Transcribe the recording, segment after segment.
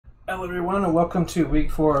Hello everyone, and welcome to week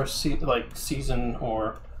 4, season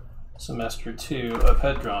or semester 2 of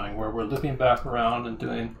head drawing, where we're looping back around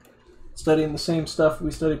and studying the same stuff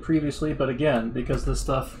we studied previously, but again, because this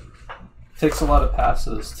stuff takes a lot of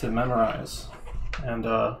passes to memorize. And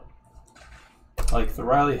like the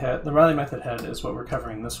Riley method head is what we're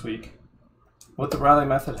covering this week. What the Riley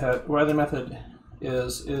method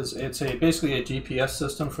is it's basically a GPS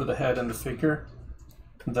system for the head and the figure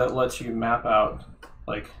that lets you map out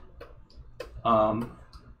like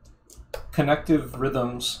connective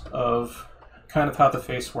rhythms of kind of how the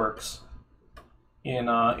face works in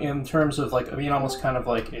terms of like being almost kind of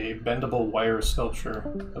like a bendable wire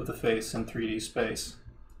sculpture of the face in 3D space.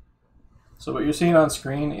 So what you're seeing on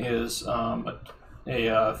screen is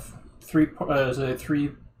a three pose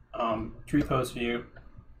view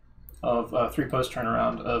of three-pose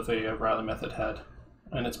turnaround of a Riley method head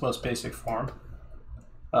in its most basic form.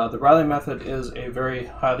 The Riley method is a very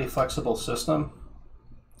highly flexible system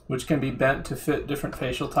which can be bent to fit different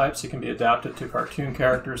facial types. It can be adapted to cartoon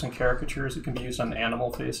characters and caricatures. It can be used on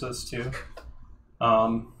animal faces too.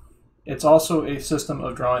 It's also a system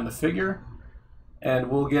of drawing the figure, and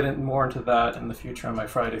we'll get more into that in the future in my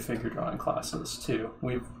Friday figure drawing classes too.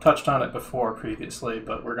 We've touched on it before previously,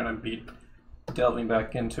 but we're going to be delving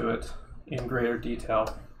back into it in greater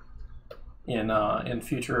detail in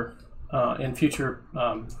future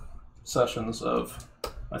sessions of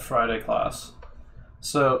my Friday class.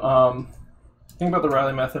 So the thing about the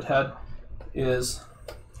Riley method head is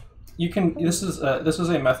this is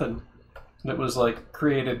a method that was like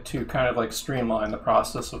created to kind of like streamline the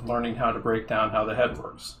process of learning how to break down how the head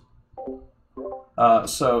works.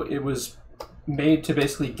 So it was made to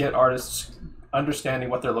basically get artists understanding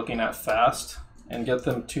what they're looking at fast and get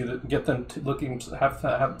them to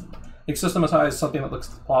have systematize something that looks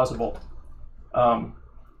plausible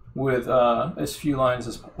with as few lines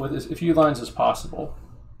as possible.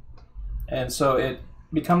 And so it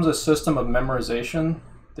becomes a system of memorization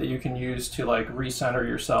that you can use to like recenter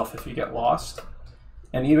yourself if you get lost.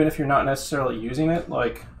 And even if you're not necessarily using it,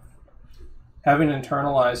 like having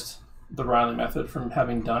internalized the Riley method from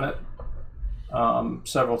having done it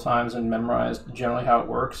several times and memorized generally how it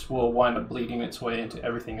works, will wind up bleeding its way into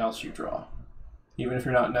everything else you draw. Even if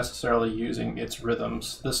you're not necessarily using its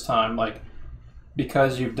rhythms this time, like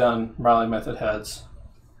because you've done Riley method heads,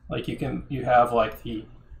 like you have like the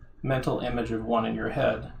mental image of one in your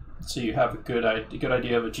head, so you have a good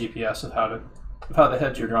idea of a GPS of how the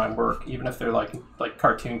heads you're drawing work, even if they're like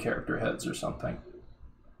cartoon character heads or something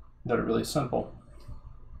that are really simple.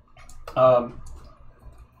 Like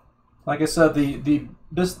I said,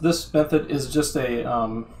 this method is just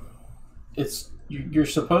a you're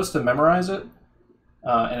supposed to memorize it,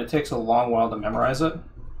 and it takes a long while to memorize it.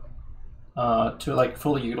 To like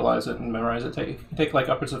fully utilize it and memorize it, it can take like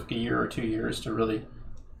upwards of a year or 2 years to really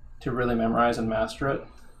memorize and master it.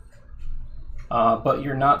 But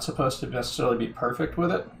you're not supposed to necessarily be perfect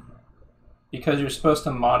with it, because you're supposed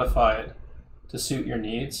to modify it to suit your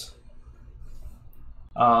needs.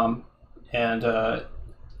 And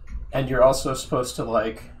you're also supposed to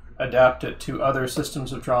like adapt it to other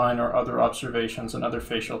systems of drawing or other observations and other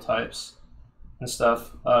facial types and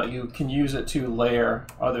stuff. You can use it to layer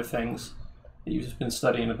other things that you've been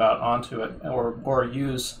studying about onto it, or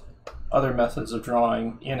use other methods of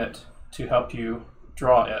drawing in it to help you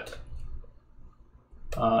draw it.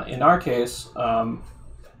 In our case,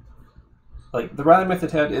 like the Riley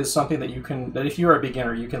method head is something that if you're a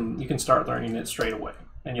beginner, you can start learning it straight away,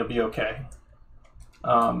 and you'll be okay.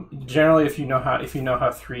 Generally, if you know how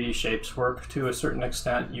 3D shapes work to a certain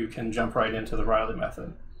extent, you can jump right into the Riley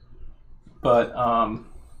method. But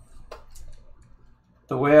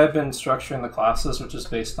the way I've been structuring the classes, which is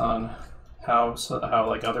based on how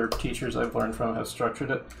like other teachers I've learned from have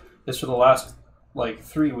structured it, is for the last like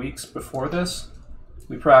 3 weeks before this,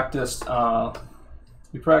 we practiced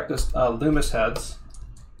Loomis heads,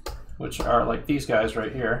 which are like these guys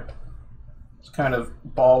right here. It's kind of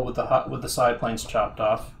ball with the side planes chopped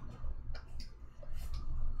off.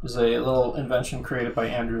 It's a little invention created by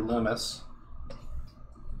Andrew Loomis.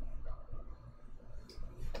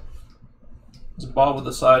 It's a ball with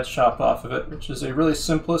the sides chopped off of it, which is a really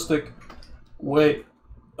simplistic way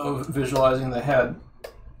of visualizing the head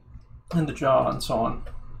and the jaw and so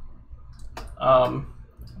on.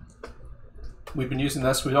 We've been using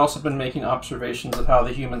this. We've also been making observations of how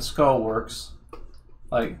the human skull works,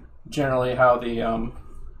 like generally how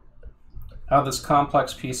this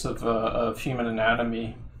complex piece of human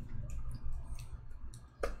anatomy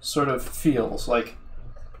sort of feels. Like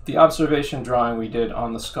the observation drawing we did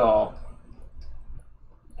on the skull,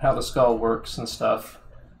 how the skull works and stuff,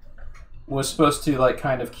 was supposed to like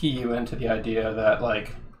kind of key you into the idea that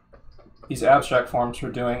like these abstract forms we're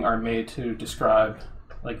doing are made to describe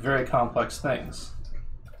like very complex things.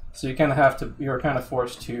 So you kind of have to, you're kind of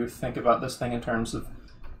forced to think about this thing in terms of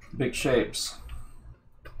big shapes.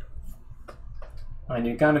 And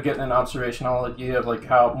you kind of get an observational idea of like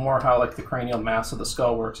how like the cranial mass of the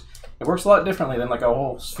skull works. It works a lot differently than like a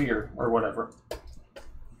whole sphere or whatever.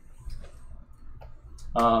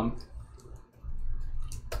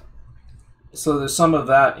 So there's some of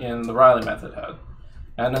that in the Riley method head.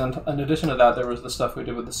 And then in addition to that, there was the stuff we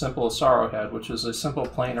did with the simple Asaro head, which is a simple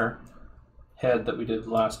planar head that we did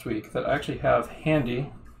last week that I actually have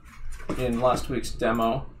handy in last week's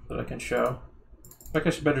demo that I can show. In fact, I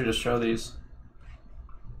should better just show these.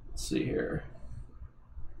 Let's see here.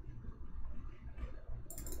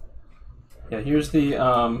 Yeah, here's the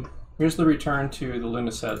return to the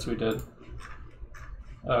Lunas heads we did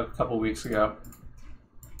a couple weeks ago.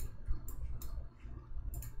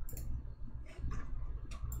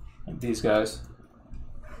 Like these guys.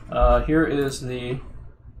 Here is the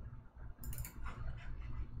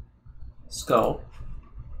skull,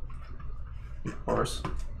 of course.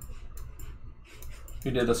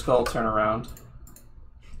 We did a skull turnaround,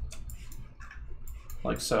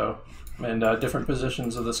 like so, and different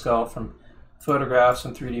positions of the skull from photographs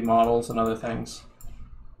and 3D models and other things.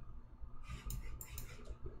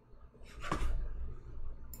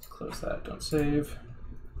 Let's close that, don't save.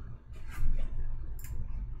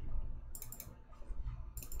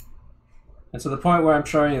 And so the point where I'm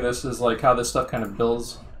showing you this is like how this stuff kind of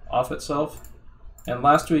builds off itself. And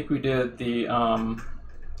last week we did the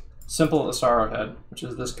simple Asaro head, which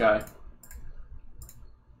is this guy,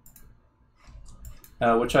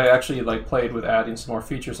 which I actually like played with adding some more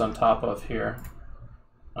features on top of here.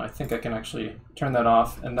 I think I can actually turn that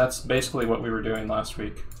off, and that's basically what we were doing last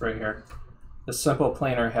week right here. The simple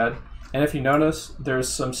planar head. And if you notice, there's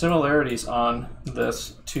some similarities on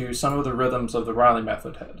this to some of the rhythms of the Riley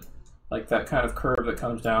method head. Like that kind of curve that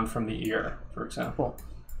comes down from the ear, for example.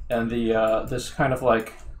 And the this kind of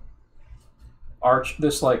like arch,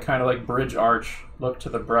 this like kind of like bridge arch look to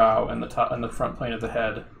the brow and the top and the front plane of the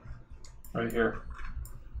head, right here.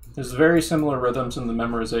 There's very similar rhythms in the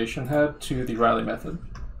memorization head to the Riley method.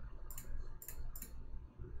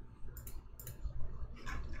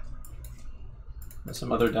 And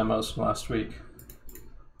some other demos from last week.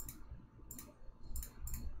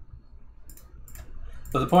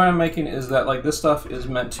 But the point I'm making is that like this stuff is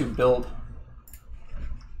meant to build.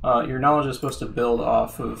 Your knowledge is supposed to build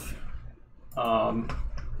off of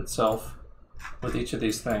itself with each of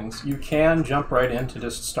these things. You can jump right into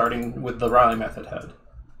just starting with the Riley method head.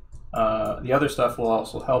 The other stuff will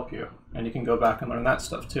also help you, and you can go back and learn that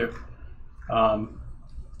stuff too.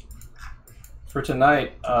 For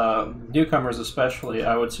tonight, newcomers especially,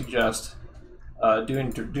 I would suggest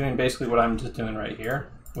doing basically what I'm just doing right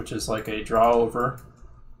here, which is like a draw over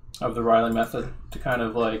of the Riley method to kind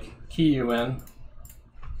of like key you in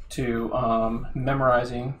to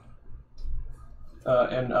memorizing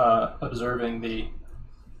and observing the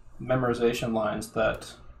memorization lines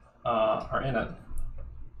that are in it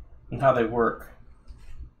and how they work.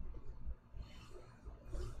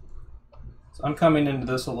 So I'm coming into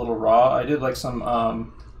this a little raw. I did like some I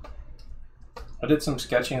did some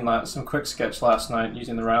sketching, some quick sketch last night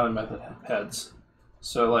using the Riley method heads.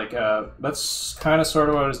 So like that's kind of sort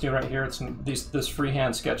of what I was doing right here. It's this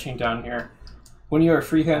freehand sketching down here. When you are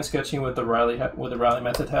freehand sketching with the Riley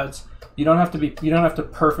method heads, you don't have to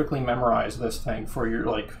perfectly memorize this thing for your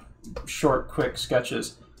like short, quick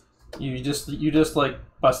sketches. You just like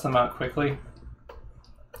bust them out quickly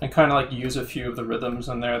and kind of like use a few of the rhythms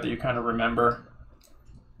in there that you kind of remember.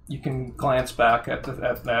 You can glance back at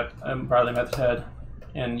that Riley method head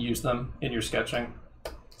and use them in your sketching.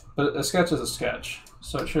 But a sketch is a sketch,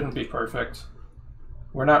 so it shouldn't be perfect.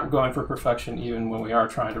 We're not going for perfection even when we are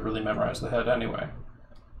trying to really memorize the head anyway.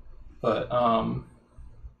 But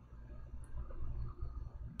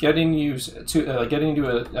getting you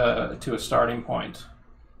to a starting point.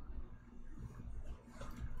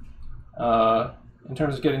 In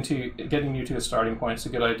terms of getting you to a starting point, it's a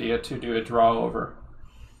good idea to do a draw over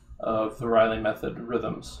of the Riley method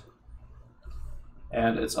rhythms.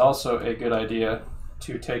 And it's also a good idea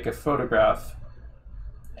to take a photograph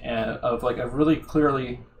of like a really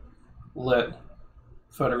clearly lit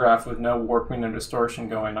photograph with no warping and distortion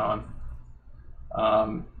going on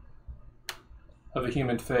of a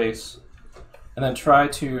human face, and then try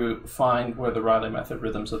to find where the Riley method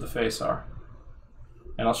rhythms of the face are.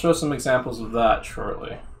 And I'll show some examples of that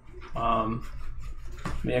shortly.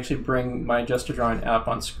 Let me actually bring my gesture drawing app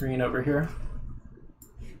on screen over here.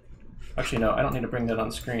 Actually, no, I don't need to bring that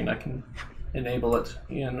on screen. I can enable it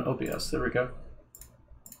in OBS. There we go.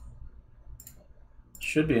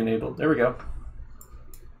 Should be enabled. There we go.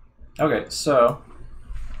 Okay, so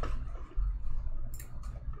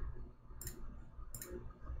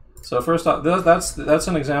first off, that's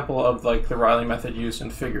an example of like the Riley method used in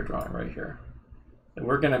figure drawing right here. And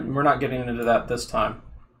we're not getting into that this time.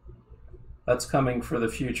 That's coming for the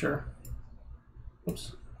future.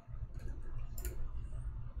 Oops.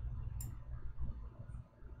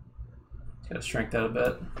 Gotta shrink that a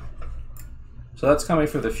bit. So that's coming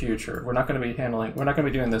for the future. We're not going to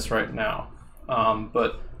be doing this right now.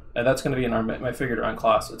 But that's going to be in my figure drawing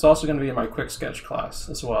class. It's also going to be in my quick sketch class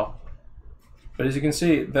as well. But as you can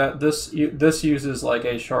see, that this uses like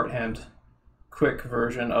a shorthand, quick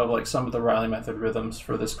version of like some of the Riley method rhythms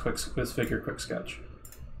for this figure quick sketch.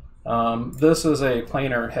 This is a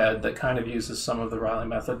planar head that kind of uses some of the Riley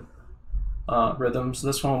method rhythms.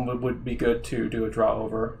 This one would be good to do a draw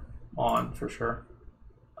over on for sure.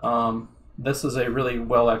 This is a really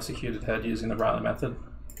well executed head using the Riley method.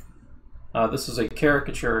 This is a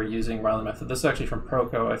caricature using Riley method. This is actually from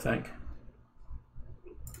Proco, I think.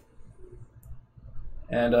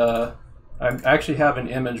 And I actually have an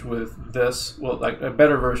image with this, well, like a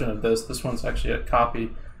better version of this. This one's actually a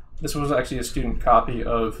copy. This was actually a student copy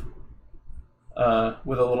of,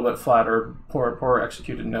 with a little bit flatter, poor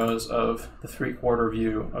executed nose of the 3/4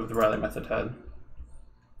 view of the Riley method head.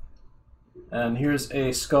 And here's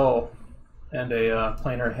a skull and a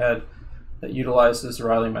planar head that utilizes the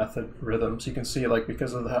Riley method rhythms. You can see, like,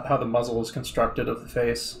 because of how the muzzle is constructed of the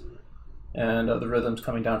face, and the rhythms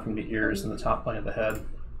coming down from the ears and the top plane of the head.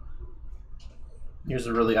 Here's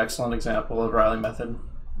a really excellent example of Riley method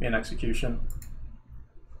in execution.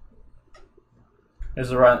 There's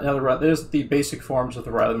the basic forms of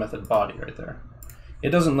the Riley method body right there. It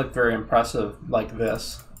doesn't look very impressive like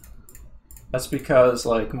this. That's because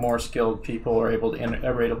like more skilled people are able to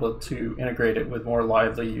integrate it with more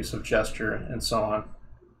lively use of gesture and so on.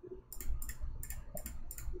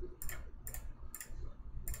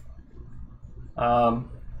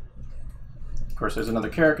 Of course, there's another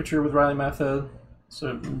caricature with Riley method.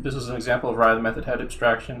 So this is an example of Riley method head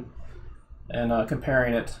abstraction, and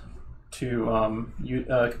comparing it to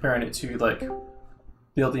like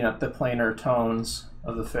building up the planar tones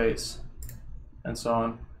of the face and so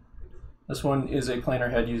on. This one is a planar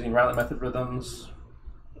head using Riley method rhythms.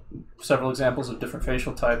 Several examples of different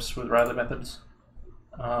facial types with Riley methods,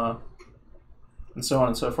 and so on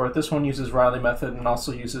and so forth. This one uses Riley method and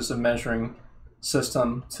also uses a measuring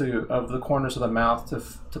system of the corners of the mouth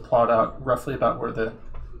to plot out roughly about where the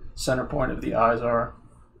center point of the eyes are,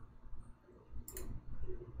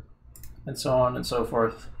 and so on and so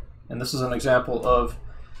forth. And this is an example of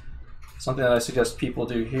something that I suggest people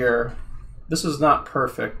do here. This is not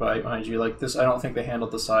perfect, mind you. Like this, I don't think they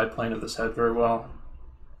handled the side plane of this head very well.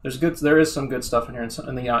 There is some good stuff in here,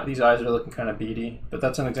 and these eyes are looking kind of beady. But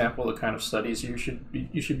that's an example of the kind of studies you should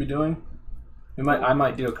be doing. I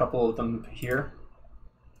might do a couple of them here.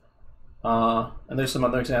 And there's some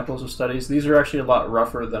other examples of studies. These are actually a lot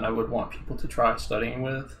rougher than I would want people to try studying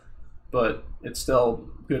with, but it's still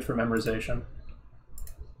good for memorization.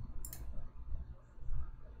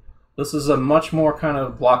 This is a much more kind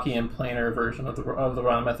of blocky and planar version of the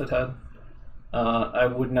Riley method head. I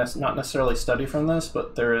would not necessarily study from this,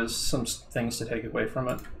 but there is some things to take away from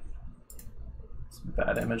it. It's a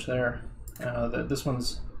bad image there. This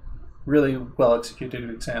one's really well executed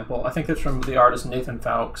example. I think it's from the artist Nathan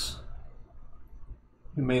Fowkes,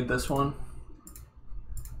 who made this one.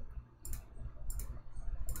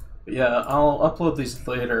 But yeah, I'll upload these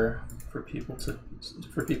later for people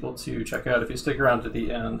to check out if you stick around to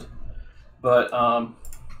the end. But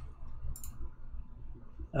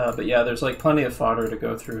yeah, there's like plenty of fodder to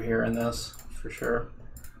go through here in this for sure.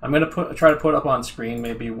 I'm gonna try to put up on screen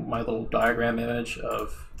maybe my little diagram image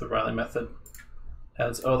of the Riley method.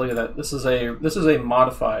 Oh, look at that! This is a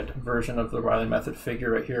modified version of the Riley method figure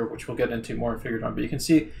right here, which we'll get into more in figure drawing. But you can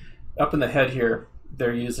see up in the head here,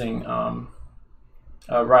 they're using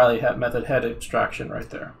Riley method head abstraction right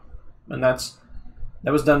there, and that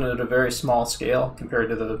was done at a very small scale compared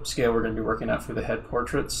to the scale we're going to be working at for the head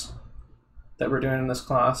portraits that we're doing in this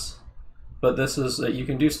class. But this is you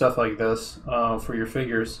can do stuff like this for your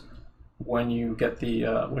figures when you get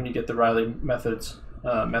the Riley method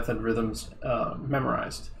rhythms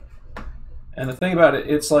memorized. And the thing about it,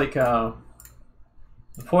 it's like the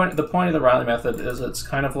point of the Riley method is it's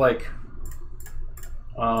kind of like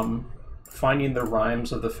finding the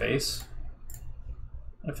rhymes of the face,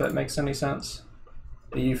 if that makes any sense.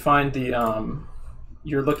 You find the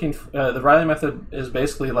Riley method is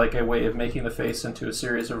basically like a way of making the face into a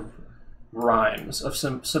series of rhymes, of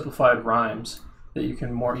simplified rhymes that you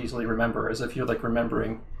can more easily remember, as if you're like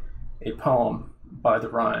remembering a poem by the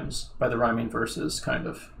rhymes, by the rhyming verses, kind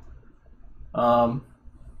of.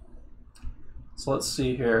 So let's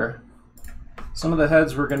see here. Some of the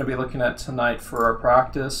heads we're going to be looking at tonight for our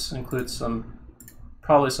practice include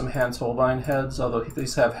probably some Hans Holbein heads, although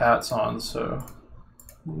these have hats on, so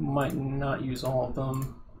we might not use all of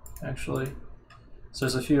them, actually. So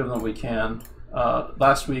there's a few of them we can.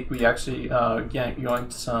 Last week we actually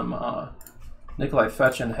yoinked some Nikolai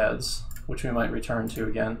Fechin heads, which we might return to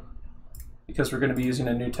again, because we're going to be using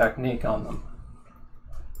a new technique on them.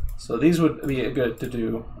 So these would be good to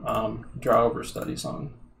do draw over studies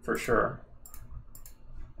on, for sure.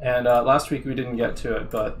 And last week we didn't get to it,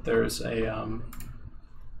 but there's a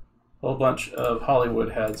whole bunch of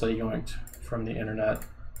Hollywood heads I yoinked from the internet.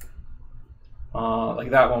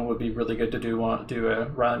 Like that one would be really good to do a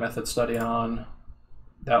Riley method study on.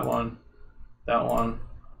 That one, that one,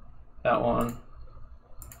 that one.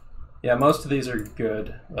 Yeah, most of these are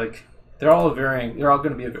good. Like they're all varying. They're all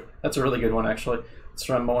going to be. That's a really good one, actually. It's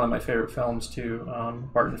from one of my favorite films too,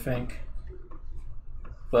 Barton Fink.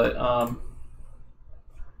 But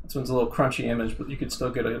this one's a little crunchy image, but you could still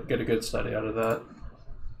get a good study out of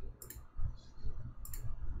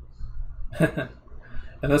that.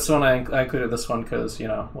 And this one I included this one because, you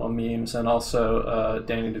know, well, memes, and also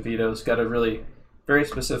Danny DeVito's got a really very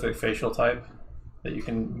specific facial type that you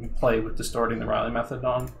can play with distorting the Riley method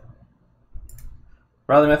on.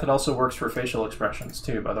 Riley method also works for facial expressions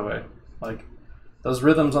too, by the way. Like those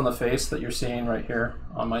rhythms on the face that you're seeing right here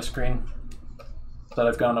on my screen that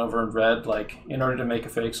I've gone over in red, like in order to make a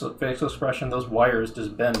facial expression, those wires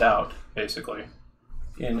just bend out basically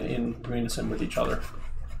in unison with each other,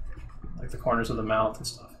 like the corners of the mouth and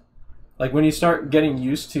stuff. Like when you start getting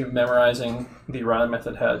used to memorizing the Riley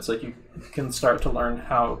method heads, like you can start to learn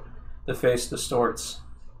how the face distorts,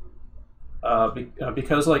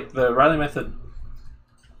 because like the Riley method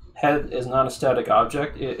head is not a static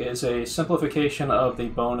object. It is a simplification of the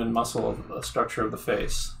bone and muscle structure of the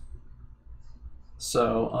face.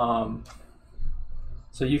 So,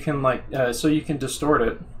 so you can distort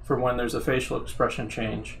it for when there's a facial expression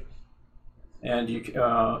change, and you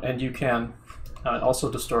can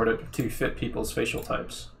also distort it to fit people's facial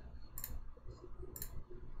types.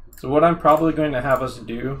 So what I'm probably going to have us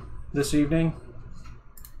do this evening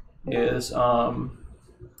is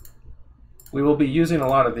we will be using a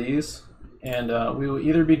lot of these, and we'll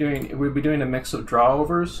be doing a mix of draw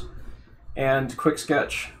overs and quick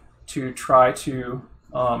sketch to try to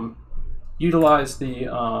utilize the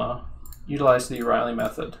Riley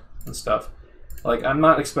method and stuff. Like I'm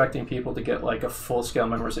not expecting people to get like a full scale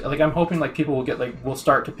memorization. Like I'm hoping like people will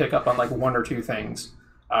start to pick up on like one or two things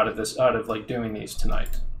out of like doing these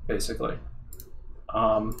tonight, basically.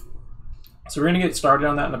 So we're gonna get started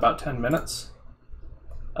on that in about 10 minutes.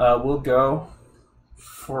 We'll go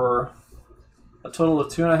for a total of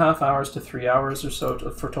 2.5 hours to 3 hours or so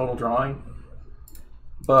for total drawing.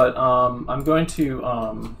 But I'm going to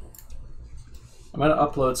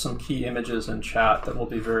upload some key images in chat that will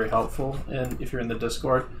be very helpful. And if you're in the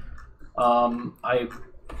Discord, I'm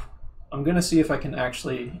going to see if I can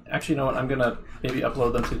actually you know what, I'm going to maybe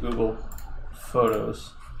upload them to Google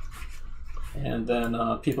Photos, and then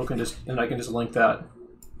people can I can just link that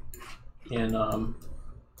in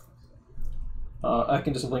I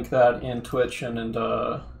can just link that in Twitch and in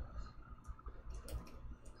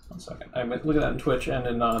one second. I look at that in Twitch and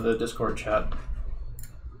in the Discord chat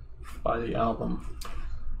by the album.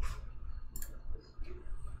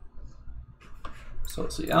 So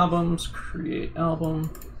let's see, albums, create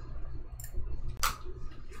album.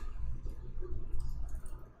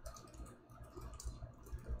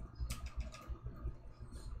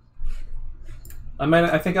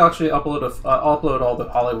 I think I'll actually upload all the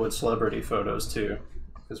Hollywood celebrity photos too,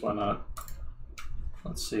 because why not?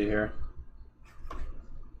 Let's see here.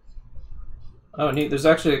 Oh, neat. There's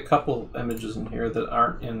actually a couple images in here that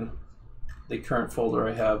aren't in the current folder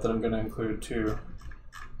I have that I'm going to include too.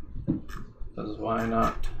 Because why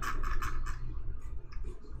not?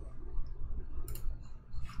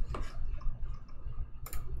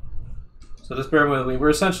 So just bear with me. We're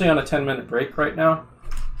essentially on a 10-minute break right now.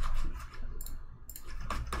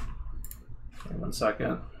 Okay, 1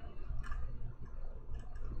 second.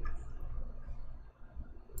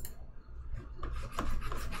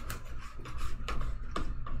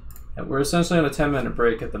 We're essentially on a 10-minute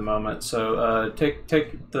break at the moment, so take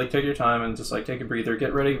your time and just like take a breather,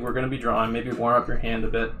 get ready. We're going to be drawing, maybe warm up your hand a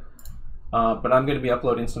bit, but I'm going to be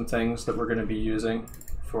uploading some things that we're going to be using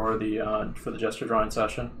for the gesture drawing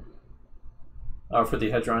session, for the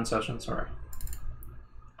head drawing session. Sorry.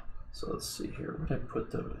 So let's see here, where did I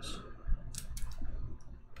put those?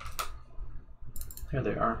 Here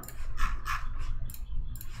they are.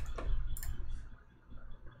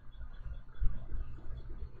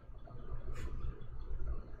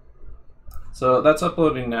 So that's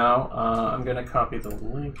uploading now. I'm going to copy the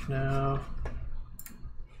link now.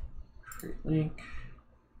 Create link.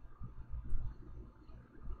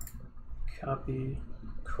 Copy.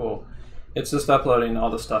 Cool. It's just uploading all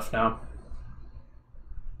the stuff now.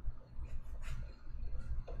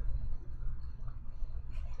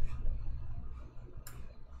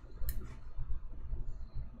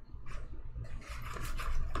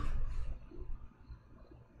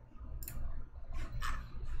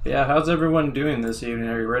 Yeah, how's everyone doing this evening?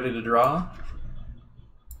 Are you ready to draw?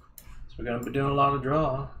 So we're going to be doing a lot of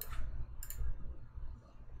draw.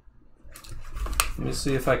 Let me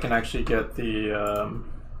see if I can actually get the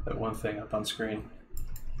that one thing up on screen.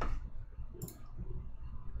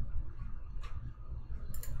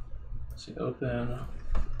 Let's see, open.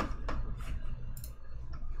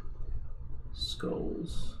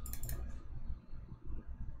 Skulls.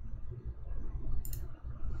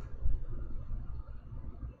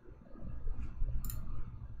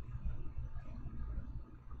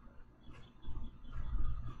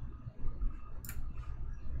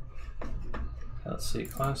 Let's see,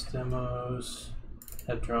 class demos,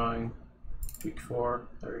 head drawing, week 4,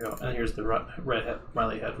 there we go. And here's the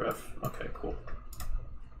Riley head ref. Okay, cool.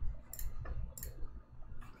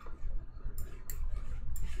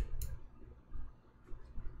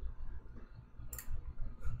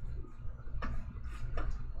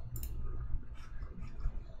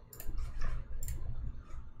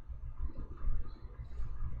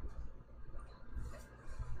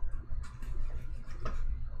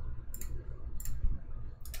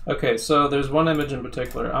 Okay, so there's one image in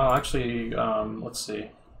particular. I'll actually, let's see.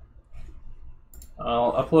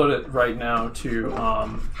 I'll upload it right now to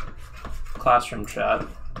classroom chat.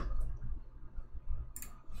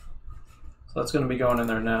 So that's going to be going in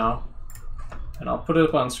there now. And I'll put it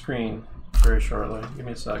up on screen very shortly. Give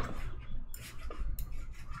me a sec.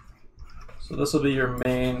 So this will be your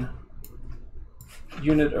main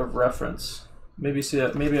unit of reference. Maybe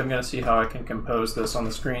I'm going to see how I can compose this on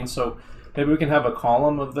the screen. So maybe we can have a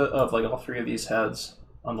column of like all 3 of these heads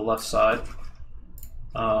on the left side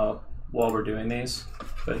while we're doing these.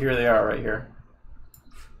 But here they are right here.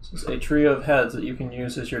 This is a trio of heads that you can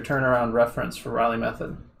use as your turnaround reference for Riley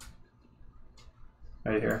method.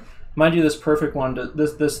 Right here. Mind you, this perfect one,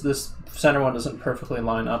 this center one doesn't perfectly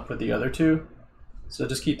line up with the other 2. So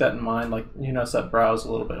just keep that in mind. Like, you notice that brow is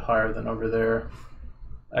a little bit higher than over there.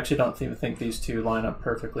 I actually don't even think these 2 line up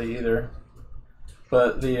perfectly either.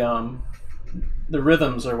 But the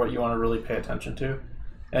rhythms are what you want to really pay attention to.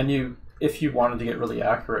 And if you wanted to get really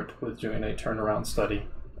accurate with doing a turnaround study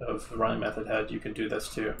of the Riley method head, you can do this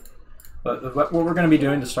too. But what we're going to be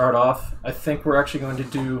doing to start off, I think we're actually going to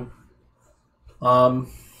do,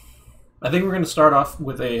 I think we're going to start off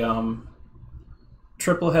with a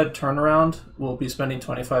triple head turnaround. We'll be spending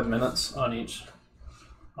 25 minutes on each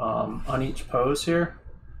pose here.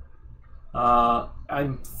 I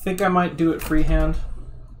think I might do it freehand.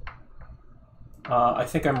 I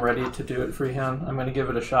think I'm ready to do it freehand. I'm going to give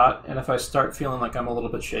it a shot, and if I start feeling like I'm a little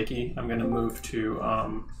bit shaky, I'm going to move to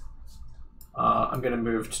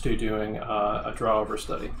doing a draw over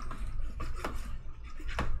study.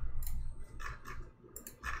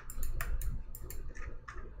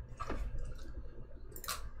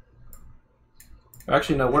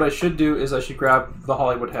 Actually, no. What I should do is I should grab the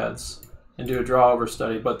Hollywood heads and do a draw over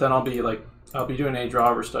study, but then I'll be doing a draw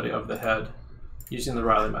over study of the head using the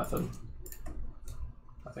Riley method.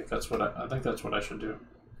 I think that's what I should do.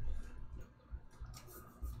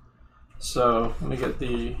 So let me get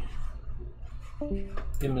the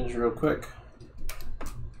image real quick. I'm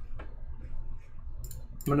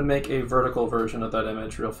going to make a vertical version of that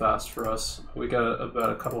image real fast for us. We got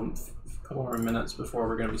about a couple more minutes before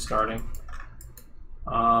we're going to be starting.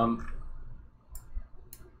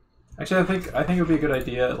 Actually, I think it would be a good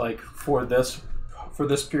idea, like for this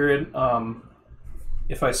period,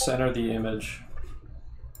 if I center the image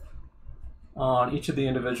on each of the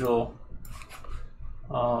individual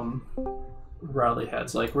Riley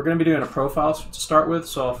heads. Like, we're going to be doing a profile to start with,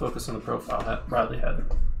 so I'll focus on the profile Riley head.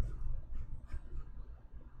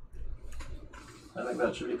 I think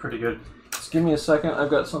that should be pretty good. Just give me a second. I've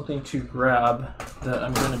got something to grab that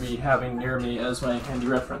I'm going to be having near me as my handy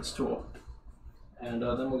reference tool. And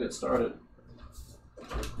then we'll get started.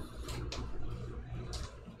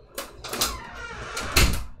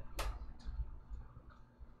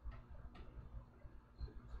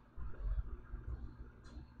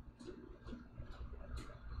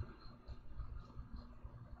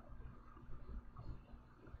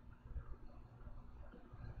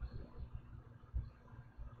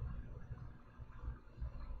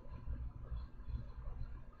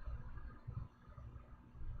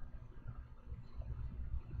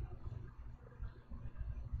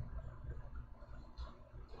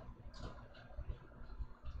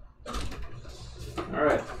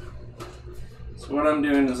 what I'm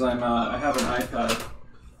doing is I have an iPad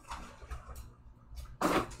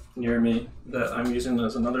near me that I'm using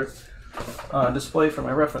as another display for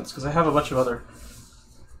my reference, because I have a bunch of other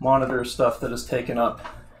monitor stuff that is taken up,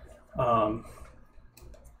 that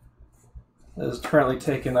is currently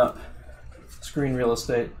taken up screen real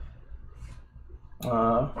estate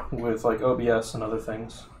with like OBS and other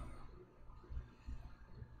things.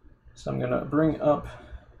 So I'm going to bring up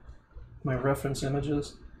my reference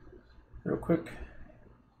images real quick.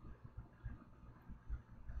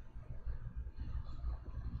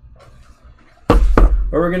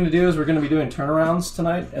 What we're going to do is we're going to be doing turnarounds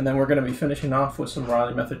tonight, and then we're going to be finishing off with some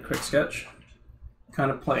Riley method quick sketch,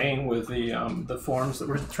 kind of playing with the forms that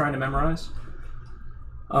we're trying to memorize.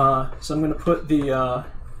 So I'm going to put the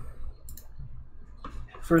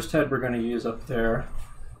first head we're going to use up there.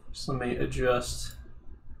 So let me adjust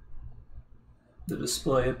the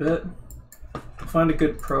display a bit. Find a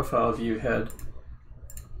good profile view head.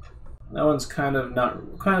 That one's kind of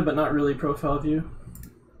but not really profile view.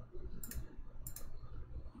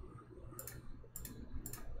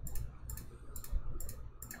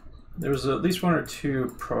 There's at least one or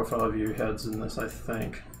two profile view heads in this, I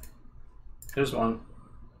think. There's one.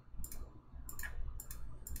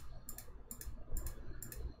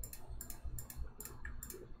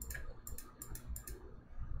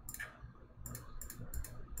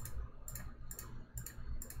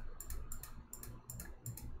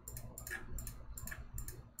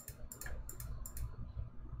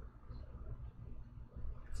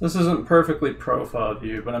 This isn't perfectly profile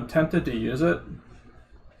view, but I'm tempted to use it.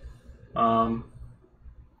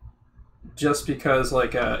 Just because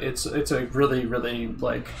like it's a really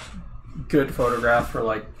like good photograph for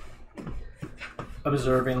like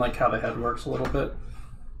observing like how the head works a little bit.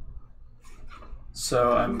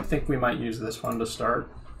 So I think we might use this one to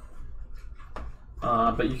start.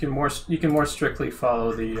 But you can more strictly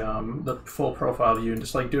follow the full profile view and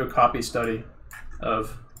just like do a copy study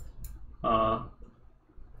of the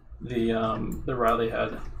Riley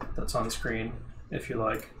head that's on screen if you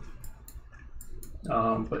like.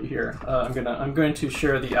 But here, I'm going to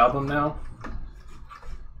share the album now,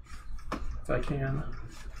 if I can.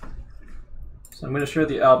 So I'm going to share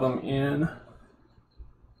the album in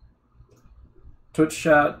Twitch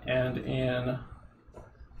chat and in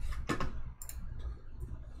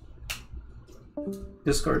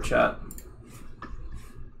Discord chat.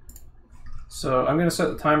 So I'm going to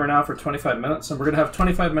set the timer now for 25 minutes, and we're going to have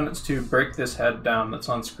 25 minutes to break this head down that's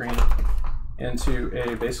on screen into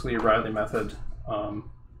basically a Riley method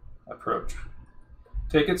approach.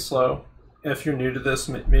 Take it slow. If you're new to this,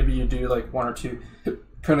 maybe you do like one or two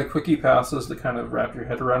kind of quickie passes to kind of wrap your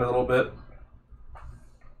head around a little bit.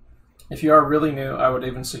 If you are really new, I would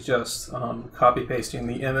even suggest copy pasting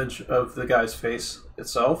the image of the guy's face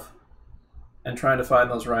itself and trying to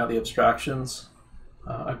find those Riley abstractions.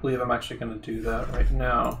 I believe I'm actually going to do that right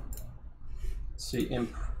now. Let's see,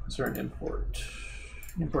 is there an import?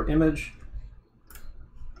 Import image.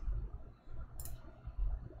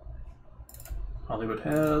 Hollywood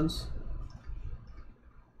heads.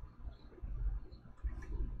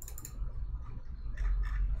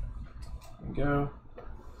 There we go.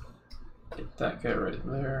 Get that guy right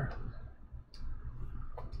there.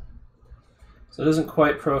 So it isn't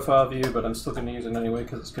quite profile view, but I'm still going to use it anyway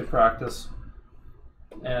because it's good practice.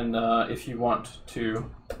 And if you want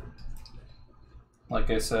to, like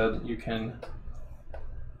I said, you can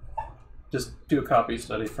just do a copy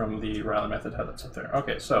study from the Riley method head that's up there.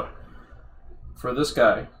 Okay, so for this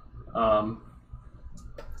guy,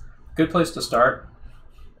 good place to start.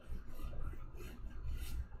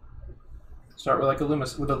 Start with like a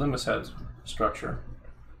Loomis head structure.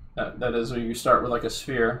 That is, where you start with like a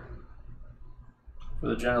sphere for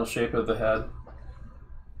the general shape of the head.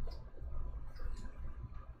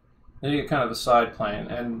 Then you get kind of a side plane,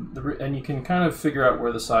 and you can kind of figure out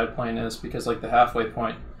where the side plane is because like the halfway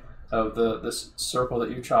point of this circle that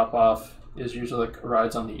you chop off is usually like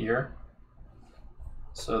rides on the ear.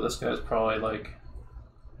 So this guy's probably like,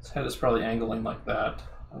 his head is probably angling like that,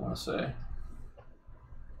 I want to say.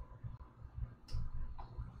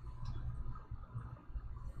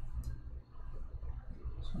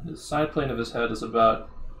 So the side plane of his head is about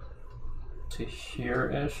to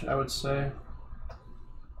here-ish, I would say.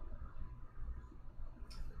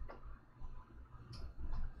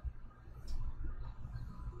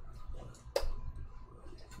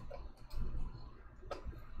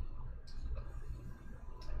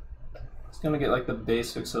 Going to get like the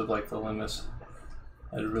basics of like the Loomis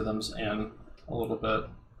head rhythms and a little bit,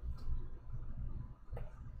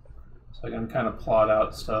 so I can kind of plot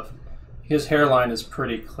out stuff. His hairline is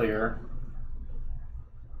pretty clear,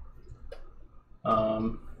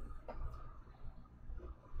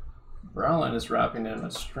 brow line is wrapping in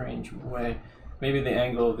a strange way. Maybe the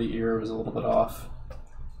angle of the ear was a little bit off.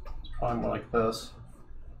 It's probably more like this.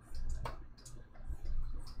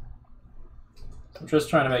 I'm just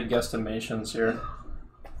trying to make guesstimations here.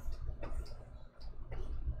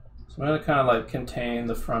 So I'm going to kind of like contain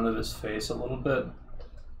the front of his face a little bit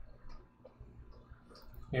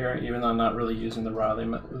here, even though I'm not really using the Riley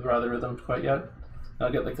rhythm quite yet.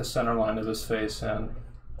 I'll get like the center line of his face in,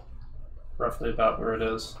 roughly about where it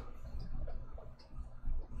is.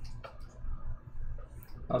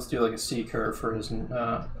 Let's do like a C curve for his,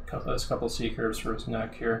 couple C curves for his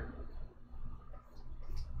neck here.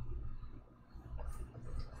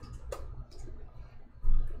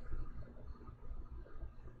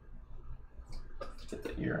 Get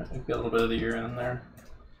the ear, get a little bit of the ear in there.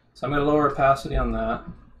 So I'm going to lower opacity on that,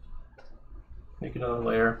 make another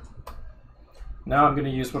layer. Now I'm going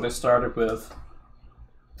to use what I started with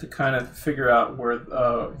to kind of figure out where,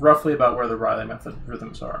 roughly about where the Riley method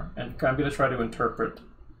rhythms are. And I'm going to try to interpret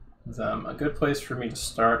them. A good place for me to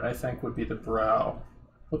start, I think, would be the brow.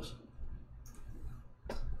 Whoops.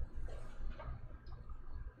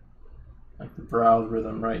 Like the brow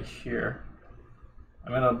rhythm right here.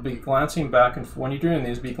 I'm going to be glancing back and forth. When you're doing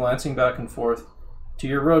these, be glancing back and forth to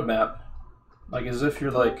your roadmap, like as if you're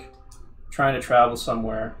like trying to travel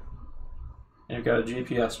somewhere and you've got a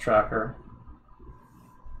GPS tracker,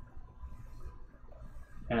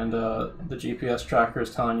 and the GPS tracker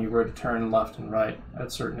is telling you where to turn left and right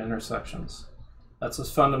at certain intersections. That's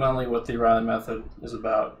just fundamentally what the Riley method is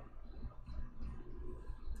about.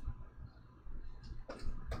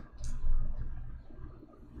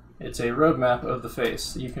 It's a roadmap of the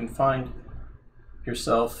face. You can find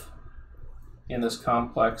yourself in this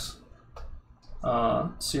complex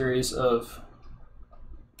series of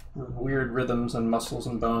weird rhythms and muscles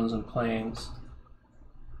and bones and planes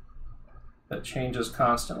that changes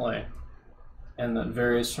constantly and that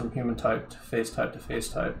varies from human type to face type to face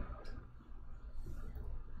type.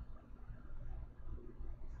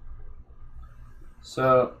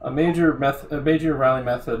 So a major Riley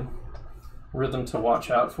method rhythm to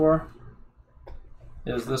watch out for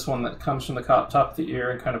is this one that comes from the top of the ear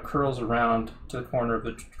and kind of curls around to the corner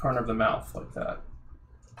of the mouth like that.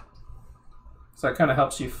 So that kind of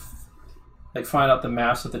helps you like find out the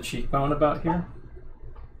mass of the cheekbone about here.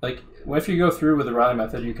 Like if you go through with the Riley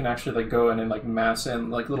method, you can actually like go in and like mass in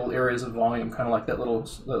like little areas of volume, kind of like that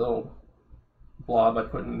little blob I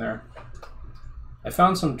put in there. I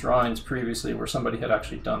found some drawings previously where somebody had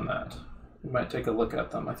actually done that. You might take a look at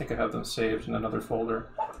them. I think I have them saved in another folder.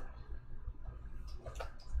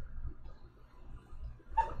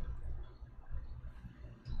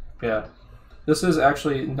 Yeah, this is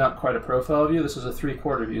actually not quite a profile view. This is a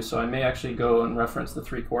 3/4 view, so I may actually go and reference the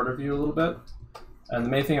 3/4 view a little bit. And the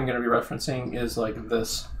main thing I'm going to be referencing is like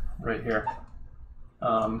this right here.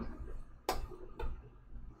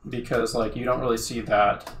 Because like you don't really see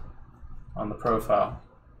that on the profile.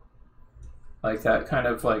 Like that kind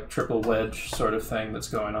of like triple wedge sort of thing that's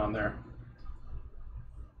going on there.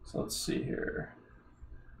 So let's see here.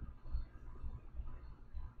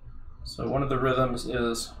 So one of the rhythms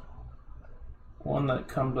is one that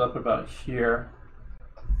comes up about here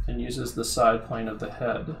and uses the side plane of the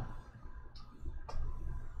head.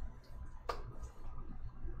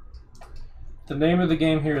 The name of the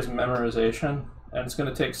game here is memorization, and it's going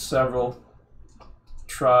to take several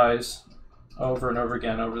tries over and over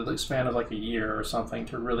again over the span of like a year or something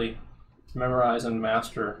to really memorize and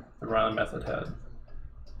master the Riley method head.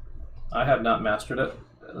 I have not mastered it.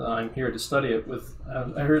 I'm here to study it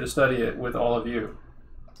with all of you.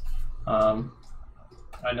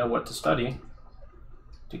 I know what to study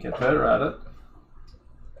to get better at it.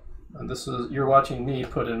 And this is, you're watching me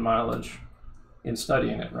put in mileage in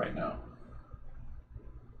studying it right now.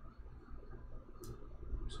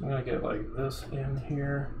 So I'm going to get like this in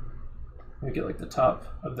here. I'm going to get like the top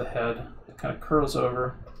of the head. It kind of curls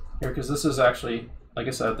over here because this is actually, like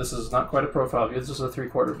I said, this is not quite a profile view. This is a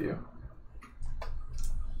 3/4 view.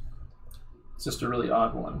 It's just a really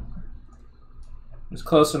odd one. It's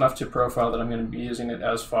close enough to profile that I'm going to be using it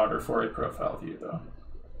as fodder for a profile view though,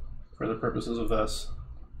 for the purposes of this.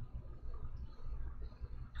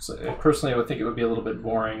 So personally, I would think it would be a little bit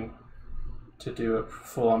boring to do a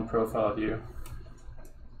full-on profile view.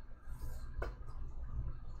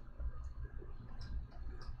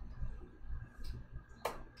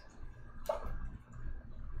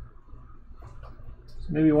 So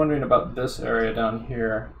maybe wondering about this area down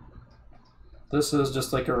here. This is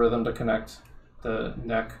just like a rhythm to connect the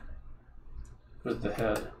neck with the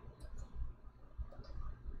head.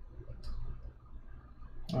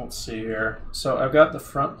 Let's see here. So I've got the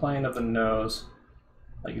front plane of the nose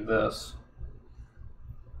like this.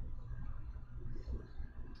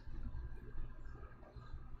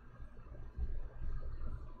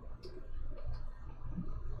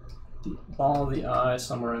 The ball of the eye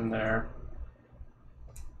somewhere in there.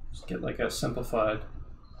 Just get like a simplified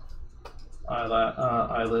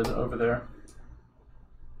eyelid over there.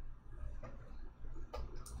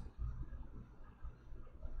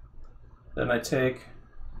 Then I take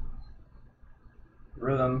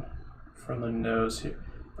rhythm from the nose here.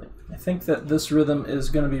 I think that this rhythm is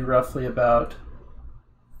going to be roughly about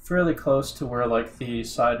fairly close to where like the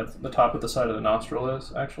top of the side of the nostril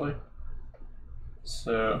is actually.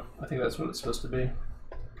 So I think that's what it's supposed to be.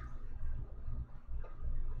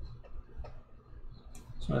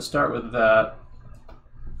 So I'm going to start with that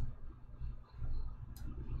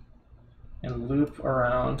and loop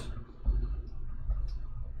around.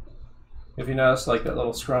 If you notice like that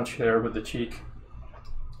little scrunch there with the cheek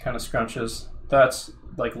kind of scrunches, that's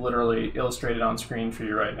like literally illustrated on screen for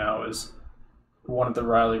you right now is one of the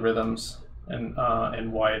Riley rhythms and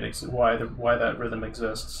why that rhythm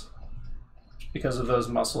exists. Because of those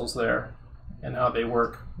muscles there and how they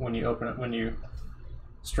work when you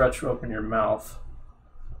stretch open your mouth.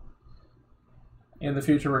 In the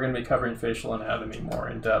future, we're going to be covering facial anatomy more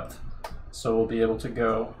in depth, so we'll be able to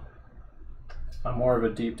go on more of a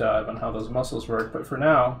deep dive on how those muscles work. But for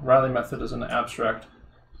now, Riley method is an abstract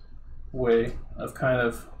way of kind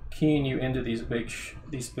of keying you into these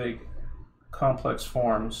big complex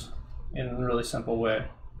forms in a really simple way.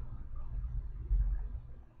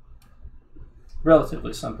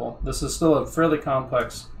 Relatively simple. This is still a fairly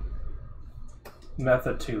complex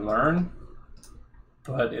method to learn,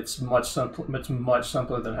 but it's much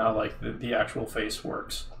simpler than how like the actual face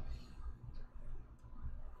works.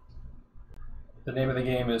 The name of the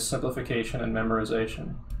game is simplification and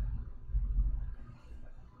memorization.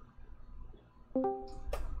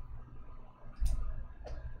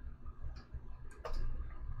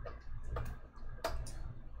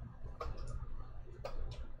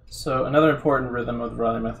 So another important rhythm of the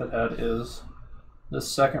Riley method head is the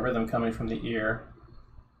second rhythm coming from the ear.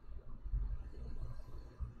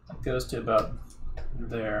 It goes to about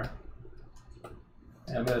there.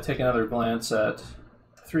 And I'm going to take another glance at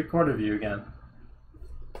 3/4 view again.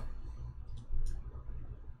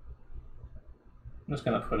 I'm just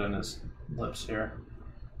going to put in his lips here.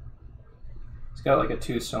 He's got like a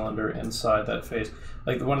 2-cylinder inside that face.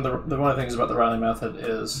 Like one of the things about the Riley method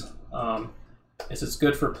is it's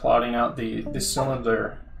good for plotting out the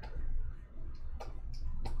cylinder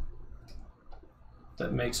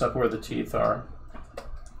that makes up where the teeth are.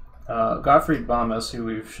 Gottfried Bommes,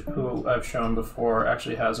 who I've shown before,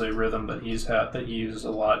 actually has a rhythm that he uses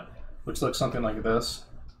a lot, which looks something like this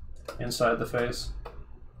inside the face.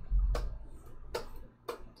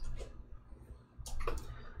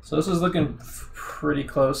 So this is looking pretty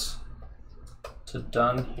close to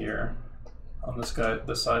done here on this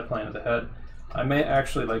side plane of the head. I may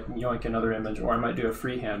actually like yoink another image, or I might do a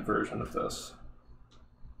freehand version of this.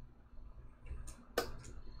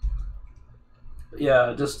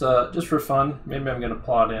 Yeah, just for fun, maybe I'm going to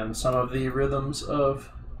plot in some of the rhythms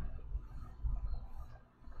of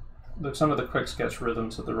some of the quick sketch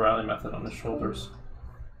rhythms of the Riley method on the shoulders.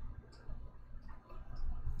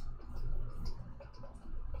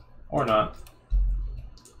 Or not.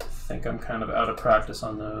 I think I'm kind of out of practice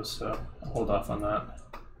on those, so I'll hold off on that.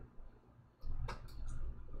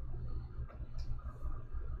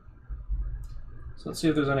 So let's see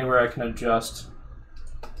if there's anywhere I can adjust.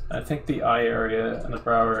 I think the eye area and the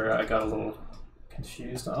brow area I got a little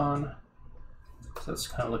confused on. So that's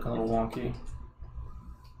kind of looking a little wonky.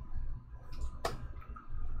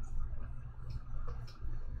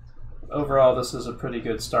 Overall, this is a pretty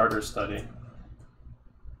good starter study.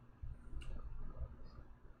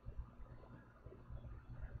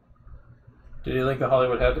 Did you link the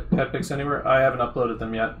Hollywood head pics anywhere? I haven't uploaded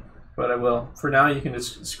them yet, but I will. For now, you can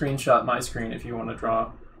just screenshot my screen if you want to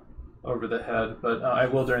draw over the head, but I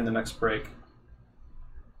will during the next break.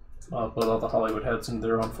 I'll upload all the Hollywood heads in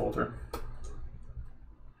their own folder.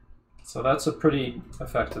 So that's a pretty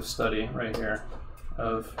effective study right here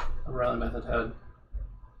of a Riley method head.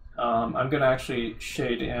 I'm going to actually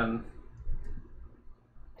shade in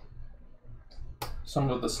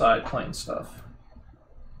some of the side plane stuff.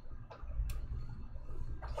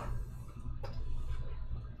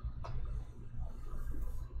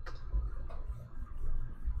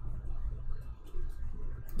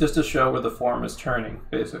 Just to show where the form is turning,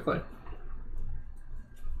 basically.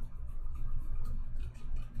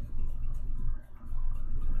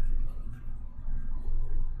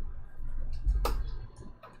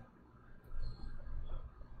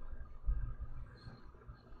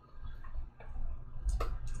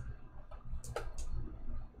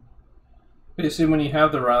 But you see, when you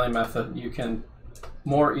have the Riley method, you can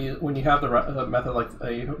when you have the method like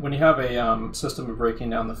when you have a system of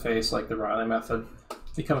breaking down the face like the Riley method,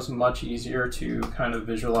 it becomes much easier to kind of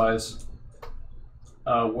visualize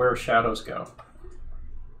where shadows go,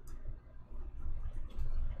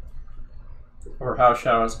 or how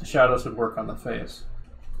shadows would work on the face.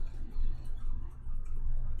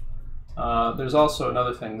 There's also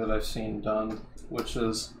another thing that I've seen done, which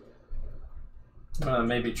is I'm going to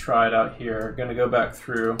maybe try it out here. I'm going to go back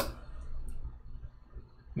through.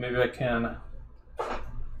 Maybe I can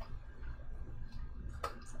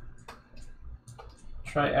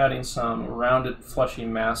try adding some rounded, fleshy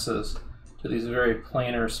masses to these very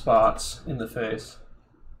planar spots in the face.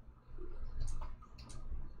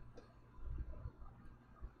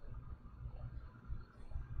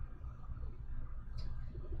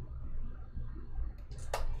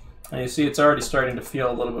 And you see it's already starting to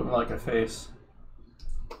feel a little bit more like a face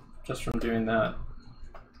just from doing that.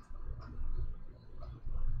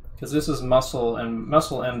 Because this is muscle and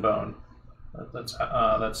bone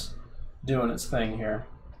that's doing its thing here.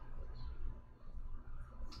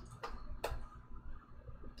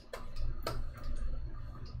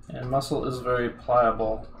 And muscle is very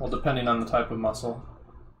pliable, well, depending on the type of muscle.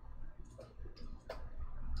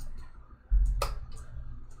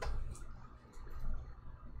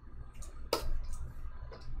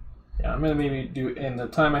 Yeah, I'm going to maybe do, in the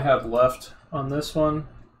time I have left on this one,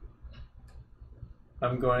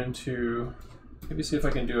 I'm going to maybe see if I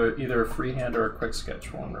can do either a freehand or a quick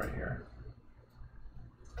sketch one right here.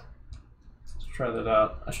 Let's try that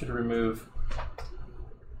out. I should remove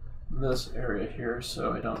this area here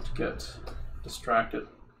so I don't get distracted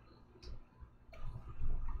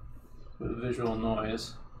with visual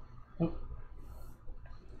noise. Oop.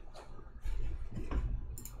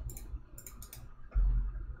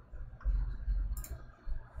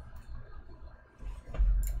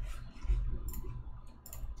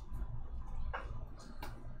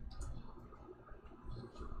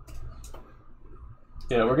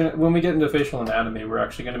 Yeah, we're gonna, when we get into facial anatomy, we're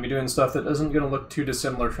actually going to be doing stuff that isn't going to look too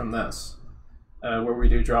dissimilar from this, where we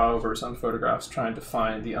do draw over some photographs trying to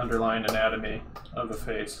find the underlying anatomy of the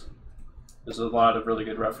face. There's a lot of really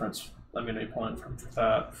good reference I'm going to be pulling from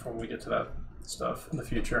that before we get to that stuff in the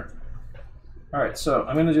future. All right, so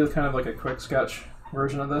I'm going to do kind of like a quick sketch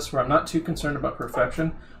version of this, where I'm not too concerned about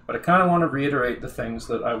perfection, but I kind of want to reiterate the things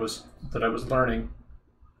that I was learning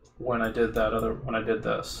when I did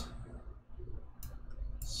this.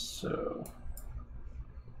 So it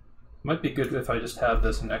might be good if I just have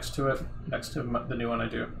this next to it, next to the new one I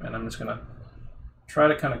do, and I'm just going to try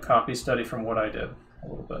to kind of copy study from what I did a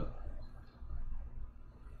little bit.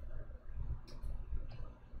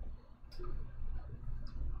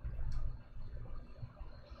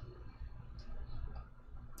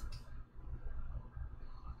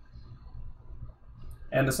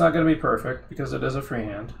 And it's not going to be perfect because it is a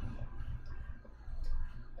freehand.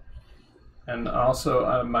 And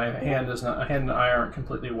also, my hand and eye aren't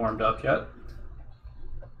completely warmed up yet.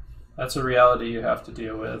 That's a reality you have to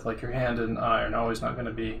deal with. Like, your hand and eye are always not going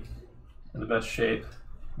to be in the best shape.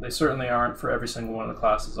 They certainly aren't for every single one of the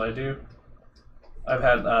classes I do. I've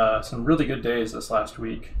had some really good days this last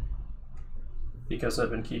week because I've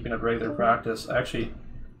been keeping up regular practice. I actually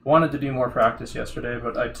wanted to do more practice yesterday,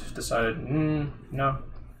 but I decided, no,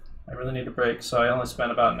 I really need a break. So I only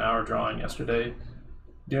spent about an hour drawing yesterday,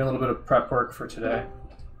 doing a little bit of prep work for today.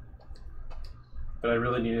 But I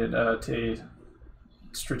really needed a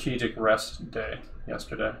strategic rest day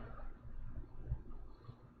yesterday.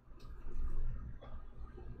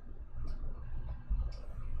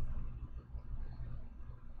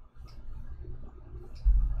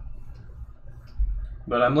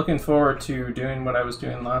 But I'm looking forward to doing what I was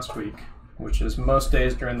doing last week, which is most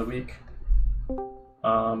days during the week,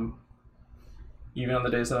 even on the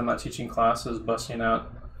days that I'm not teaching classes, busting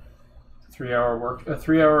out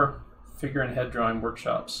 3-hour figure and head drawing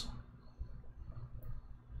workshops,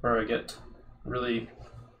 where I get really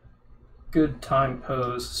good time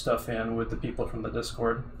pose stuff in with the people from the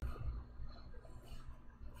Discord.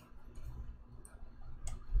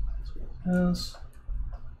 This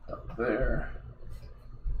up there.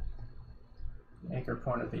 Anchor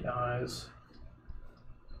point of the eyes.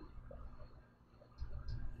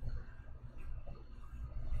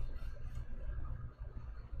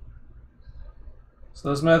 So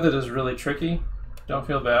this method is really tricky. Don't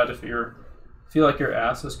feel bad if you feel like your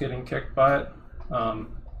ass is getting kicked by it.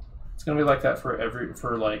 It's gonna be like that for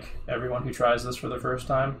everyone who tries this for the first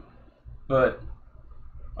time. But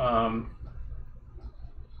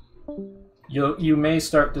you may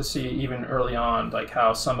start to see even early on like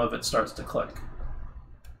how some of it starts to click.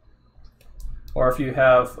 Or if you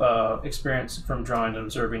have experience from drawing and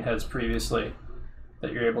observing heads previously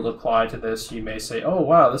that you're able to apply to this, you may say, oh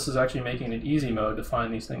wow, this is actually making it easy mode to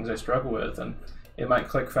find these things I struggle with, and it might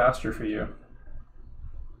click faster for you.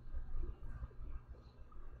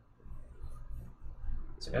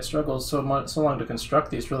 See, I struggled so long to construct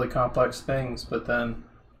these really complex things, but then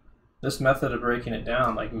this method of breaking it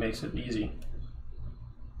down like makes it easy.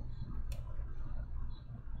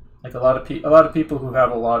 Like a lot of people who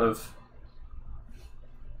have a lot of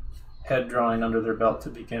head drawing under their belt to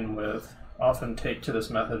begin with often take to this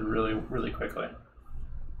method really quickly.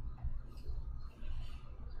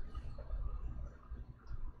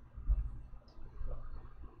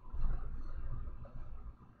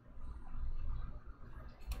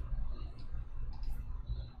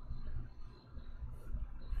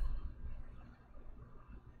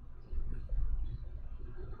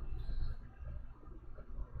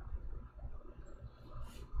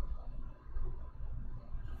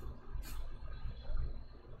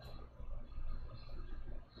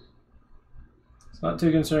 Not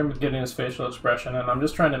too concerned with getting his facial expression, and I'm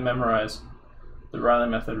just trying to memorize the Riley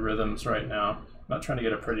method rhythms right now. I'm not trying to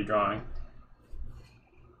get a pretty drawing.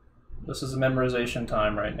 This is a memorization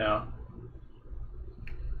time right now.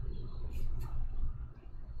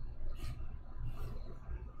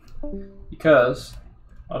 Because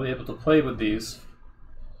I'll be able to play with these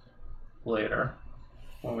later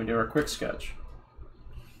when we do our quick sketch.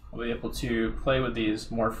 I'll be able to play with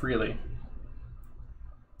these more freely.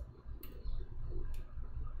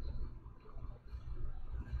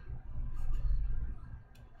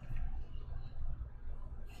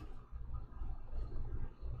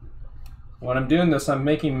 When I'm doing this, I'm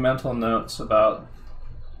making mental notes about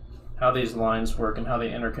how these lines work and how they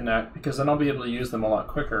interconnect, because then I'll be able to use them a lot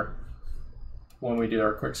quicker when we do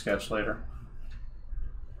our quick sketch later.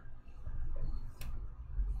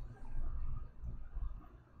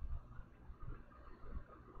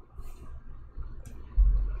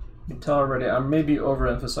 You can tell already I'm maybe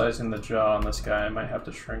overemphasizing the jaw on this guy. I might have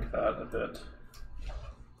to shrink that a bit.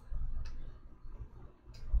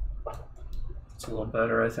 It's a little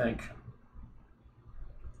better, I think.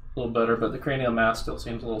 A little better, but the cranial mass still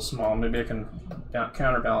seems a little small. Maybe I can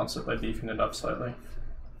counterbalance it by beefing it up slightly.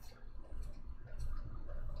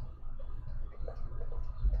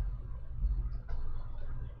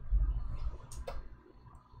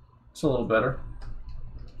 It's a little better.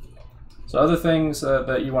 So other things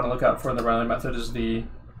that you want to look out for in the Riley method is the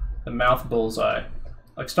mouth bullseye.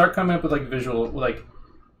 Like start coming up with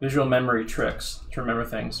visual memory tricks to remember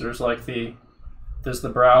things. There's the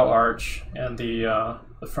brow arch and the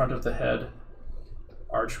front of the head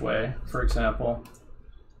archway, for example.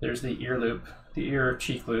 There's the ear loop, the ear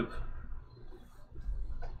cheek loop,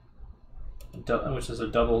 which is a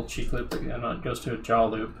double cheek loop and it goes to a jaw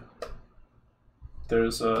loop.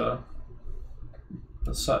 There's the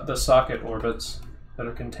socket orbits that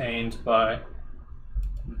are contained by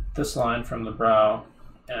this line from the brow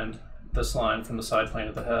and this line from the side plane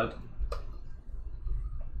of the head.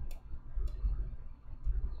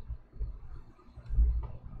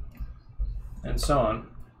 And so on.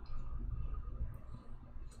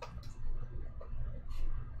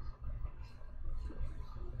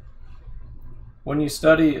 When you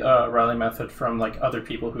study Riley method from like other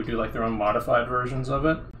people who do like their own modified versions of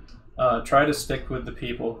it, try to stick with the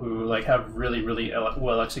people who like have really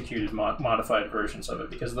well executed modified versions of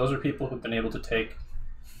it, because those are people who've been able to take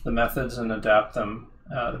the methods and adapt them,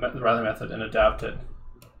 the Riley method, and adapt it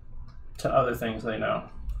to other things they know.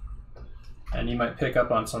 And you might pick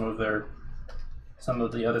up on some of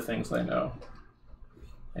the other things they know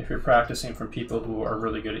if you're practicing from people who are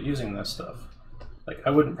really good at using this stuff. Like I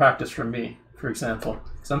wouldn't practice from me, for example,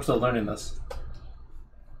 because I'm still learning this.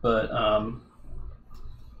 But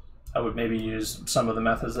I would maybe use some of the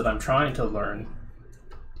methods that I'm trying to learn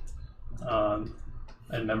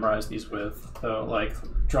and memorize these with, so like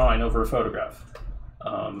drawing over a photograph.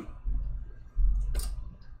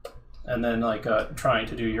 And then like trying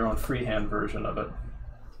to do your own freehand version of it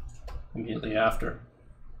immediately after.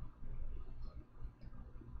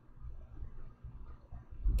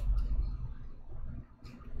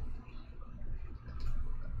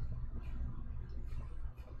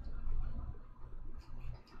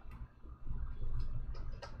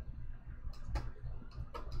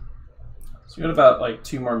 So we got about like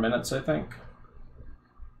 2 more minutes, I think,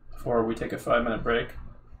 before we take a 5-minute break.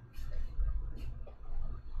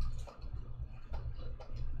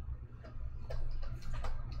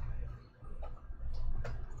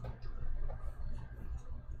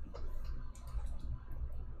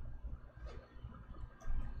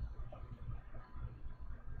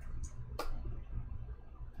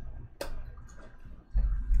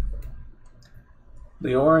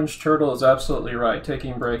 The orange turtle is absolutely right.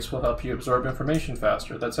 Taking breaks will help you absorb information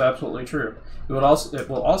faster. That's absolutely true. It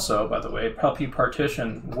will also, by the way, help you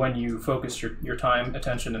partition when you focus your time,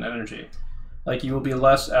 attention, and energy. Like, you will be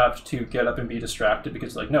less apt to get up and be distracted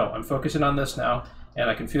because, like, no, I'm focusing on this now, and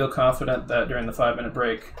I can feel confident that during the 5-minute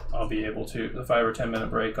break, I'll be able to, the 5 or 10-minute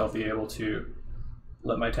break, I'll be able to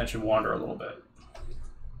let my attention wander a little bit.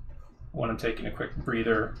 When I'm taking a quick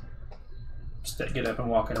breather, get up and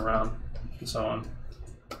walking around, and so on.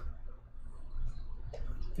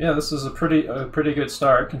 Yeah, this is a pretty good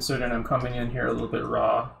start, considering I'm coming in here a little bit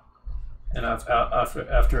raw, and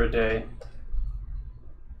after a day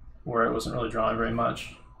where I wasn't really drawing very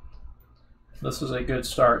much. This is a good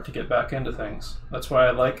start to get back into things. That's why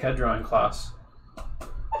I like head drawing class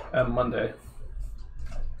on Monday,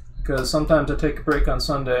 because sometimes I take a break on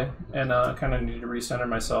Sunday and kind of need to recenter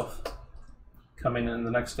myself coming in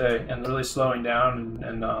the next day, and really slowing down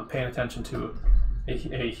and paying attention to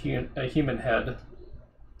a human head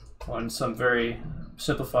on some very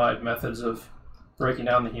simplified methods of breaking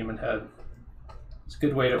down the human head. It's a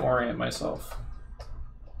good way to orient myself.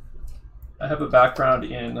 I have a background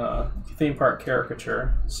in theme park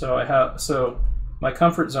caricature, so my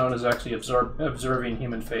comfort zone is actually observing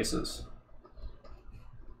human faces.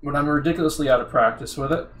 But I'm ridiculously out of practice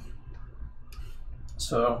with it,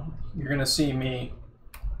 so you're going to see me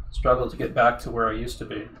struggle to get back to where I used to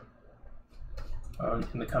be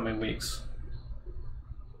in the coming weeks.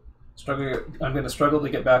 I'm going to struggle to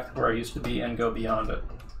get back to where I used to be and go beyond it.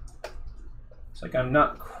 It's like I'm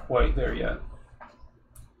not quite there yet.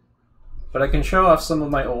 But I can show off some of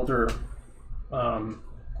my older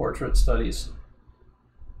portrait studies,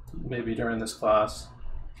 maybe during this class.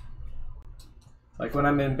 Like when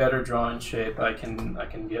I'm in better drawing shape, I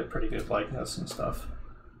can get pretty good likeness and stuff.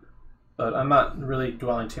 But I'm not really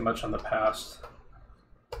dwelling too much on the past.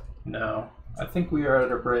 No, I think we are at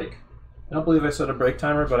our break. I don't believe I set a break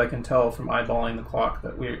timer, but I can tell from eyeballing the clock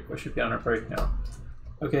that we should be on our break now.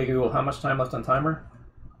 Okay, Google, how much time left on timer?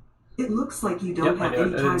 It looks like you don't have any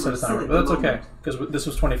timer. I didn't set a timer, but that's okay, because this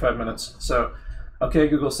was 25 minutes. So, okay,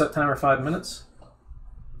 Google, set timer 5 minutes.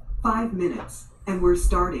 5 minutes, and we're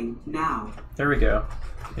starting now. There we go.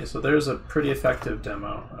 Okay, so there's a pretty effective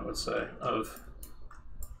demo, I would say, of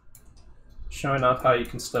showing off how you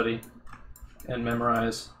can study and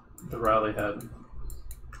memorize the Riley head.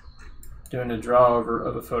 Doing a draw over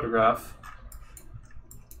of a photograph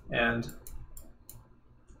and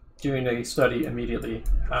doing a study immediately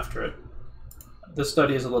after it. This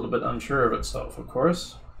study is a little bit unsure of itself, of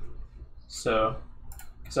course. So,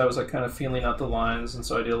 because I was like kind of feeling out the lines, and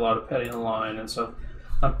so I did a lot of petting the line, and so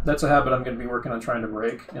that's a habit I'm going to be working on trying to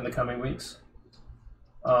break in the coming weeks.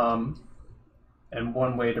 And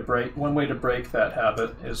one way to break that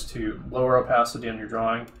habit is to lower opacity on your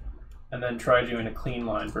drawing, and then try doing a clean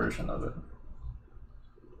line version of it.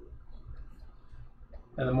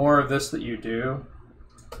 And the more of this that you do,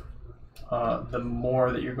 the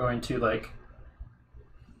more that you're going to like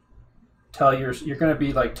you're going to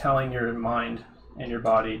be like telling your mind and your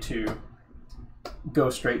body to go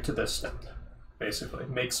straight to this step, basically.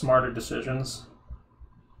 Make smarter decisions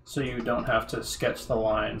so you don't have to sketch the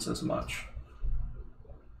lines as much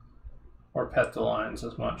or pet the lines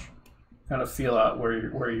as much. Kind of feel out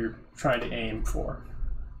where you're trying to aim for.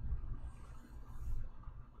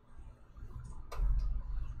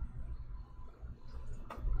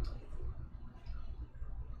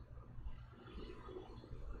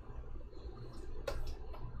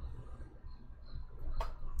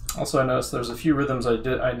 Also, I noticed there's a few rhythms I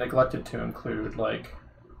neglected to include, like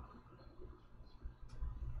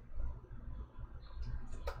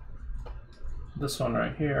this one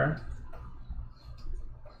right here.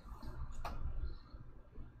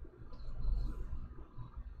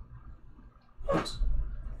 Oops.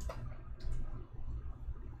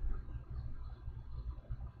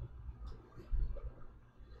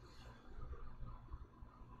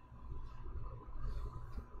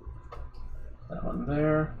 That one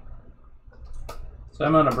there. So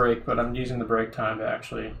I'm on a break, but I'm using the break time to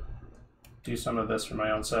actually do some of this for my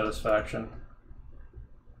own satisfaction.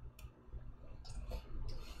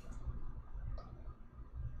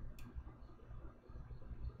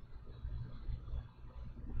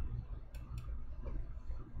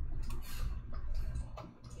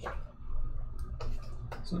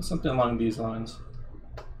 So something along these lines.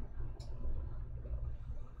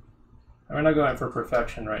 And we're not going for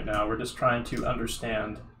perfection right now. We're just trying to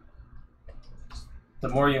understand. The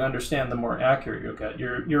more you understand, the more accurate you'll get.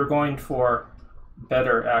 You're going for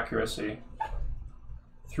better accuracy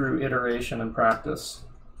through iteration and practice.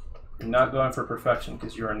 You're not going for perfection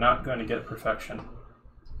because you are not going to get perfection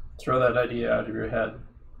Throw that idea out of your head.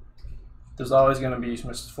 There's always going to be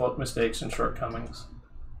mistakes and shortcomings.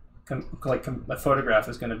 A photograph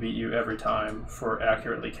is going to beat you every time for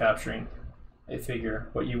accurately capturing a figure.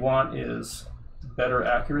 What you want is better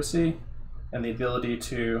accuracy and the ability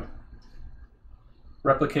to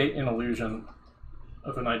replicate an illusion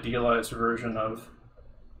of an idealized version of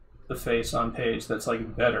the face on page that's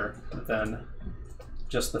like better than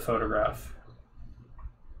just the photograph.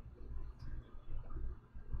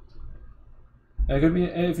 It could be,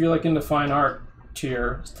 if you're like into fine art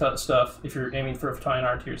tier stuff, if you're aiming for fine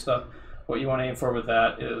art tier stuff, what you want to aim for with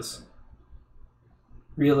that is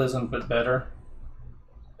realism but better,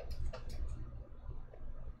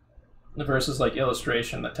 versus like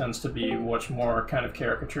illustration that tends to be much more kind of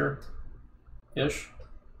caricature-ish.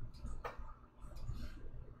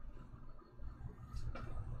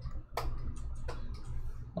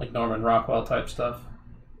 Like Norman Rockwell type stuff.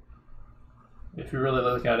 If you really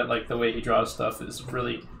look at it, like the way he draws stuff is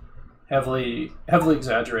really heavily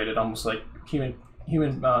exaggerated, almost like human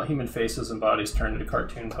faces and bodies turned into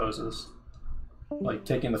cartoon poses. Like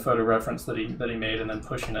taking the photo reference that he made and then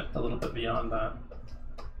pushing it a little bit beyond that.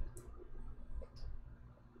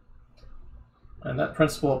 And that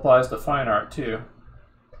principle applies to fine art too.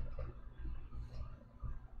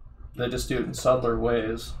 They just do it in subtler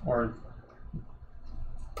ways, or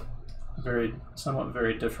somewhat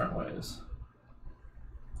very different ways.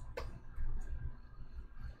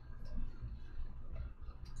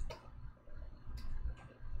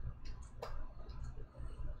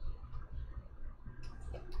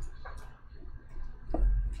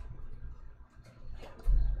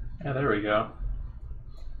 Yeah, there we go.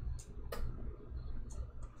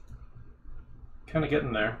 Kind of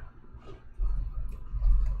getting there.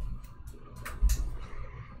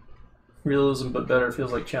 Realism but better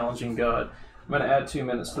feels like challenging God. I'm going to add 2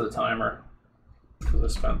 minutes to the timer because I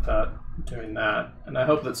spent that doing that. And I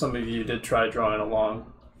hope that some of you did try drawing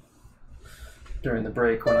along during the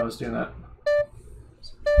break when I was doing that.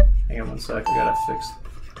 Hang on one sec, I gotta fix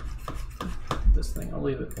this thing. I'll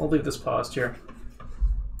leave this paused here.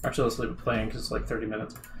 Actually, let's leave it playing because it's like 30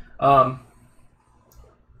 minutes.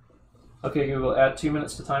 Okay, Google, add 2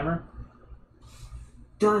 minutes to timer.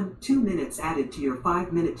 Done. 2 minutes added to your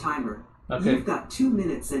 5-minute timer. Okay. You've got 2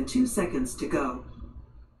 minutes and 2 seconds to go.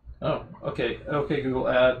 Oh, okay. Okay, Google,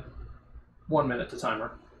 add 1 minute to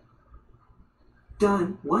timer.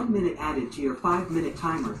 Done. 1 minute added to your 5-minute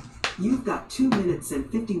timer. You've got 2 minutes and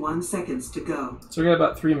 51 seconds to go. So we got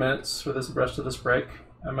about 3 minutes for the rest of this break.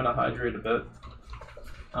 I'm going to hydrate a bit.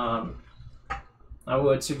 I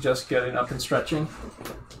would suggest getting up and stretching.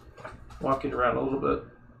 Walking around a little bit.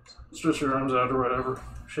 Stretch your arms out or whatever.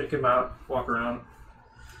 Shake them out. Walk around.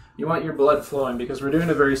 You want your blood flowing because we're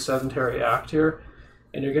doing a very sedentary act here,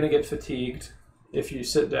 and you're going to get fatigued if you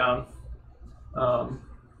sit down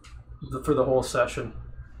for the whole session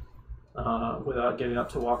without getting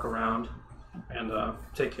up to walk around and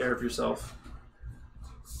take care of yourself.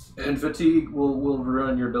 And fatigue will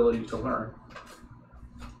ruin your ability to learn.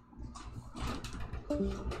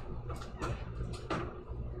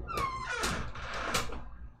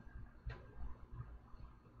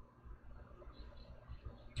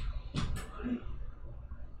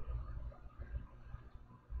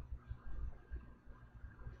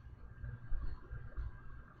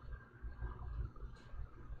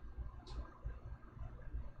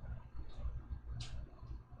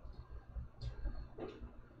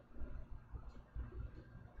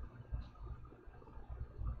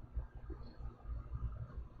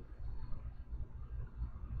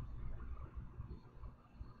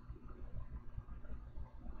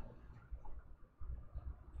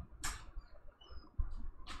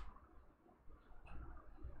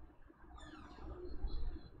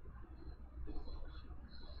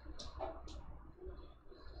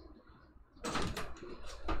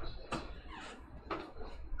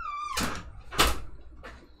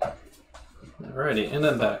 Alrighty, and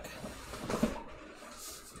then back.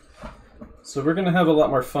 So we're going to have a lot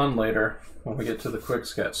more fun later when we get to the quick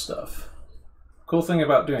sketch stuff. Cool thing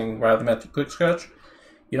about doing rhythmic quick sketch,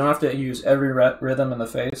 you don't have to use every rhythm in the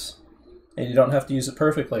face, and you don't have to use it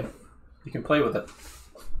perfectly. You can play with it.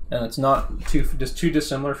 And it's not too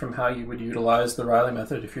dissimilar from how you would utilize the Riley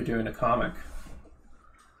method if you're doing a comic.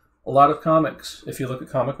 A lot of comics, if you look at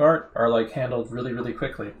comic art, are like handled really, really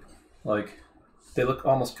quickly. Like, they look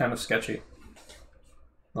almost kind of sketchy.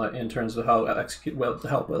 Like in terms of how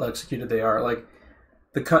well executed they are. Like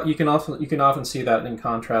the cut, you can often see that in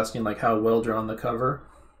contrasting like how well drawn the cover,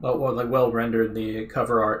 like well rendered the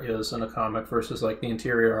cover art is in a comic versus like the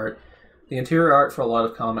interior art. The interior art for a lot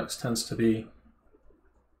of comics tends to be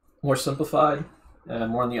more simplified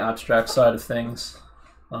more on the abstract side of things,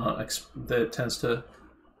 that tends to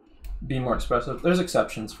be more expressive. There's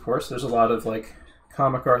exceptions, of course. There's a lot of like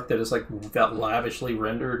comic art that is like got lavishly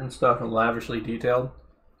rendered and stuff and lavishly detailed,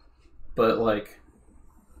 but like,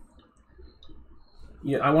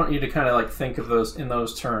 yeah, I want you to kind of like think of those in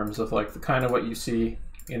those terms of like the kind of what you see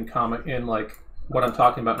in comic, in like what I'm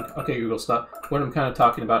talking about. Okay, Google, stop. What I'm kind of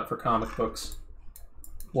talking about for comic books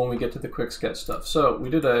when we get to the quick sketch stuff. So we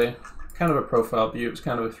did a kind of a profile view. It was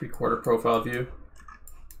kind of a 3/4 profile view.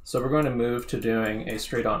 So we're going to move to doing a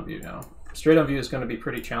straight-on view now. Straight-on view is going to be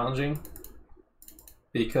pretty challenging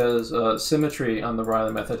because symmetry on the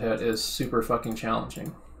Riley method head is super fucking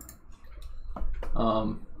challenging.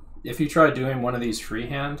 If you try doing one of these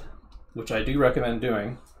freehand, which I do recommend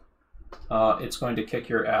doing, it's going to kick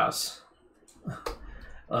your ass.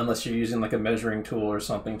 Unless you're using like a measuring tool or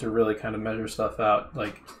something to really kind of measure stuff out.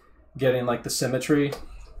 Like getting like the symmetry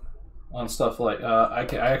on stuff like, I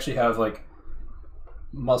actually have like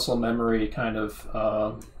muscle memory kind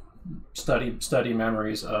of study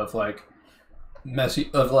memories of like messing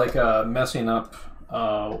up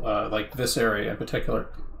like this area in particular,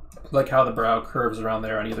 like how the brow curves around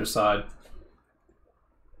there on either side.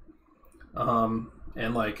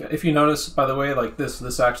 And like if you notice, by the way, like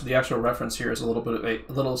the actual reference here is a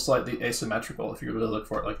little slightly asymmetrical. If you really look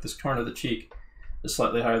for it, like this corner of the cheek is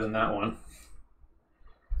slightly higher than that one.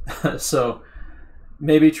 So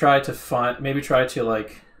maybe try to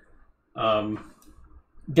like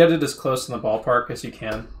get it as close in the ballpark as you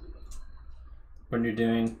can when you're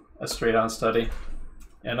doing a straight-on study.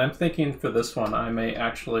 And I'm thinking for this one, I may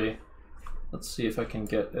actually, let's see if I can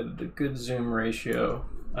get a good zoom ratio.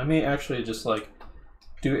 I may actually just like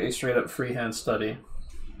do a straight-up freehand study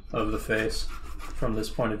of the face from this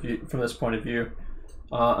point of view.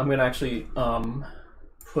 I'm going to actually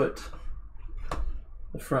put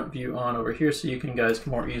the front view on over here so you guys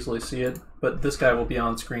can more easily see it. But this guy will be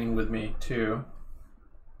on screen with me too.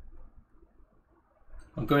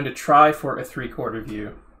 I'm going to try for a 3/4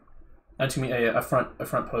 view, and to me a front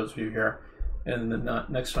pose view here in the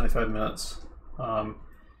next 25 minutes.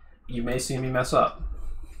 You may see me mess up.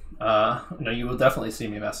 No, you will definitely see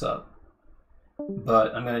me mess up,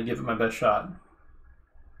 but I'm going to give it my best shot.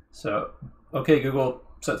 So, okay, Google,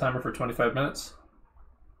 set timer for 25 minutes.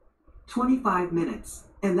 25 minutes,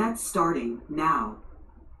 and that's starting now.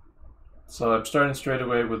 So I'm starting straight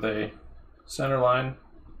away with a center line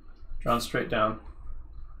drawn straight down.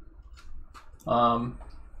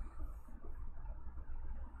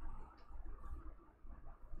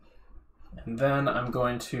 And then I'm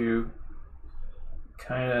going to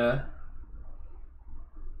kind of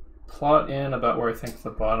plot in about where I think the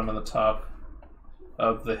bottom and the top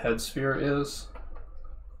of the head sphere is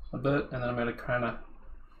a bit, and then I'm going to kind of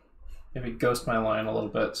maybe ghost my line a little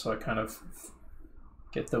bit so I kind of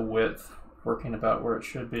get the width working about where it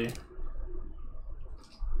should be.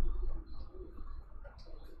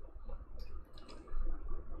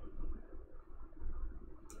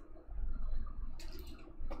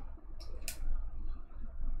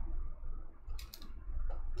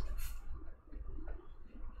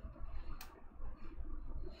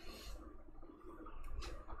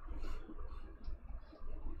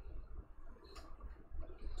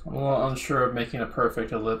 I'm a little unsure of making a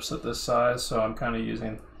perfect ellipse at this size, so I'm kind of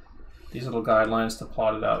using these little guidelines to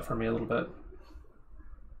plot it out for me a little bit.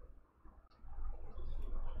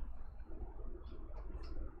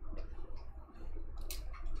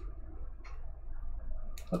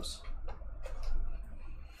 Oops.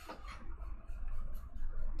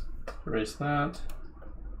 Erase that.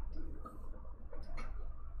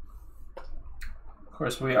 Of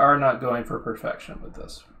course, we are not going for perfection with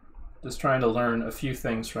this. Just trying to learn a few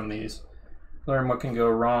things from these. Learn what can go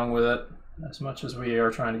wrong with it, as much as we are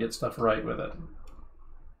trying to get stuff right with it.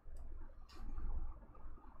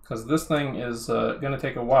 Because this thing is going to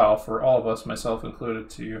take a while for all of us, myself included,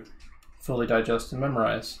 to fully digest and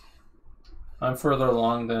memorize. I'm further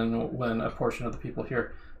along than when a portion of the people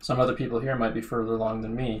here. Some other people here might be further along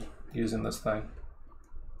than me using this thing.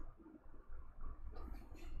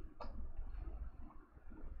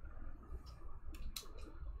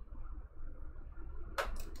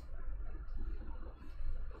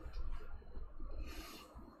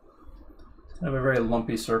 I have a very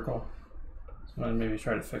lumpy circle, so I'm going to maybe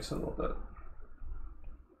try to fix it a little bit.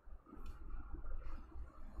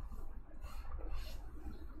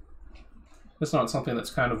 It's not something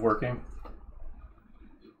that's kind of working.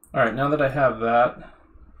 All right, now that I have that,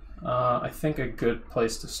 I think a good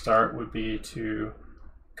place to start would be to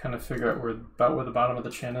kind of figure out about where the bottom of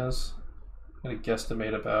the chin is. I'm going to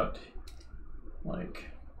guesstimate about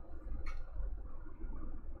like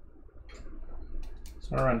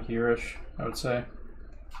around here-ish, I would say.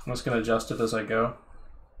 I'm just going to adjust it as I go.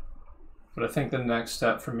 But I think the next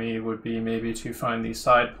step for me would be maybe to find the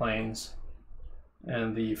side planes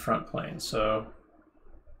and the front plane. So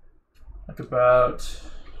like about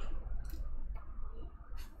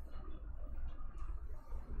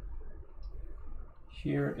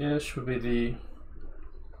here-ish would be the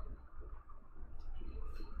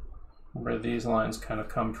where these lines kind of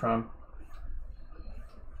come from.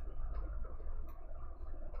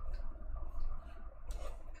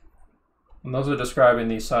 And those are describing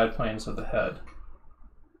the side planes of the head.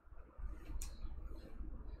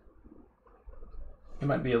 It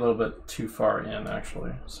might be a little bit too far in,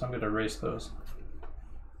 actually, so I'm going to erase those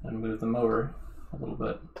and move them over a little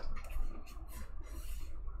bit.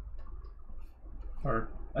 Or,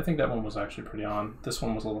 I think that one was actually pretty on. This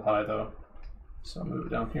one was a little high, though, so I'll move it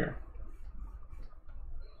down here.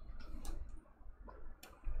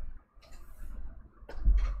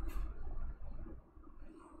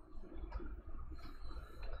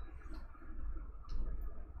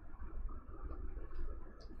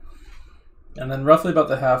 And then roughly about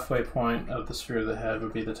the halfway point of the sphere of the head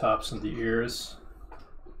would be the tops of the ears.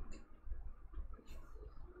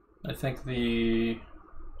 I think the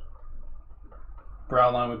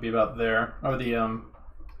brow line would be about there, or the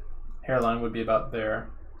hairline would be about there.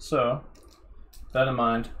 So, with that in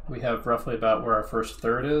mind, we have roughly about where our first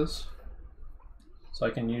third is. So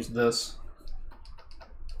I can use this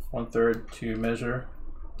 1/3 to measure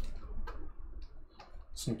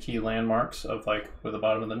some key landmarks of like where the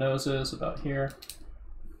bottom of the nose is, about here.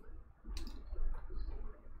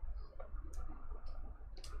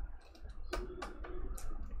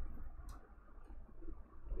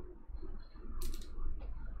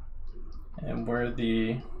 And where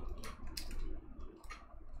the,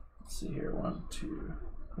 let's see here, 1, 2,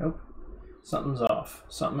 nope, something's off,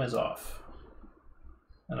 something is off.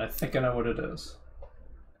 And I think I know what it is.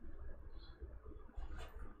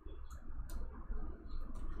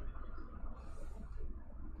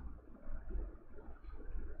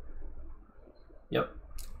 Yep,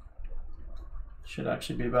 should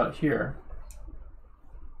actually be about here.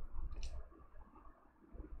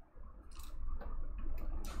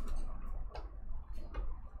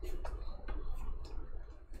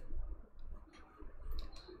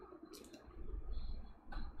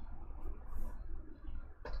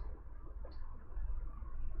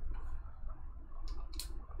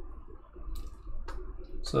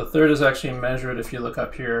 So the third is actually measured, if you look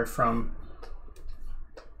up here, from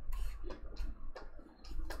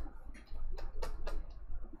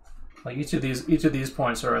like each of these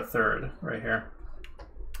points are a third right here.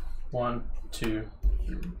 1, 2,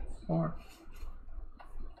 3, 4.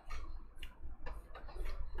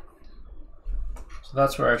 So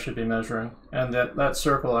that's where I should be measuring, and that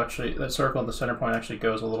circle in the center point actually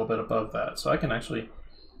goes a little bit above that. So I can actually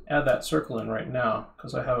add that circle in right now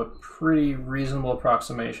because I have a pretty reasonable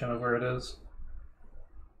approximation of where it is.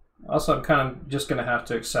 Also, I'm kind of just going to have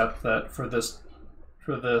to accept that for this,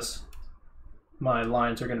 my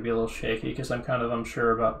lines are going to be a little shaky because I'm kind of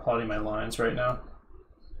unsure about plotting my lines right now.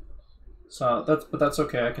 So that's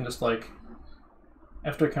okay. I can just like,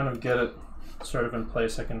 after I kind of get it sort of in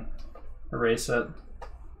place, I can erase it.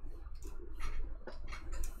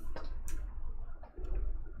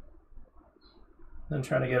 Then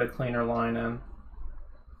try to get a cleaner line in.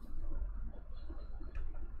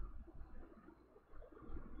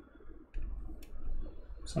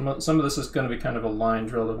 Some of this is going to be kind of a line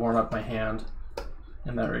drill to warm up my hand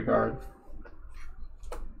in that regard.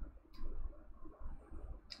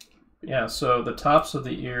 Yeah, so the tops of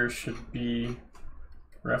the ears should be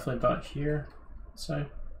roughly about here, let's say.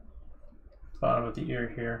 Bottom of the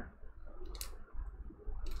ear here.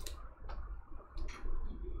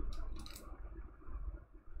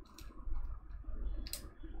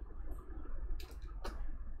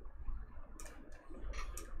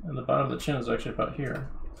 And the bottom of the chin is actually about here.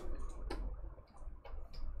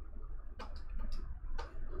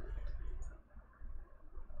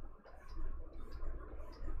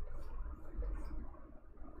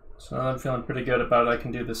 So now I'm feeling pretty good about it. I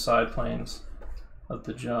can do the side planes of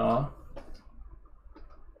the jaw.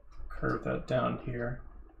 Curve that down here.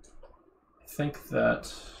 I think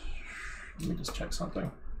that, let me just check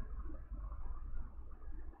something.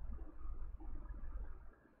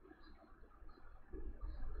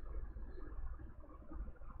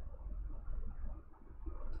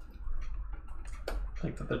 I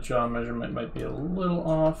think that the jaw measurement might be a little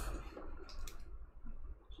off.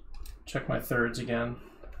 Check my thirds again.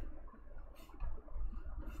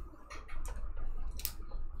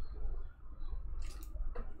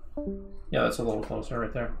 Yeah, that's a little closer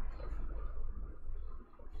right there.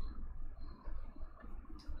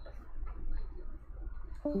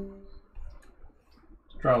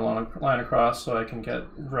 Draw a line across so I can get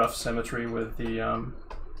rough symmetry with the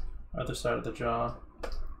other side of the jaw.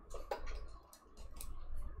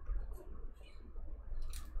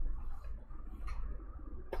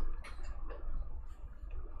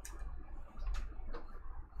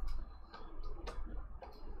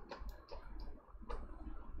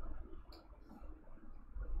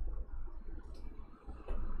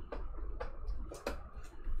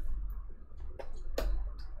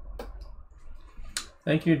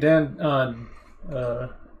 Thank you, Dan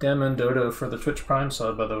Mendodo, for the Twitch Prime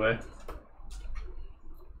sub, by the way.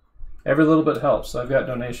 Every little bit helps. I've got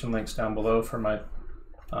donation links down below for my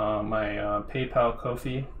PayPal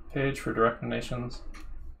Ko-fi page for direct donations.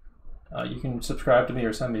 You can subscribe to me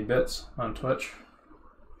or send me bits on Twitch.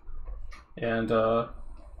 And I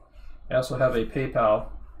also have a PayPal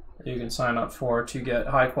that you can sign up for to get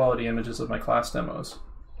high quality images of my class demos.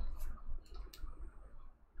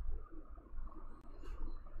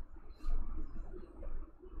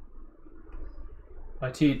 I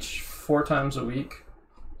teach 4 times a week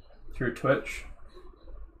through Twitch,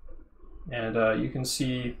 and you can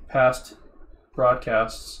see past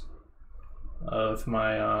broadcasts of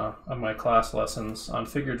my class lessons on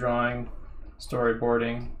figure drawing,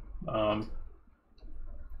 storyboarding,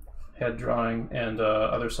 head drawing, and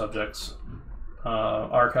other subjects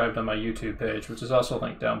archived on my YouTube page, which is also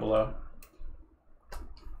linked down below.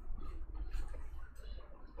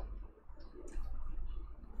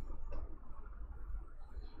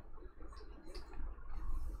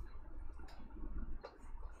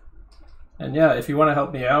 And yeah, if you want to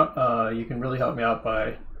help me out, you can really help me out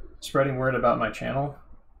by spreading word about my channel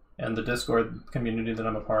and the Discord community that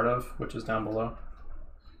I'm a part of, which is down below.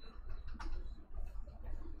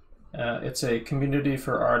 It's a community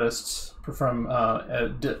for artists from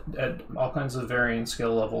at all kinds of varying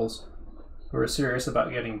skill levels who are serious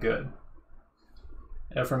about getting good.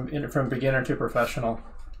 From beginner to professional.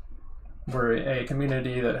 We're a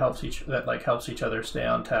community that helps each other stay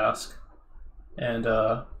on task, and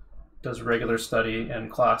does regular study and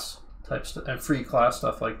class type and free class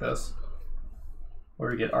stuff like this, where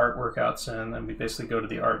we get art workouts in, and we basically go to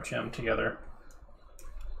the art gym together,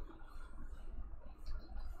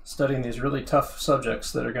 studying these really tough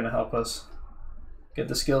subjects that are going to help us get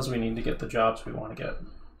the skills we need to get the jobs we want to get,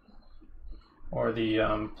 or the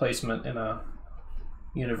placement in a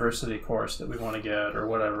university course that we want to get, or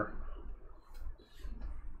whatever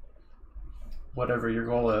your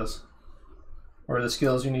goal is. Or the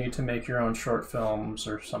skills you need to make your own short films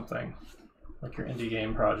or something, like your indie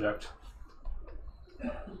game project.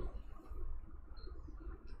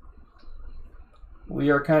 We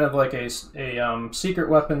are kind of like a secret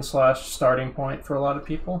weapon / starting point for a lot of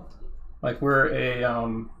people. Like we're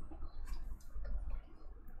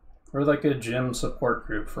like a gym support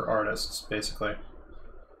group for artists, basically.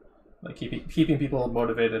 Like keeping people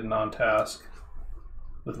motivated and on task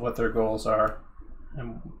with what their goals are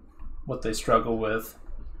and what they struggle with.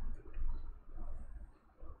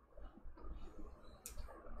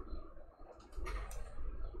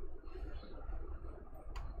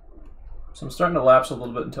 So I'm starting to lapse a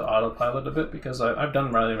little bit into autopilot a bit because I've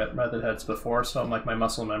done method heads before, so I'm like my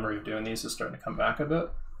muscle memory of doing these is starting to come back a bit.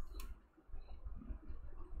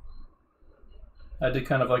 I did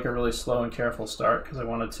kind of like a really slow and careful start because I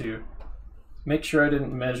wanted to make sure I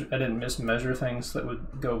didn't mismeasure things that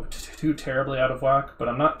would go too terribly out of whack, but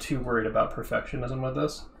I'm not too worried about perfectionism with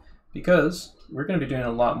this because we're going to be doing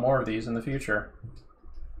a lot more of these in the future.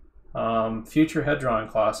 Future head drawing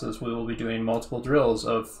classes, we will be doing multiple drills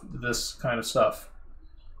of this kind of stuff.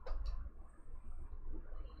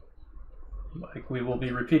 Like we will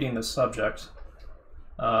be repeating this subject,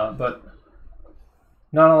 but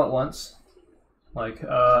not all at once. Like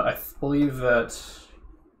I believe that.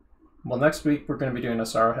 Well, next week we're going to be doing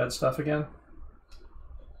Asaro head stuff again.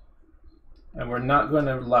 And we're not going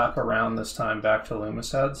to lap around this time back to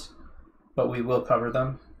Loomis heads, but we will cover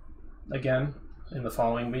them again in the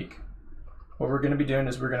following week. What we're going to be doing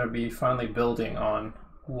is we're going to be finally building on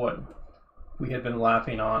what we had been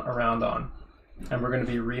lapping around on. And we're going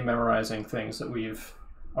to be rememorizing things that we've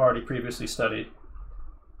already previously studied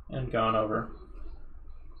and gone over.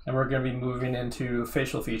 And we're going to be moving into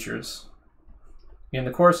facial features. In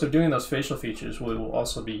the course of doing those facial features, we will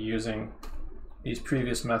also be using these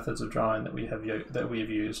previous methods of drawing that we have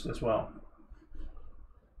used as well.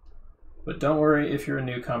 But don't worry if you're a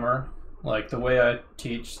newcomer. Like the way I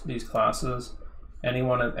teach these classes,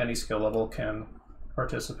 anyone at any skill level can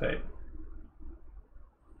participate.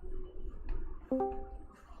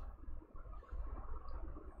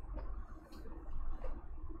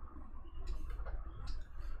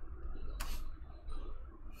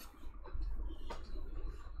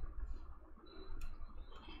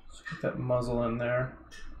 Get that muzzle in there.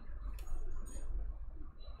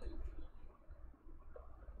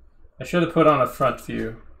 I should have put on a front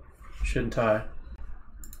view, shouldn't I?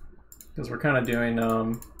 Because we're kind of doing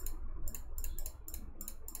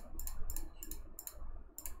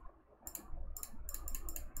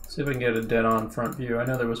see if I can get a dead-on front view. I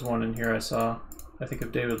know there was one in here I saw. I think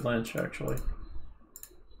of David Lynch, actually.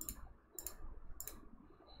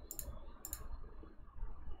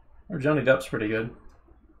 Or Johnny Depp's pretty good.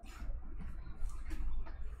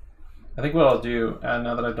 I think what I'll do,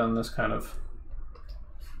 now that I've done this kind of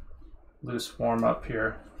loose warm-up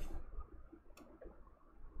here,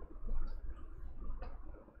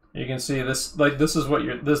 you can see this, like, this is what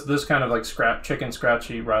this kind of like chicken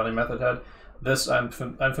scratchy Riley method head. This I'm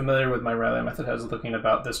familiar with my Riley method heads looking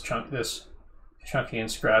about this chunky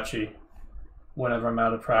and scratchy whenever I'm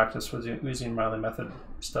out of practice with using Riley method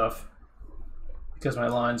stuff, because my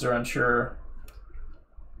lines are unsure.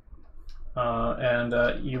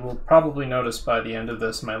 And you will probably notice by the end of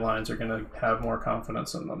this my lines are going to have more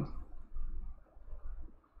confidence in them.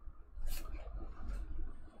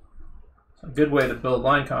 A good way to build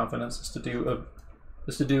line confidence is to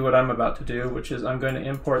do what I'm about to do, which is I'm going to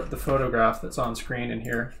import the photograph that's on screen in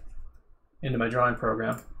here into my drawing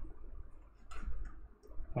program.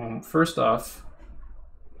 First off,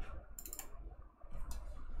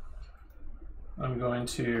 I'm going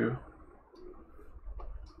to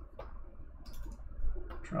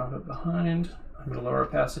drop it behind. I'm going to lower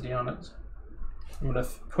opacity on it. I'm going to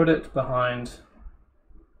put it behind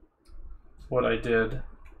what I did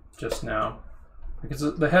just now, because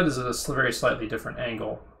the head is at a very slightly different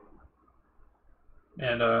angle,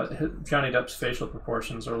 and Johnny Depp's facial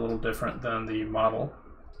proportions are a little different than the model,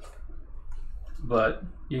 but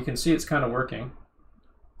you can see it's kind of working.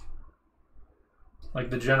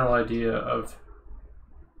 Like, the general idea of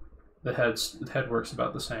the head works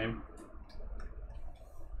about the same.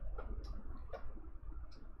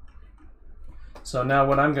 So now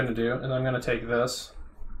what I'm going to do is I'm going to take this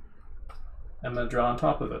and then draw on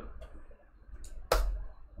top of it.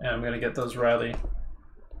 And I'm going to get those Riley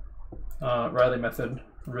method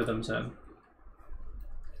rhythms in. I'm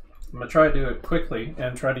going to try to do it quickly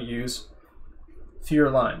and try to use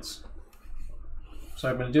fewer lines. So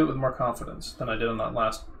I'm going to do it with more confidence than I did on that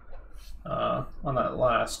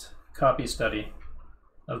last copy study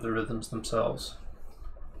of the rhythms themselves.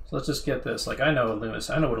 So let's just get this. Like, I know what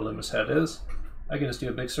a Loomis head is. I can just do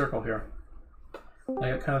a big circle here.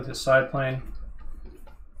 I got kind of this side plane,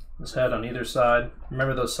 this head on either side.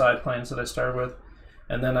 Remember those side planes that I started with?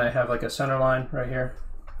 And then I have like a center line right here,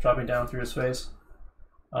 dropping down through his face.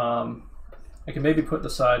 I can maybe put the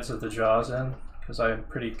sides of the jaws in, because I'm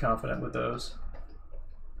pretty confident with those.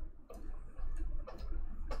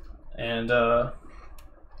 And then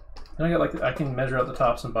I can measure out the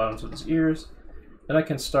tops and bottoms of his ears. Then I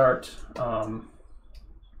can start,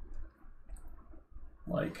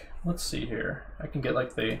 like, let's see here. I can get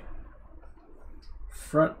like the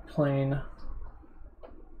front plane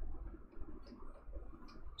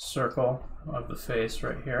circle of the face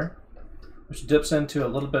right here, which dips into a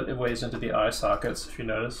little bit, it ways into the eye sockets, if you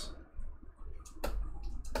notice.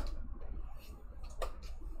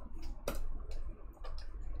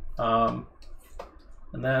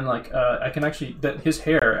 And then, like, I can actually, his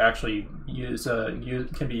hair actually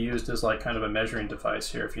can be used as like kind of a measuring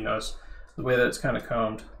device here, if you notice the way that it's kind of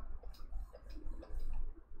combed.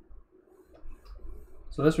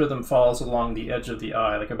 So this rhythm falls along the edge of the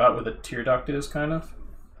eye, like about where the tear duct is, kind of.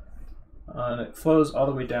 And it flows all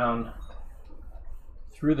the way down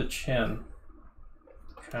through the chin,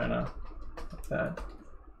 kind of like that.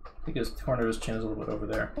 I think his corner of his chin is a little bit over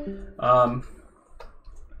there.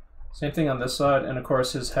 Same thing on this side, and of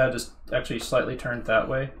course his head is actually slightly turned that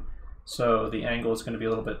way, so the angle is going to be a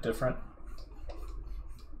little bit different.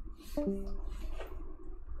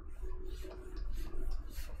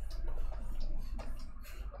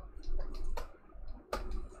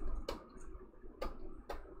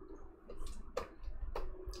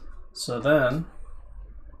 So then,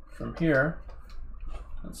 from here,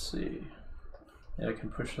 let's see, yeah, I can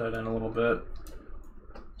push that in a little bit.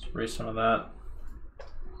 Let's erase some of that.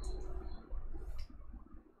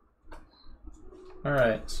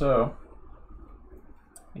 Alright, so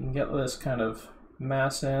you can get this kind of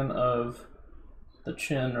mass in of the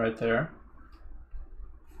chin right there.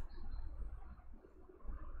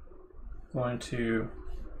 Going to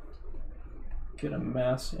get a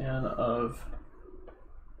mass in of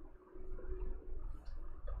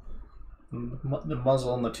the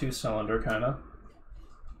muzzle and the two-cylinder, kind of.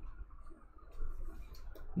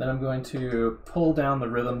 Then I'm going to pull down the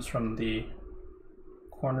rhythms from the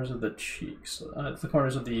corners of the cheeks, the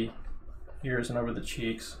corners of the ears and over the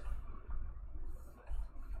cheeks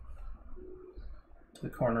to the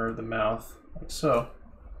corner of the mouth, like so.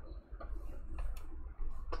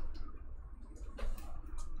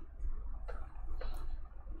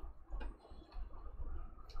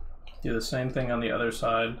 Do the same thing on the other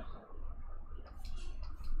side.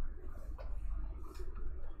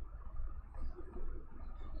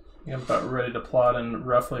 I'm about ready to plot in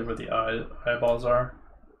roughly where the eyeballs are,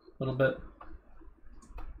 a little bit.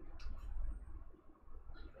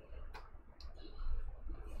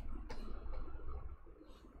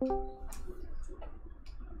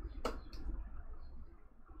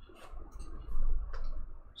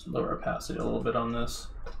 Just lower opacity a little bit on this.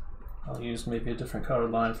 I'll use maybe a different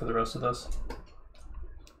colored line for the rest of this.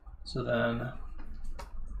 So then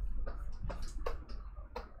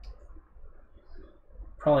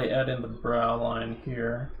probably add in the brow line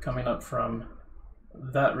here, coming up from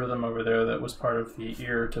that rhythm over there that was part of the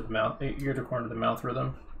ear to the mouth, ear to corner of the mouth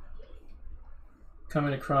rhythm.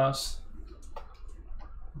 Coming across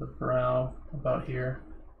the brow about here.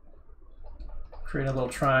 Create a little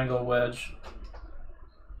triangle wedge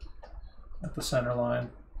at the center line.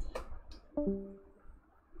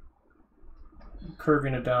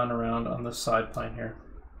 Curving it down around on this side plane here.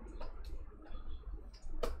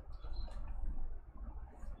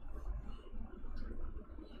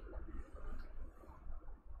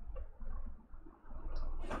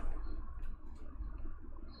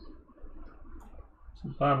 So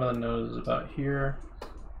the bottom of the nose is about here.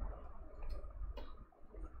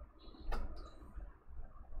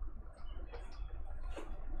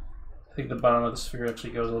 I think the bottom of the sphere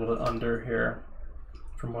actually goes a little bit under here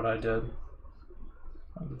from what I did.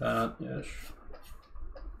 Like that-ish.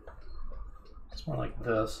 It's more like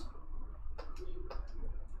this.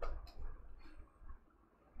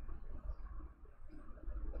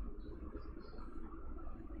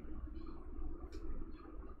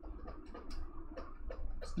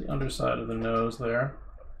 It's the underside of the nose there,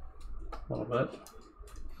 a little bit.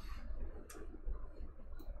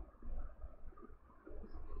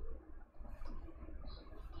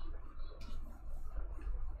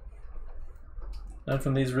 And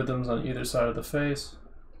from these rhythms on either side of the face,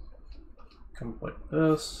 come like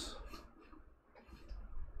this,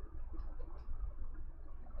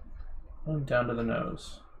 and down to the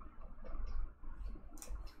nose.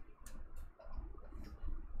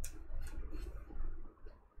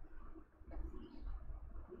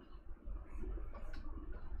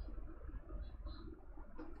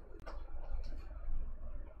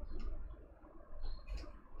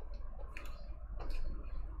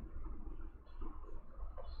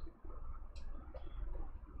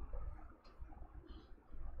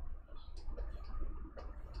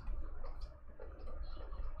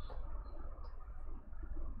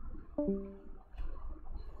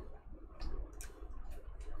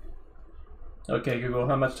 Okay, Google,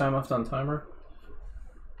 how much time left on timer?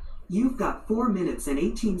 You've got 4 minutes and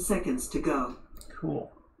 18 seconds to go. Cool.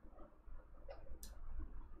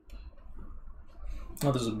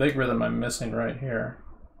 Oh, there's a big rhythm I'm missing right here.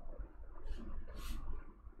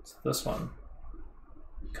 It's this one.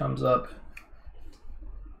 It comes up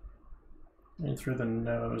in through the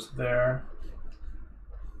nose there.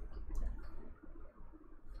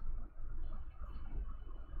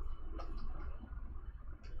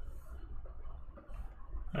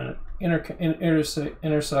 And it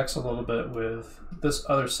intersects a little bit with this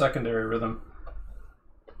other secondary rhythm.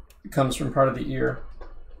 It comes from part of the ear.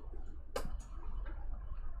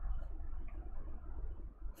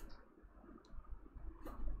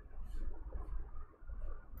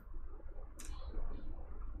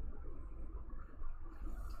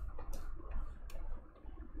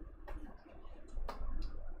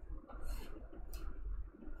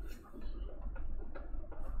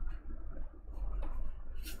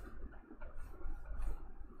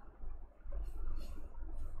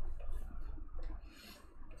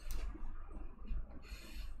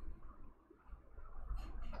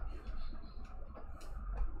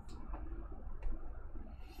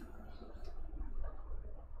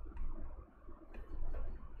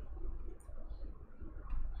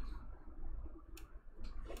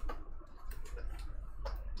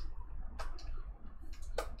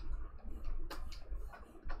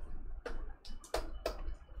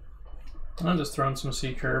 I'm just throwing some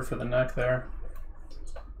C curve for the neck there.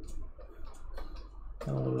 And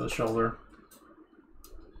a little bit of the shoulder.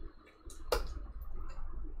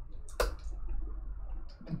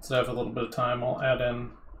 Instead of a little bit of time, I'll add in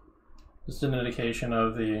just an indication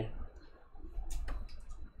of the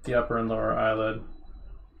upper and lower eyelid.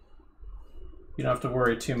 You don't have to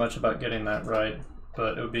worry too much about getting that right,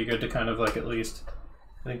 but it would be good to kind of like at least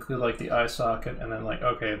and include like the eye socket, and then like,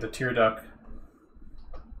 okay, the tear duct.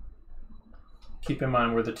 Keep in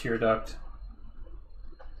mind where the tear duct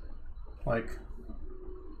like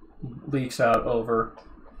leaks out over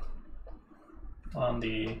on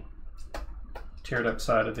the tear duct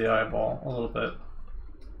side of the eyeball a little bit.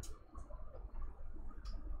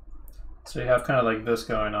 So you have kind of like this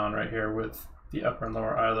going on right here with the upper and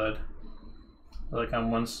lower eyelid, like on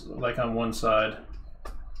one side.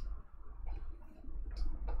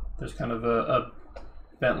 There's kind of a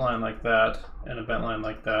bent line like that and a bent line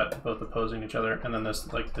like that, both opposing each other, and then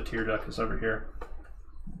this like the tear duct is over here.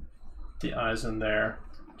 The eye's in there,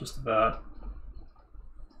 just about.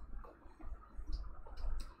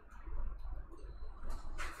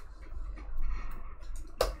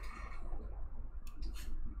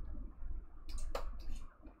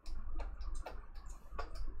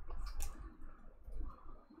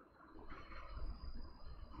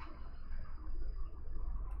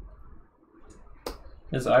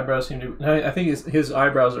 His eyebrows seem to. I think his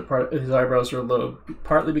eyebrows are low,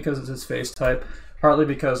 partly because it's his face type, partly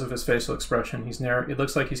because of his facial expression. He's narrow. It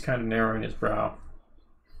looks like he's kind of narrowing his brow.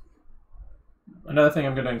 Another thing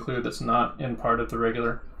I'm going to include that's not in part of the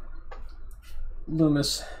regular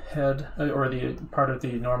Loomis head, or the part of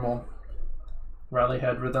the normal Riley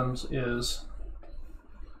head rhythms, is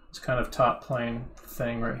this kind of top plane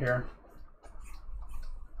thing right here.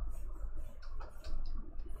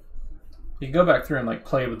 You can go back through and like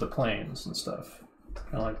play with the planes and stuff,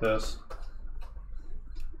 kind of like this.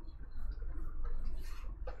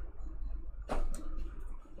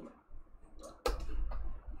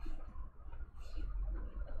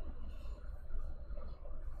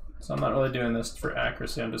 So I'm not really doing this for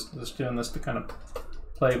accuracy, I'm just doing this to kind of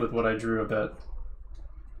play with what I drew a bit.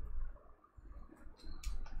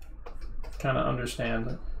 Kind of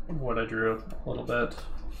understand what I drew a little bit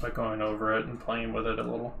by going over it and playing with it a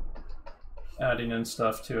little. Adding in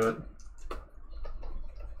stuff to it.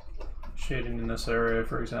 Shading in this area,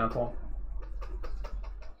 for example.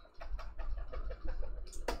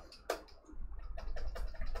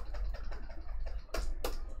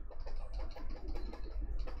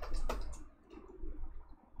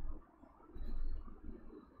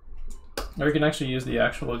 Or you can actually use the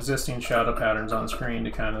actual existing shadow patterns on screen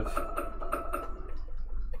to kind of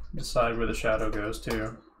decide where the shadow goes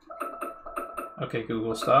to. Okay,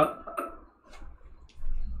 Google, stop.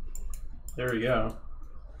 There we go.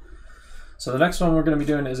 So the next one we're going to be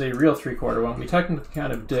doing is a real 3/4 one. We technically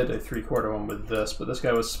kind of did a 3/4 one with this, but this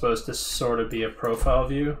guy was supposed to sort of be a profile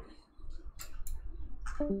view.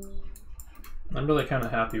 I'm really kind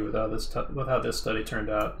of happy with how this study turned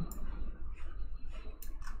out.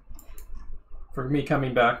 For me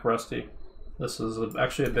coming back rusty, this is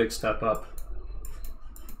actually a big step up.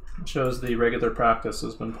 It shows the regular practice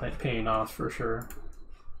has been paying off for sure.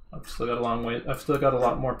 I've still got a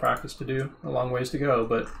lot more practice to do, a long ways to go,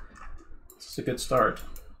 but it's a good start.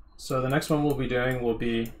 So the next one we'll be doing will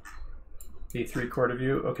be the 3/4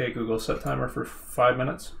 view. Okay, Google, set timer for 5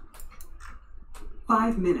 minutes.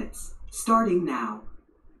 5 minutes, starting now.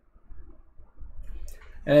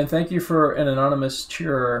 And thank you for an anonymous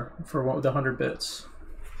cheerer for the 100 bits.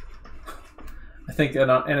 I think an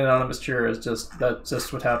anonymous cheerer is just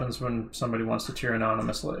what happens when somebody wants to cheer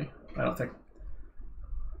anonymously. I don't think.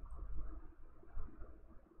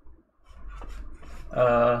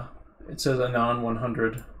 It says anon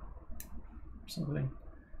 100 or something.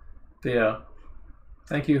 But yeah,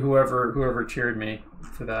 thank you whoever cheered me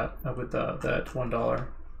for that with that $1.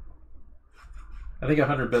 I think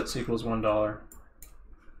 100 bits equals $1.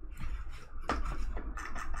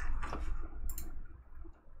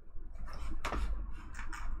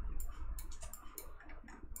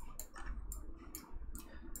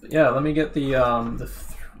 But yeah, let me get the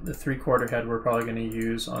 3/4 head we're probably going to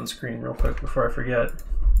use on screen real quick before I forget.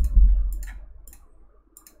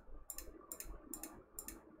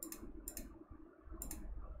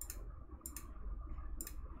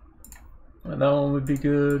 And that one would be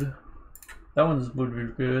good. That one would be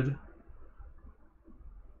good.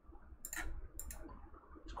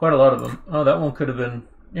 There's quite a lot of them. Oh, that one could have been,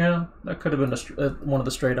 yeah, that could have been one of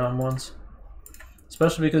the straight on ones.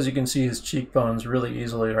 Especially because you can see his cheekbones really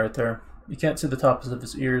easily right there. You can't see the tops of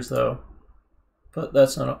his ears though, but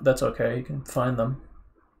that's okay. You can find them.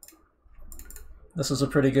 This is a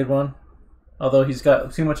pretty good one, although he's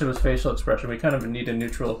got too much of his facial expression. We kind of need a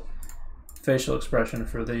neutral facial expression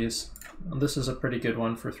for these. And this is a pretty good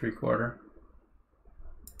one for 3/4.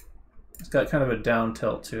 It's got kind of a down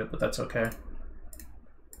tilt to it, but that's okay.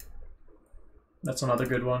 That's another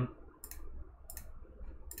good one.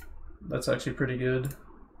 That's actually pretty good.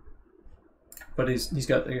 but he's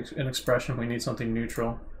got an expression. We need something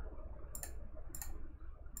neutral.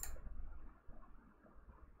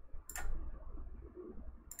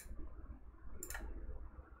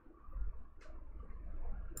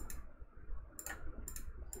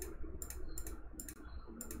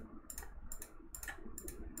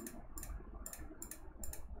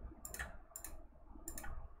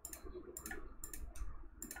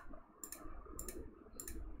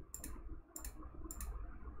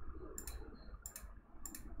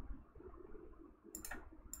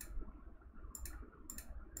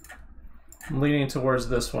 I'm leaning towards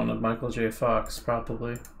this one of Michael J. Fox,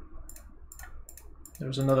 probably.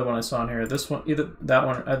 There's another one I saw in here. This one, either that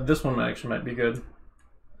one, this one actually might be good.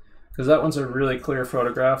 Because that one's a really clear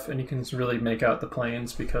photograph, and you can really make out the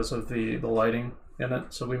planes because of the lighting in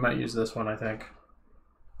it. So we might use this one, I think.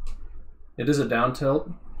 It is a down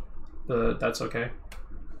tilt, but that's okay.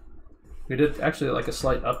 We did actually like a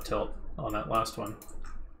slight up tilt on that last one.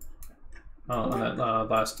 On that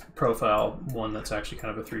last profile one that's actually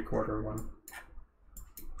kind of a 3/4 one.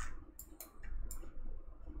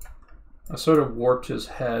 I sort of warped his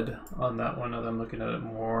head on that one, and I'm looking at it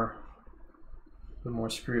more with more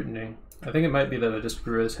scrutiny. I think it might be that I just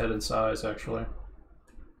grew his head in size, actually.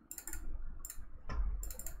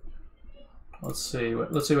 Let's see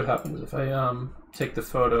what happens if I take the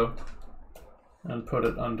photo and put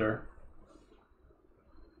it under.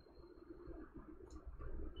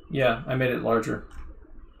 Yeah, I made it larger.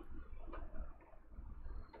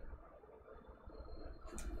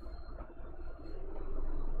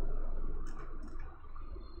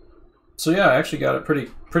 So yeah, I actually got it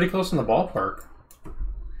pretty close in the ballpark.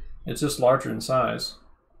 It's just larger in size.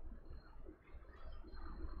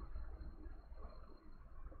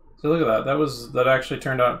 So look at that. That actually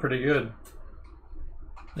turned out pretty good.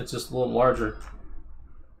 It's just a little larger.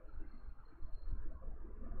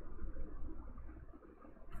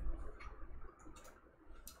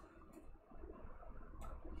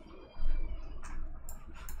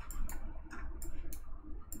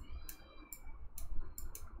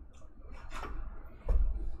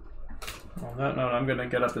 On that note, I'm gonna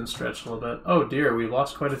get up and stretch a little bit. Oh dear, we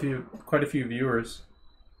lost quite a few viewers.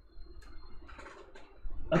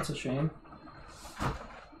 That's a shame.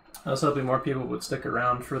 I was hoping more people would stick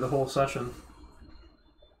around for the whole session.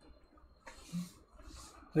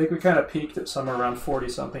 I think we kind of peaked at somewhere around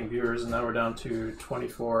 40-something viewers, and now we're down to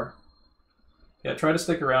 24. Yeah, try to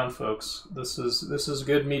stick around, folks. This is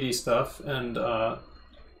good meaty stuff, and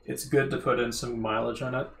it's good to put in some mileage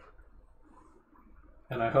on it.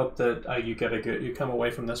 And I hope that you come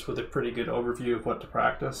away from this with a pretty good overview of what to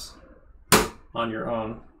practice on your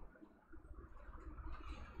own.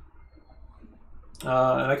 And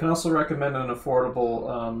I can also recommend an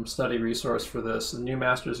affordable study resource for this. The New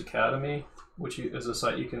Masters Academy, which is a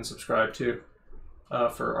site you can subscribe to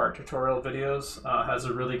for art tutorial videos, has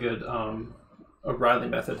a really good O'Reilly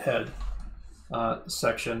method head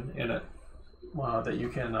section in it that you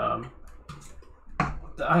can.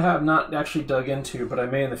 I have not actually dug into, but I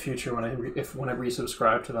may in the future when I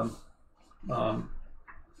resubscribe to them.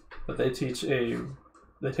 But they teach okay,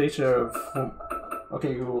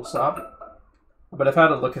 Google, stop. But I've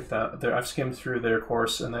had a look at that. I've skimmed through their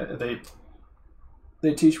course, and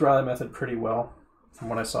they teach Riley method pretty well, from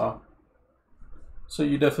what I saw. So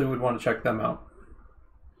you definitely would want to check them out.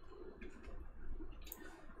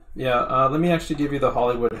 Yeah, let me actually give you the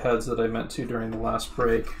Hollywood heads that I meant to during the last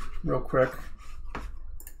break, real quick.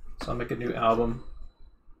 So I'll make a new album.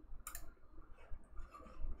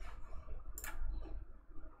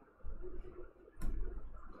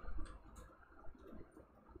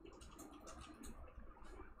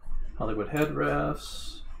 Hollywood head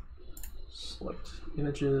refs. Select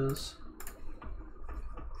images.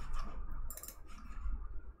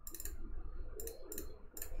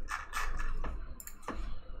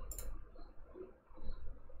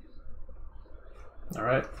 All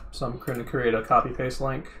right, so I'm going to create a copy-paste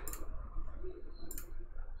link.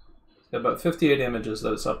 About 58 images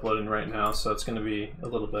that it's uploading right now, so it's going to be a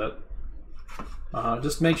little bit.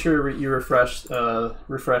 Just make sure you refresh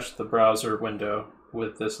the browser window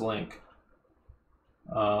with this link.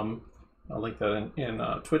 I'll link that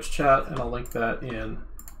in Twitch chat, and I'll link that in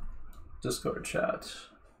Discord chat.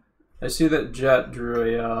 I see that Jet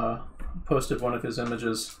drew posted one of his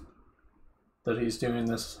images that he's doing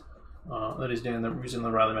this, using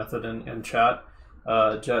the Riley method in chat.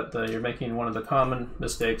 Jet, you're making one of the common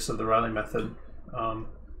mistakes of the Riley method of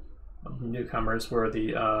newcomers, where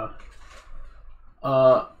the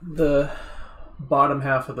bottom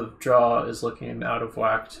half of the jaw is looking out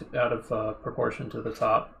of proportion to the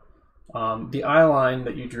top. The eye line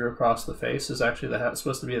that you drew across the face is actually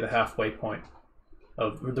supposed to be the halfway point.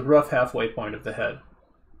 of the rough halfway point of the head.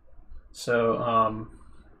 So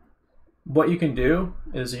what you can do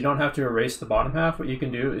is you don't have to erase the bottom half. What you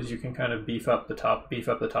can do is you can kind of beef up the top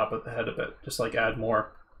of the head a bit. Just like add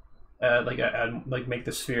more, make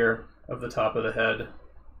the sphere of the top of the head.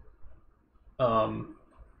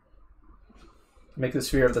 Make the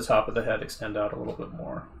sphere of the top of the head extend out a little bit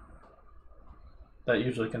more. That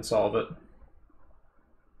usually can solve it.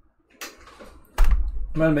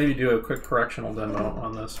 I'm going to maybe do a quick correctional demo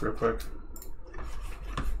on this real quick to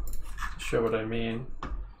show what I mean.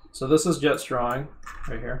 So this is Jet's drawing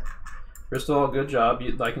right here. First of all, good job.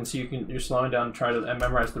 I can see you're slowing down to try to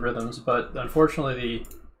memorize the rhythms, but unfortunately,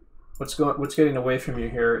 what's getting away from you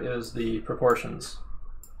here is the proportions.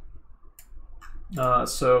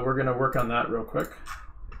 So we're going to work on that real quick.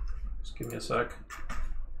 Just give me a sec.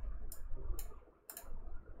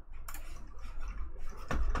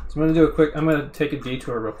 So I'm going to take a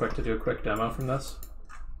detour real quick to do a quick demo from this.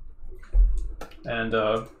 And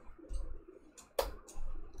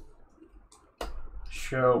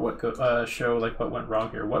show what went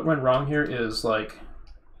wrong here. What went wrong here is like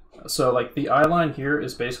the eye line here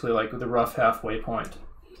is basically like the rough halfway point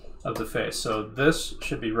of the face. So this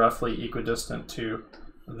should be roughly equidistant to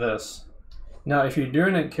this. Now, if you're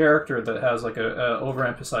doing a character that has like a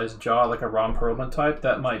overemphasized jaw, like a Ron Perlman type,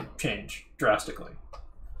 that might change drastically.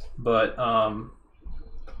 But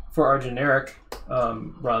for our generic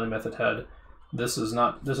Riley method head, this is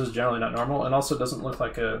generally not normal, and also doesn't look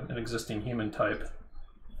like an existing human type.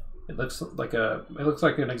 It looks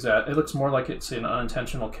more like it's an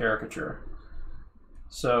unintentional caricature.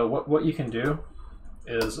 So what you can do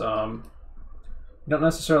is you don't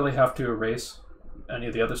necessarily have to erase any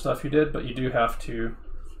of the other stuff you did, but you do have to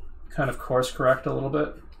kind of course correct a little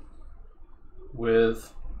bit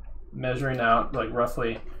with measuring out like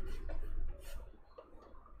roughly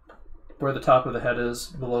where the top of the head is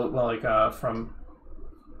below, like from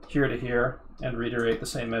here to here, and reiterate the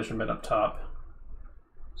same measurement up top.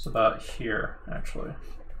 It's about here, actually.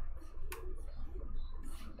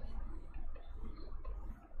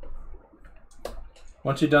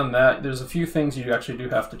 Once you've done that, there's a few things you actually do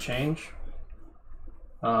have to change.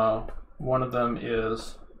 One of them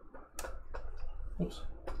is,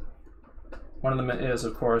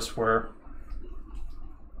 of course, where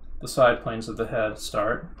the side planes of the head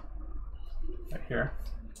start, right here.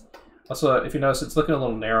 Also, if you notice, it's looking a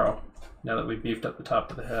little narrow now that we beefed up the top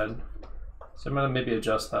of the head. So I'm going to maybe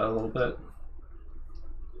adjust that a little bit.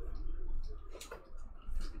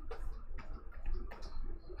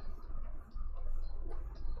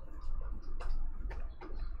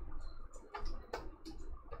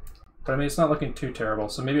 But I mean, it's not looking too terrible,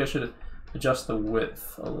 so maybe I should adjust the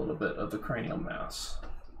width a little bit of the cranial mass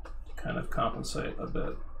to kind of compensate a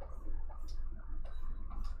bit.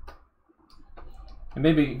 And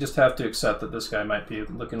maybe you just have to accept that this guy might be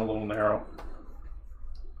looking a little narrow.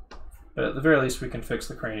 But at the very least, we can fix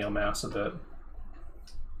the cranial mass a bit.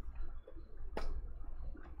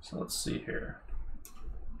 So let's see here.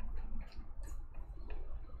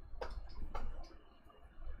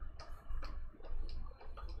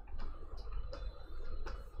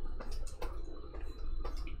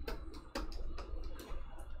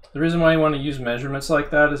 The reason why you want to use measurements like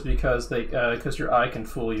that is because your eye can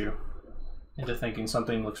fool you into thinking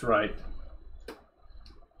something looks right.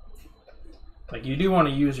 Like, you do want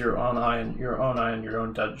to use your own eye and your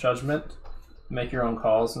own judgment, make your own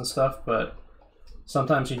calls and stuff, but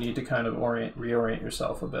sometimes you need to kind of reorient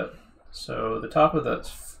yourself a bit. So the top of that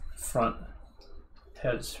front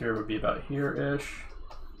head sphere would be about here-ish.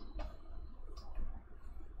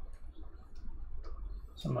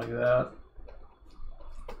 Something like that.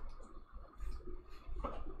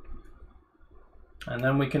 And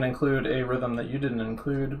then we can include a rhythm that you didn't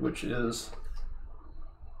include, which is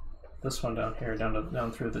this one down here,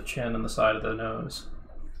 down through the chin and the side of the nose.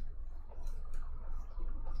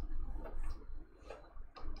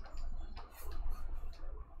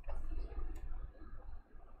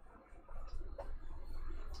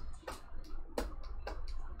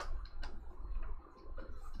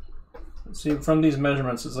 See, from these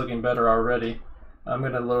measurements, it's looking better already. I'm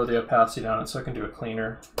going to lower the opacity down so I can do a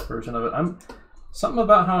cleaner version of it. Something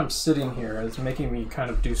about how I'm sitting here is making me kind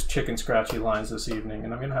of do chicken scratchy lines this evening,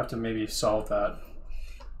 and I'm going to have to maybe solve that.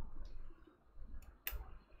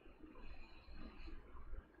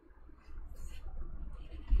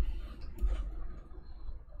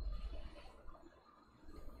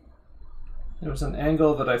 There was an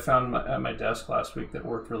angle that I found at my desk last week that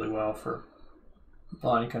worked really well for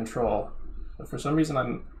line control, but for some reason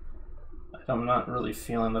I'm not really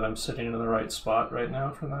feeling that I'm sitting in the right spot right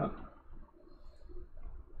now for that.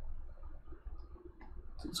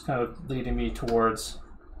 It's kind of leading me towards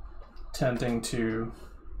tending to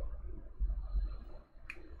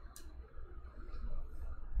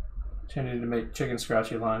make chicken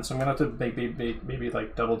scratchy lines. So I'm gonna have to maybe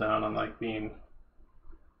like double down on like being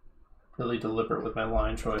really deliberate with my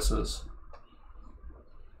line choices.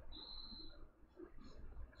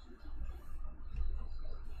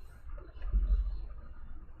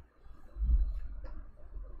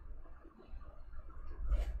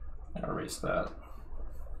 I'll erase that.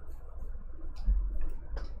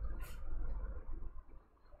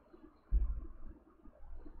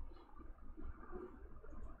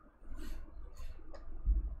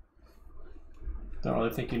 Don't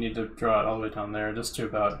really think you need to draw it all the way down there, just to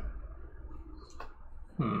about,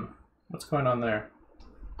 what's going on there?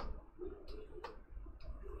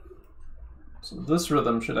 So this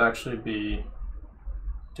rhythm should actually be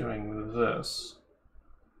doing this.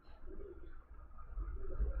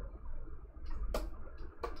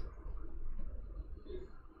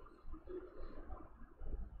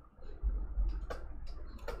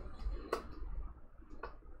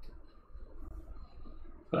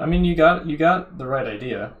 But I mean, you got the right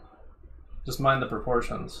idea. Just mind the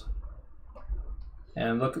proportions,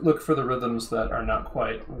 and look for the rhythms that are not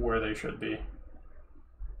quite where they should be.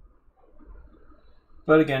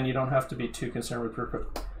 But again, you don't have to be too concerned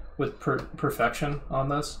with perfection on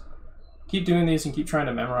this. Keep doing these and keep trying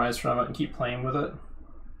to memorize from it and keep playing with it.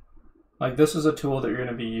 Like, this is a tool that you're going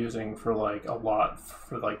to be using for like a lot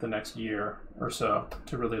for like the next year or so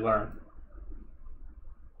to really learn.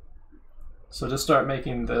 So just start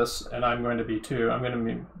making this, and I'm going to be too. I'm going to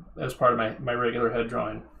be, as part of my regular head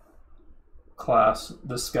drawing class,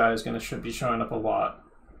 this guy is going to should be showing up a lot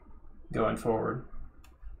going forward.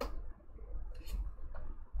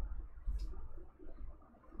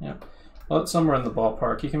 Yeah, well, it's somewhere in the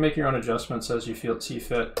ballpark. You can make your own adjustments as you see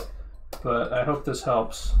fit, but I hope this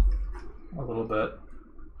helps a little bit.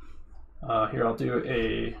 Here, I'll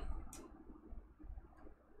do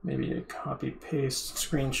maybe a copy-paste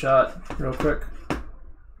screenshot real quick.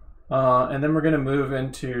 And then we're going to move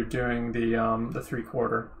into doing the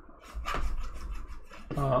 3/4.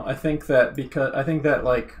 I think that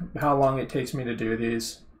like how long it takes me to do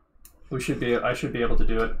these, I should be able to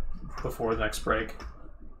do it before the next break.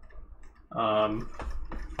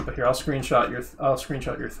 But here, I'll screenshot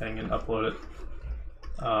your thing and upload it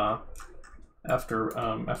after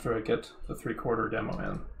I get the 3/4 demo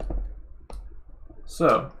in.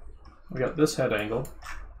 So we got this head angle.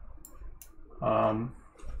 I'm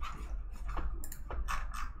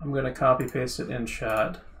going to copy paste it in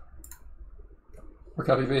chat, or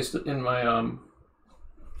copy paste it in my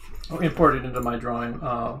or import it into my drawing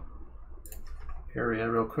area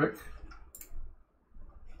real quick.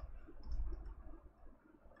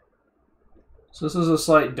 So this is a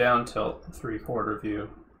slight down tilt 3/4 view.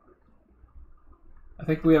 I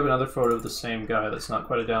think we have another photo of the same guy that's not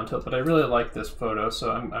quite a down tilt, but I really like this photo, so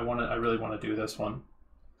I really want to do this one.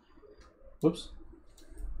 Whoops.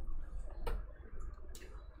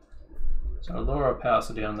 So I'll lower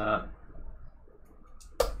opacity on that.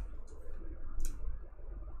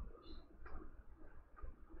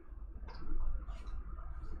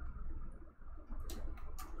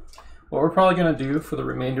 What we're probably going to do for the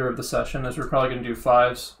remainder of the session is we're probably going to do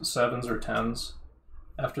 5s, 7s, or 10s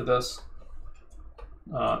after this.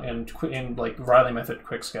 And like Riley method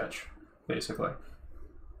quick sketch, basically.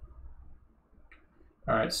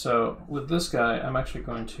 All right, so with this guy, I'm actually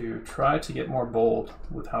going to try to get more bold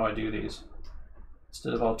with how I do these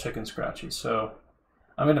instead of all chicken scratchy. So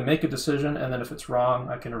I'm going to make a decision, and then if it's wrong,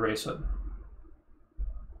 I can erase it.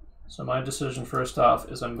 So my decision first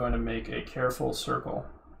off is I'm going to make a careful circle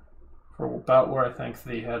for about where I think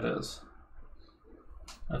the head is.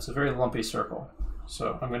 That's a very lumpy circle.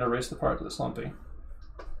 So I'm going to erase the part that's lumpy.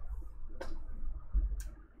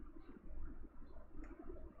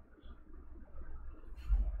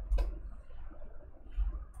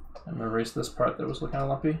 I'm going to erase this part that was kind of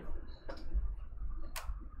lumpy.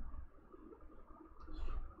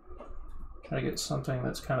 Try to get something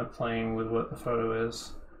that's kind of playing with what the photo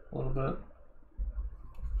is a little bit.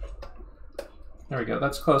 There we go,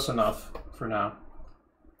 that's close enough for now.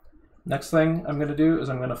 Next thing I'm going to do is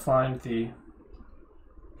I'm going to find the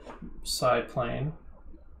side plane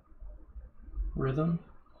rhythm,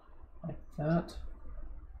 like that.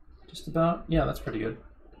 Just about, yeah, that's pretty good.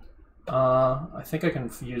 I think I can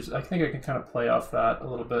kind of play off that a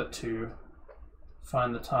little bit to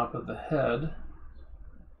find the top of the head,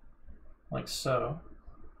 like so.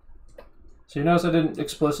 So you notice I didn't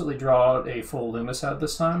explicitly draw out a full Loomis head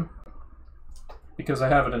this time, because I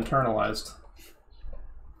have it internalized.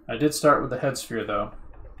 I did start with the head sphere though.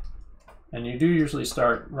 And you do usually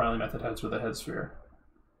start Riley method heads with a head sphere.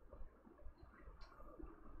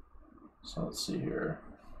 So let's see here.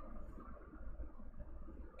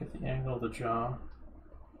 Get the angle of the jaw.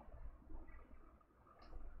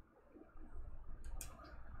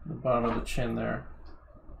 The bottom of the chin there.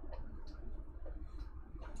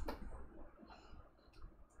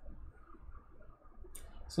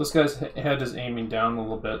 So this guy's head is aiming down a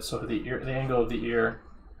little bit, so the angle of the ear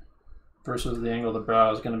versus the angle of the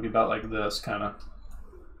brow is going to be about like this, kind of.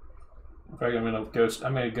 In fact, I'm going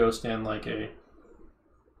to ghost in like a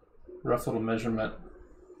rough little measurement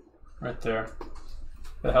right there.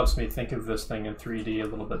 That helps me think of this thing in 3D a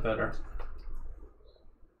little bit better.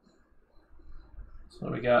 So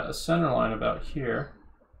we got a center line about here,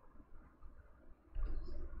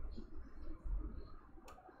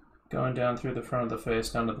 going down through the front of the face,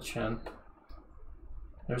 down to the chin.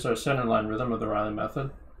 There's our center line rhythm of the Riley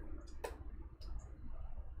method.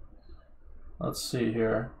 Let's see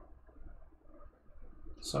here.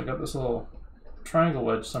 So I got this little triangle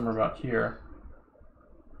wedge somewhere about here,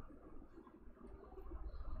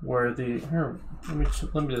 where the, here, let me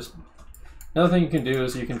just, another thing you can do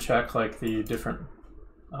is you can check like the different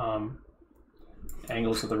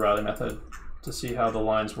angles of the Riley method to see how the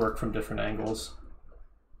lines work from different angles.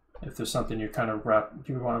 If there's something you kind of want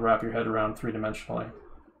to wrap your head around three-dimensionally.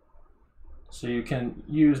 So you can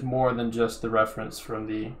use more than just the reference from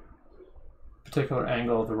the particular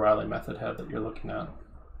angle of the Riley method head that you're looking at.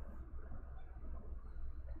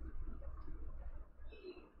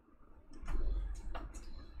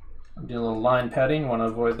 I'm doing a little line padding, want to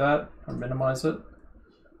avoid that or minimize it.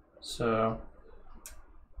 So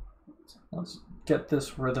let's get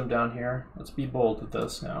this rhythm down here. Let's be bold with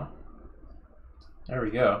this now. There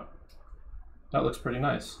we go. That looks pretty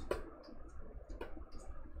nice.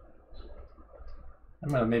 I'm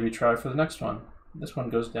going to maybe try for the next one. This one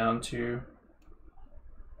goes down to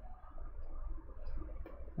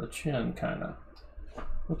the chin, kind of.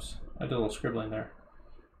 Oops, I did a little scribbling there.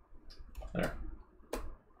 There.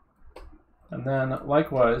 And then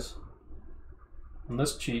likewise, on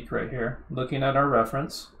this cheek right here, looking at our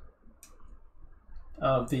reference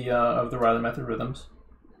of the Riley method rhythms,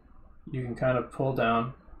 you can kind of pull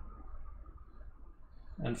down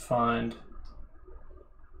and find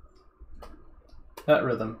that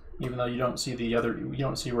rhythm, even though you don't see the other, you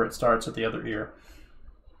don't see where it starts at the other ear.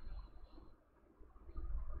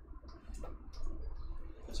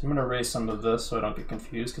 So I'm going to erase some of this so I don't get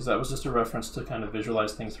confused, because that was just a reference to kind of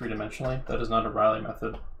visualize things three-dimensionally. That is not a Riley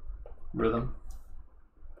method rhythm.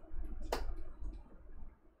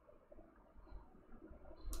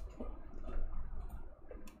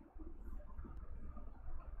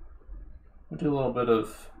 We'll do a little bit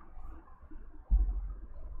of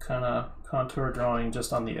kind of contour drawing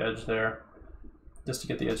just on the edge there, just to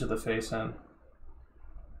get the edge of the face in.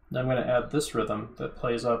 Then I'm going to add this rhythm that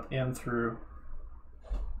plays up in through.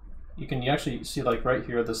 You can actually see like right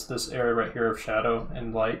here, this area right here of shadow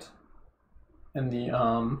and light in the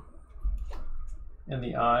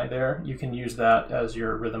eye there. You can use that as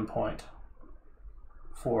your rhythm point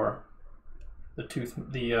for the tooth,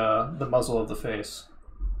 the muzzle of the face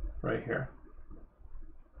right here.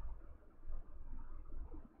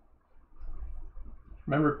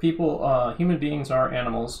 Remember, people, human beings are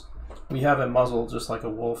animals. We have a muzzle just like a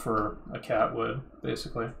wolf or a cat would,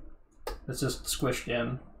 basically. It's just squished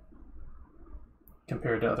in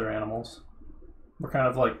compared to other animals. We're kind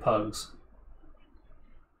of like pugs.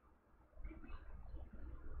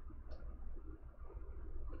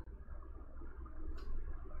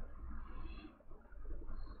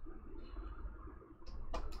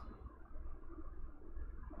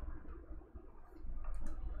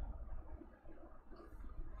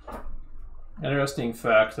 Interesting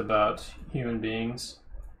fact about human beings.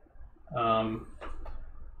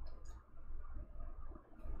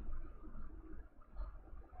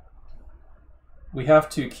 We have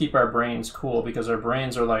to keep our brains cool because our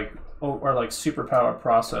brains are like superpower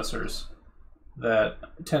processors that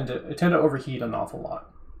tend to overheat an awful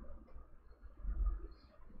lot.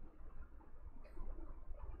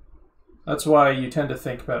 That's why you tend to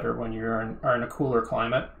think better when you are in a cooler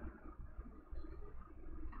climate,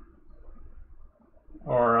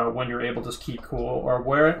 or when you're able to keep cool, or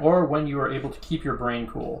when you are able to keep your brain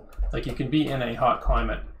cool. Like you can be in a hot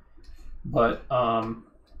climate, but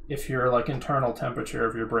if your like internal temperature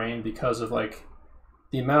of your brain, because of like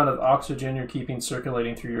the amount of oxygen you're keeping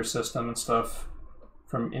circulating through your system and stuff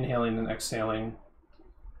from inhaling and exhaling,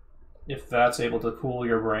 if that's able to cool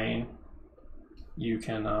your brain, you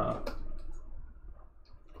can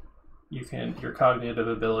your cognitive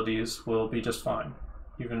abilities will be just fine,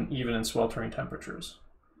 even in sweltering temperatures.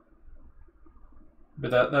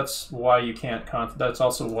 But that's why you can't. That's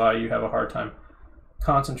also why you have a hard time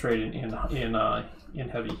concentrating in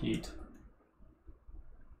heavy heat.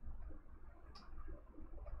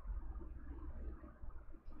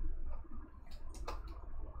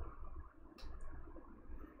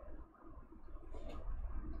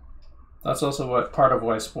 That's also part of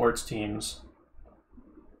why sports teams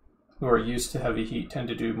who are used to heavy heat tend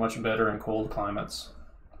to do much better in cold climates,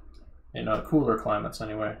 in cooler climates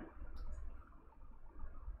anyway,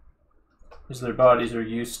 because their bodies are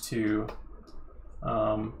used to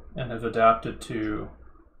and have adapted to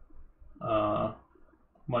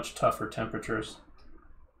much tougher temperatures,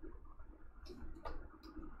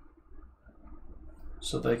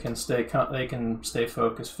 so they can stay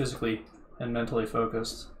focused, physically and mentally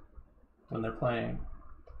focused when they're playing,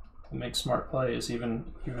 and make smart plays even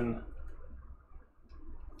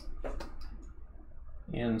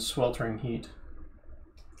in sweltering heat.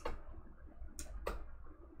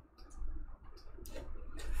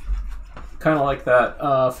 Kind of like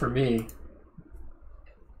that for me.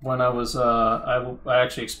 When I was, I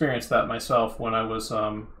actually experienced that myself when I was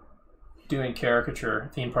doing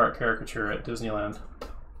theme park caricature at Disneyland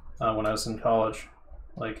when I was in college.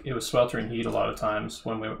 Like, it was sweltering heat a lot of times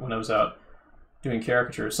when I was out doing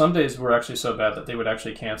caricature. Some days were actually so bad that they would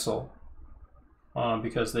actually cancel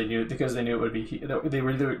because they knew it would be heat. They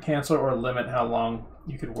would either cancel or limit how long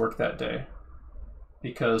you could work that day,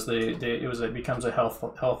 because it becomes a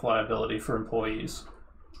health liability for employees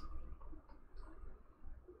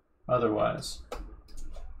otherwise.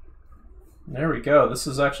 There we go. This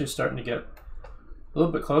is actually starting to get a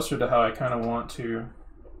little bit closer to how I kind of want to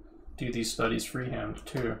do these studies freehand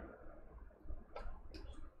too.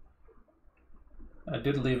 I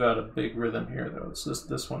did leave out a big rhythm here though. It's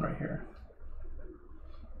this one right here.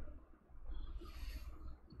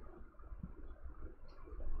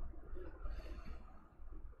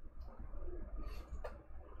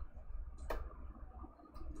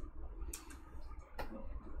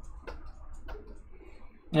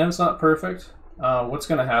 And it's not perfect. What's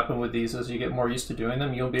going to happen with these as you get more used to doing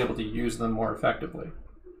them, you'll be able to use them more effectively.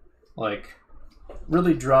 Like,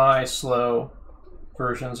 really dry, slow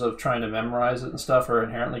versions of trying to memorize it and stuff are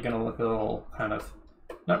inherently going to look a little kind of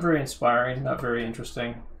not very inspiring, not very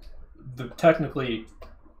interesting. They're technically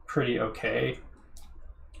pretty okay,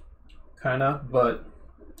 kind of, but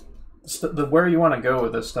where you want to go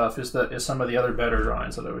with this stuff is some of the other better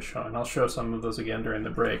drawings that I was showing. I'll show some of those again during the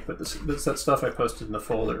break, but this that stuff I posted in the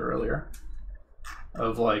folder earlier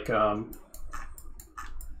of like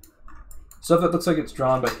stuff that looks like it's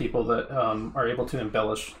drawn by people that are able to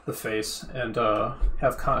embellish the face and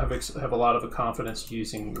have a lot of confidence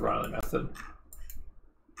using the Riley method.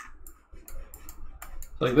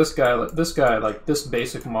 Like this guy, like this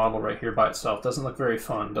basic model right here by itself doesn't look very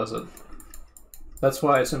fun, does it? That's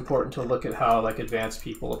why it's important to look at how like advanced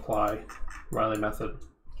people apply Riley method.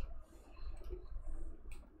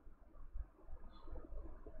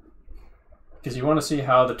 Because you want to see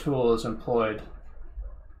how the tool is employed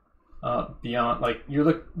beyond, like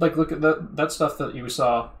look at that stuff that you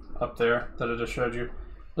saw up there that I just showed you.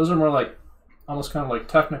 Those are more like almost kind of like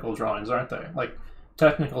technical drawings, aren't they? Like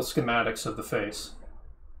technical schematics of the face.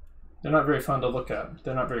 They're not very fun to look at.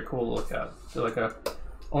 They're not very cool to look at. They're like a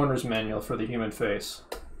owner's manual for the human face,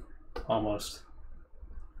 almost.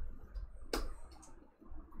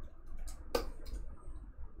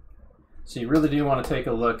 So you really do want to take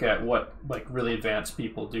a look at what like really advanced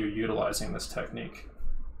people do utilizing this technique.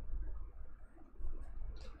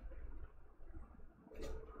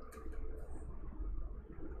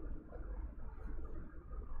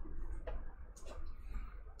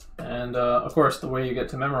 And of course, the way you get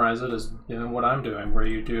to memorize it is doing what I'm doing, where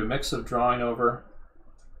you do a mix of drawing over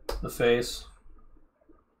the face,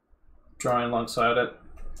 drawing alongside it.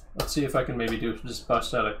 Let's see if I can maybe just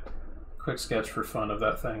bust out a quick sketch for fun of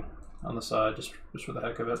that thing on the side, just for the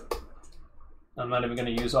heck of it. I'm not even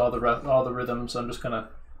going to use all the rhythms. I'm just going to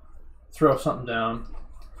throw something down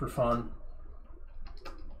for fun.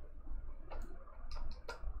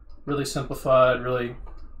 Really simplified, really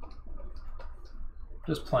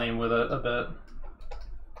just playing with it a bit.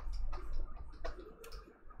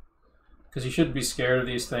 Because you shouldn't be scared of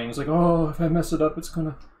these things. Like, oh, if I mess it up, it's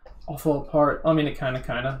gonna all fall apart. I mean, it kind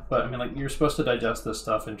of. But I mean, like, you're supposed to digest this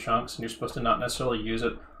stuff in chunks, and you're supposed to not necessarily use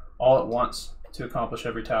it all at once to accomplish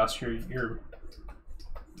every task you're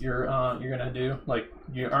gonna do. Like,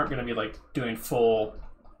 you aren't gonna be like doing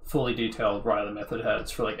fully detailed Riley method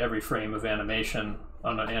heads for like every frame of animation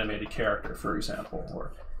on an animated character, for example,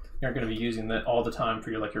 or you aren't going to be using that all the time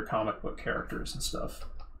for your comic book characters and stuff.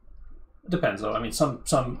 It depends though. I mean, some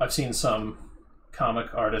I've seen some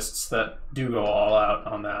comic artists that do go all out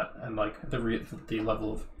on that and like the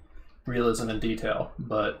level of realism and detail,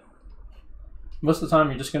 but most of the time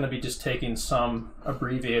you're just going to be just taking some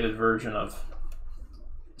abbreviated version of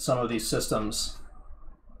some of these systems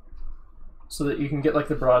so that you can get like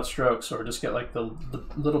the broad strokes or just get like the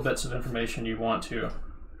little bits of information you want to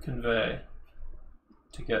convey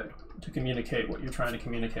to communicate what you're trying to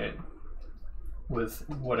communicate with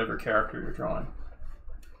whatever character you're drawing.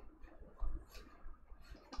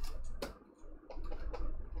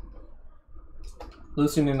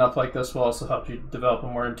 Loosening up like this will also help you develop a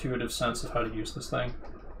more intuitive sense of how to use this thing.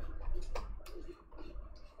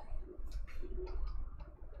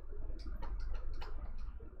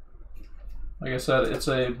 Like I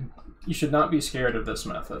said, you should not be scared of this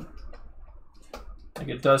method. Like,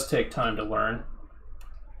 it does take time to learn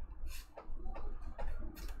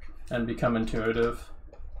and become intuitive.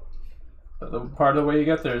 But the part of the way you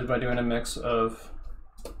get there is by doing a mix of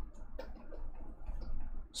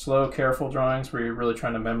slow, careful drawings where you're really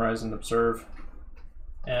trying to memorize and observe,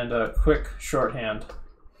 and quick shorthand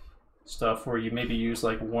stuff where you maybe use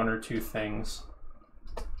like one or two things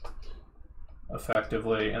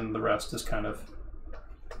effectively and the rest is kind of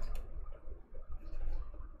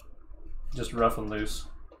just rough and loose.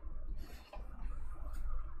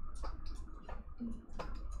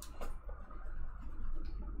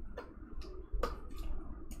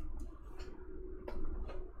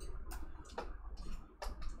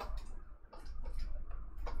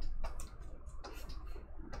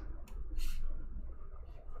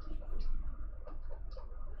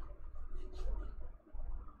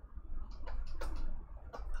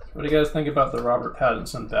 What do you guys think about the Robert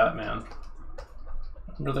Pattinson Batman?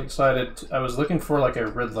 I'm really excited. I was looking for like a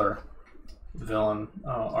Riddler villain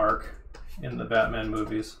arc in the Batman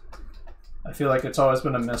movies. I feel like it's always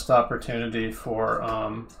been a missed opportunity for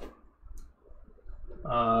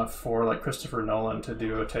like Christopher Nolan to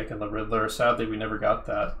do a take on the Riddler. Sadly, we never got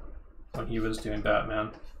that when he was doing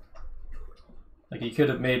Batman. Like, he could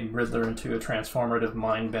have made Riddler into a transformative,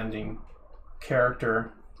 mind-bending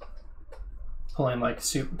character, pulling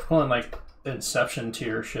like Inception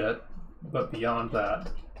tier shit, but beyond that,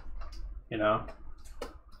 you know.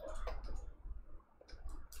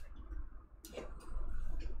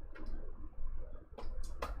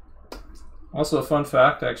 Also, a fun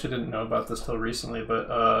fact, I actually didn't know about this till recently, but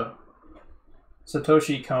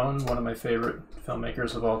Satoshi Kon, one of my favorite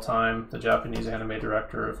filmmakers of all time, the Japanese anime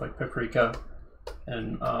director of like Paprika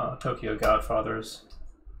and Tokyo Godfathers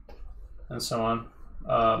and so on,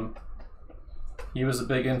 he was a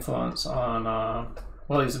big influence on,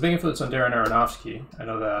 well, he's a big influence on Darren Aronofsky, I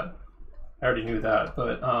know that. I already knew that,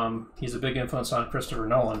 but he's a big influence on Christopher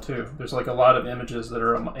Nolan too. There's like a lot of images that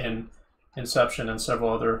are in Inception and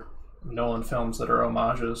several other Nolan films that are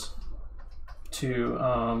homages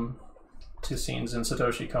to scenes in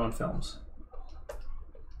Satoshi Kon films.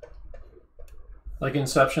 Like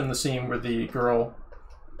Inception, the scene where the girl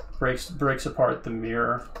breaks apart the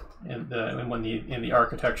mirror in the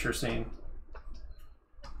architecture scene.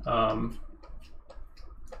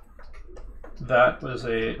 That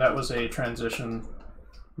was a transition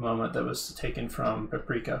moment that was taken from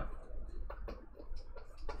Paprika.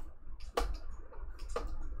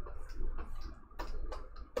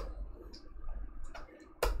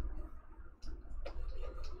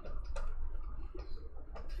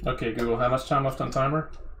 Okay, Google, how much time left on timer?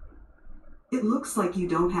 It looks like you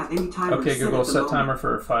don't have any timer. Okay, Google, set moment. timer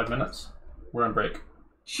for 5 minutes. We're on break.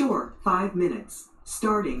 Sure, 5 minutes.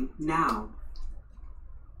 Starting now.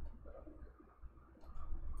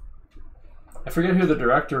 I forget who the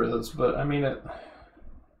director is, but I mean it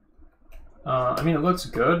looks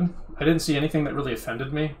good. I didn't see anything that really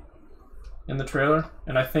offended me in the trailer,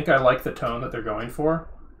 and I think I like the tone that they're going for.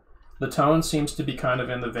 The tone seems to be kind of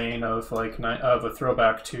in the vein of like of a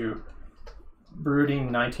throwback to brooding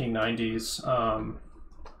 1990s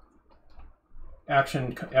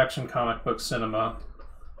action comic book cinema,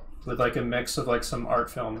 with like a mix of like some art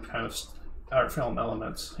film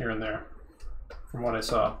elements here and there, from what I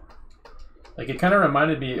saw. Like, it kind of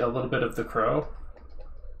reminded me a little bit of The Crow.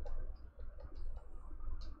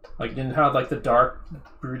 Like, in how like the dark,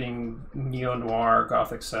 brooding neo-noir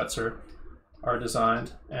gothic sets are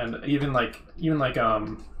designed, and even like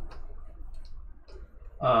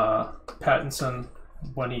Pattinson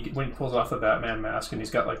when he pulls off the Batman mask and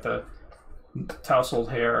he's got like the tousled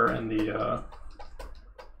hair and the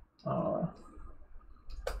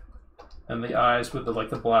eyes with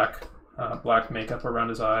the black makeup around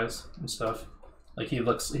his eyes and stuff. Like, he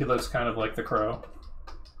looks kind of like The Crow.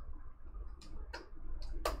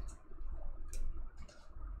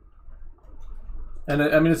 And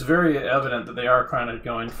I mean, it's very evident that they are kind of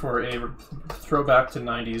going for a throwback to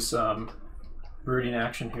 90s brooding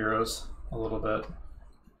action heroes a little bit.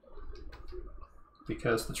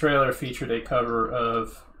 Because the trailer featured a cover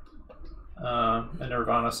of a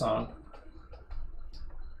Nirvana song.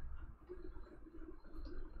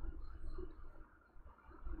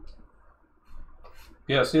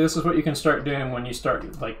 Yeah, see, this is what you can start doing when you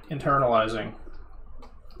start like internalizing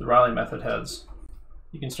the Riley method heads.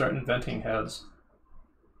 You can start inventing heads.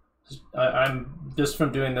 I'm just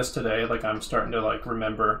from doing this today, like I'm starting to like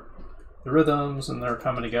remember the rhythms, and they're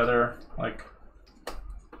coming together like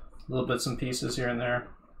little bits and pieces here and there.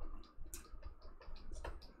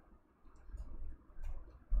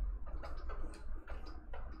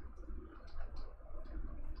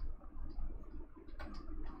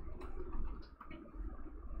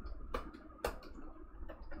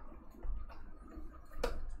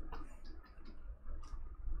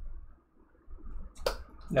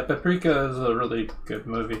 Yeah, Paprika is a really good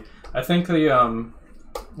movie. I think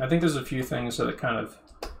there's a few things that it kind of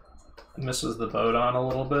misses the boat on a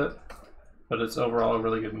little bit, but it's overall a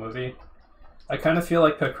really good movie. I kind of feel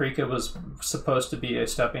like Paprika was supposed to be a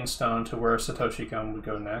stepping stone to where Satoshi Kon would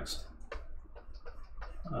go next.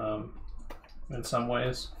 In some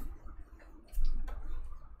ways.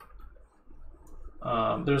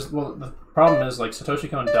 The problem is like Satoshi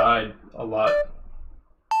Kon died a lot.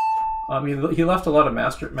 I mean, he left a lot of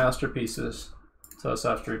masterpieces to us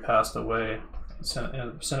after he passed away,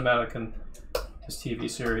 cinematic and his TV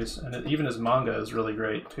series, and even his manga is really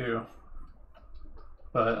great too.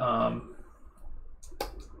 But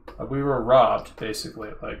we were robbed, basically.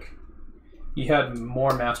 Like, he had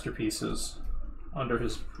more masterpieces under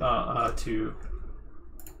his to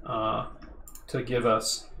give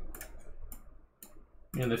us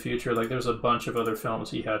in the future. Like, there's a bunch of other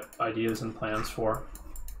films he had ideas and plans for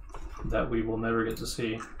that we will never get to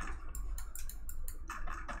see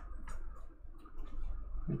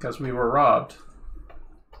because we were robbed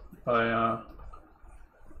by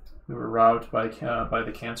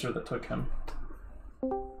the cancer that took him.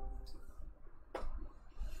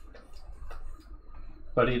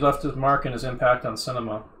 But he left his mark and his impact on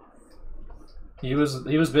cinema. He was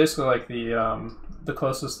basically like the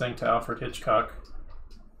closest thing to Alfred Hitchcock,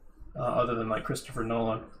 other than like Christopher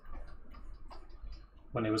Nolan,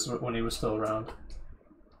 when he was still around.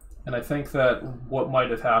 And I think that what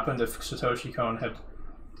might have happened if Satoshi Kon had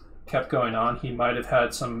kept going on, he might have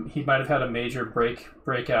had a major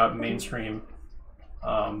breakout mainstream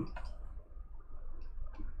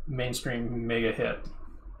mega hit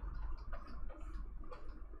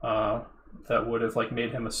that would have like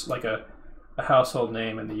made him a household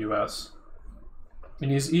name in the US. I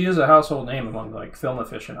mean, he is a household name among like film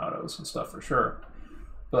aficionados and stuff for sure,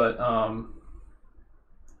 but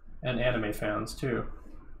and anime fans too,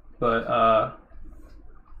 but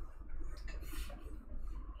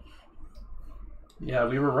yeah,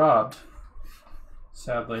 we were robbed,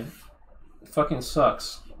 sadly. It fucking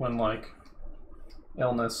sucks when like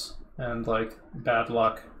illness and like bad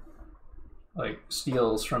luck like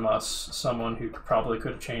steals from us someone who probably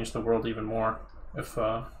could have changed the world even more if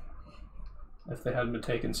they hadn't been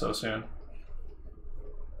taken so soon.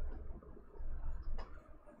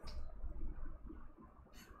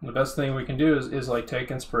 The best thing we can do is like take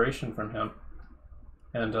inspiration from him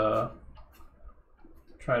and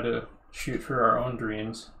try to shoot for our own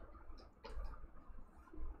dreams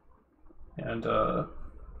and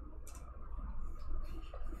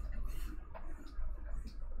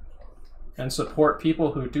support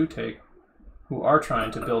people who are trying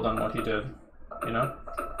to build on what he did, you know?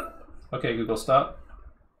 Okay, Google, stop.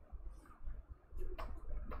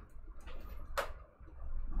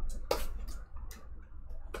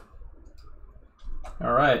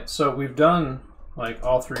 All right, so we've done like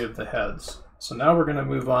all three of the heads. So now we're gonna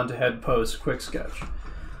move on to head pose quick sketch.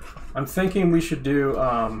 I'm thinking we should do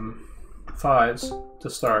 5s to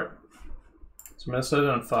start. So I'm gonna set it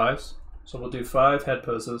on 5s. So we'll do 5 head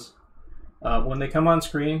poses. When they come on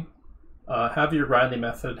screen, have your Riley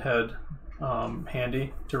method head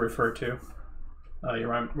handy to refer to.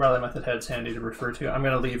 Your Riley method head's handy to refer to. I'm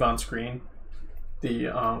gonna leave on screen the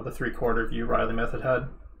 3/4 view Riley method head,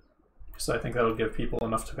 because I think that'll give people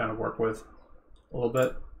enough to kind of work with a little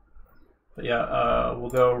bit. But yeah, we'll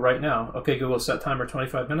go right now. Okay, Google, set timer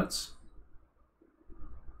 25 minutes.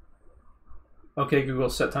 Okay, Google,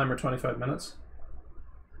 set timer 25 minutes.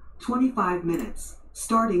 25 minutes,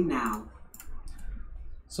 starting now.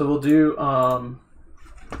 So we'll do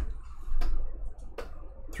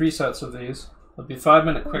 3 sets of these. There'll be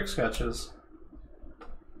 5-minute quick sketches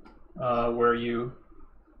where you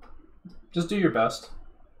just do your best.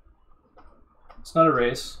 It's not a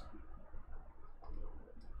race.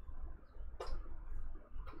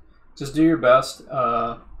 Just do your best.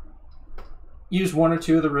 Use one or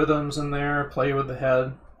two of the rhythms in there. Play with the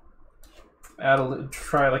head.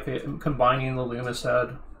 Try like combining the Loomis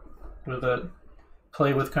head with it.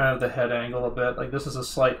 Play with kind of the head angle a bit. Like this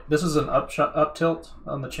is an up tilt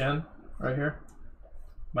on the chin right here.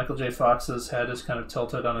 Michael J. Fox's head is kind of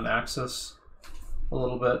tilted on an axis a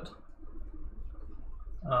little bit.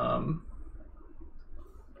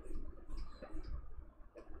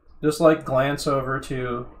 Just like glance over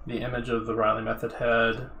to the image of the Riley Method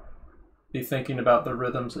head. Be thinking about the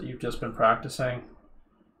rhythms that you've just been practicing.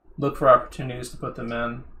 Look for opportunities to put them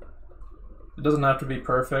in. It doesn't have to be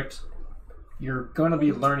perfect. You're going to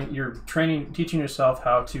be learning, you're teaching yourself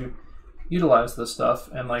how to utilize this stuff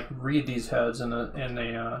and like read these heads in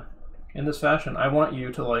this fashion. I want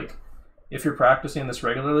you to, like, if you're practicing this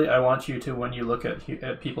regularly, I want you to, when you look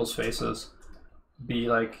at people's faces, be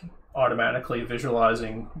like automatically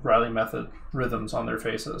visualizing Riley Method rhythms on their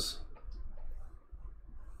faces.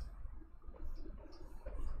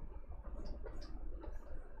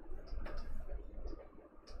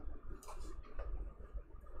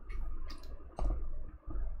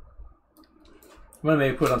 I'm gonna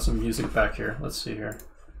maybe put on some music back here. Let's see here.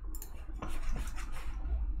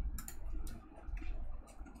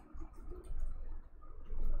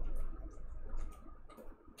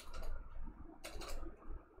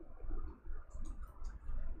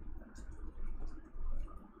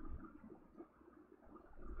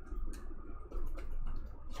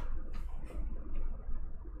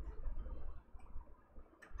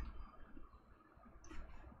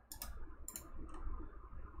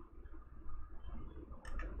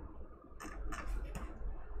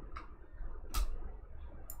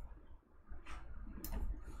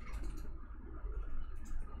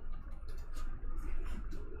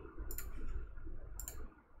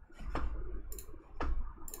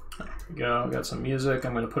 Go. Got some music.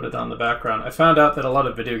 I'm going to put it on the background. I found out that a lot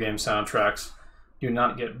of video game soundtracks do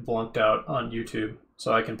not get blunked out on YouTube,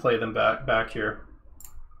 so I can play them back here.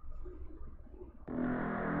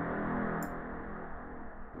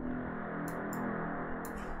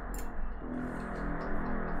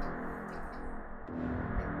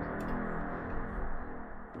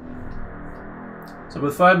 So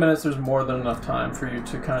with 5 minutes, there's more than enough time for you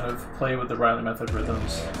to kind of play with the Riley Method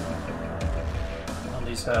rhythms on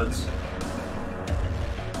these heads.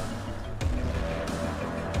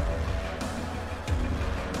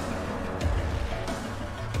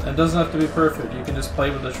 It doesn't have to be perfect, you can just play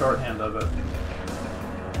with the shorthand of it.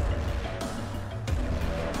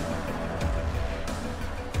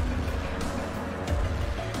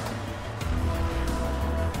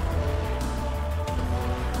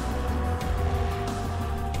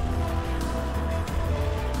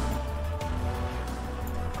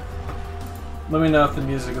 Let me know if the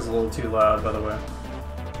music is a little too loud, by the way.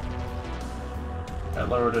 I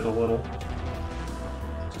lowered it a little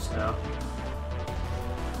just now.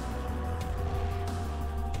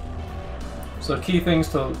 So key things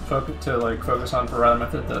to focus on for Riley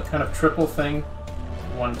Method: the kind of triple thing,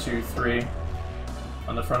 1, 2, 3,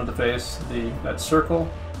 on the front of the face, that circle,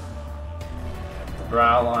 the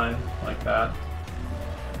brow line like that,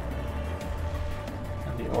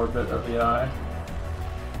 and the orbit of the eye,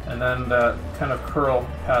 and then that kind of curl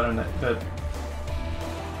pattern that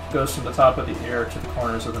goes from the top of the ear to the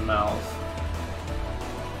corners of the mouth.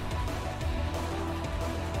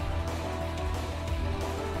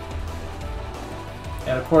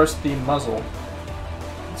 And of course the muzzle.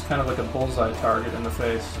 It's kind of like a bullseye target in the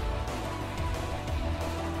face.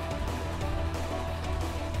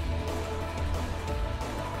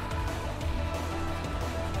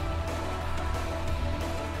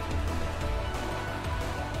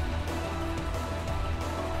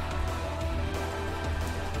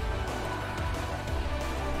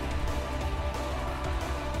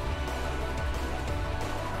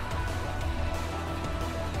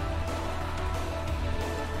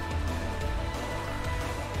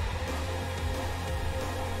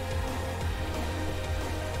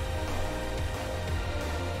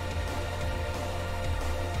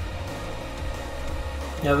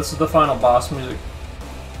 Yeah, this is the final boss music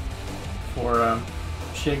for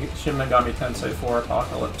Shin Megami Tensei 4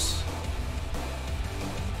 Apocalypse.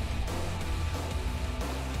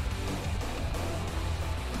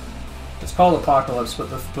 It's called Apocalypse,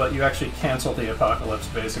 but you actually cancel the apocalypse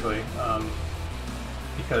basically,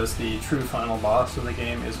 because the true final boss of the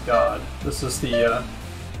game is God. This is the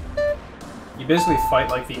you basically fight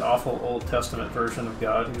like the awful Old Testament version of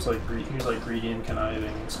God, who's like greedy and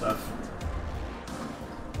conniving and stuff.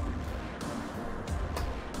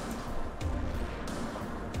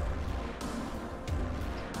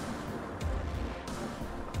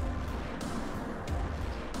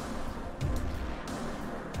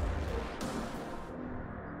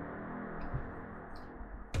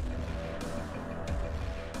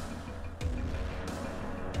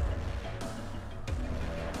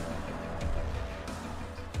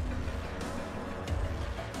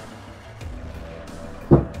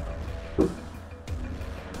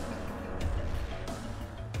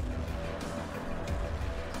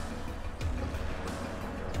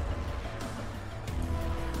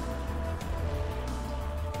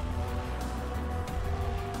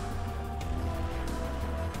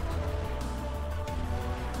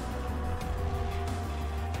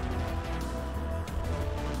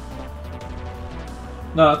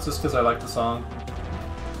 No, it's just because I like the song.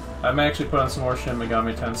 I may actually put on some more Shin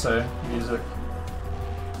Megami Tensei music.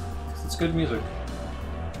 It's good music.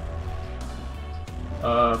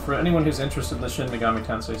 For anyone who's interested in the Shin Megami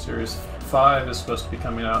Tensei series, 5 is supposed to be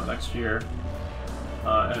coming out next year.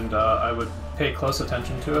 And I would pay close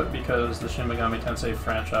attention to it because the Shin Megami Tensei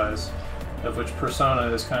franchise, of which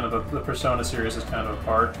Persona is kind of the Persona series is kind of a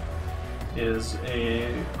part, is a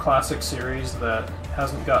classic series that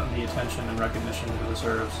hasn't gotten the attention and recognition it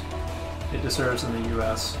deserves. It deserves in the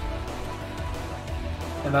US.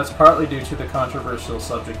 And that's partly due to the controversial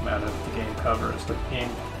subject matter that the game covers. The game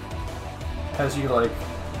has you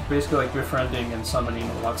basically befriending and summoning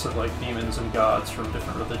lots of demons and gods from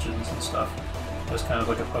different religions and stuff. It's kind of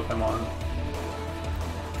like a Pokemon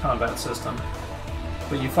combat system.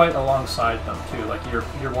 But you fight alongside them too.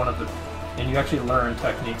 You're one of the, and you actually learn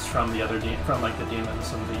techniques from the other the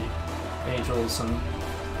demons and the angels and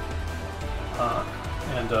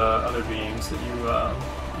other beings that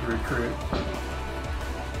you recruit.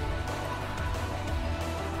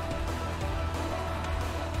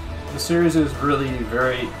 The series is really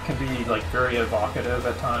can be very evocative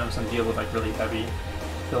at times and deal with really heavy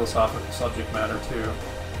philosophical subject matter too.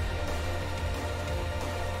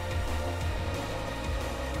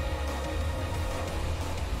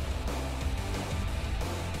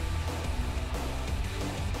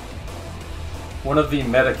 One of the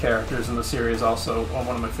meta characters in the series, also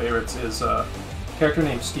one of my favorites, is a character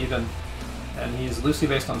named Stephen, and he's loosely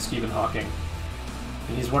based on Stephen Hawking.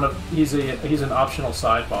 And he's an optional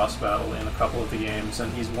side boss battle in a couple of the games,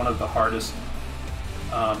 and he's one of the hardest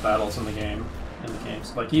battles in the games.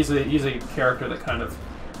 He's a character that kind of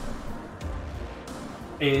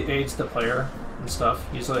aids the player and stuff.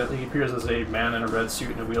 He appears as a man in a red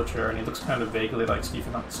suit in a wheelchair, and he looks kind of vaguely like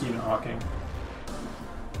Stephen Hawking.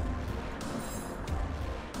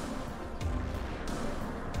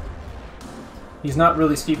 He's not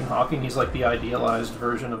really Stephen Hawking, he's the idealized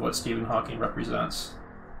version of what Stephen Hawking represents,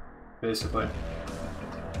 basically.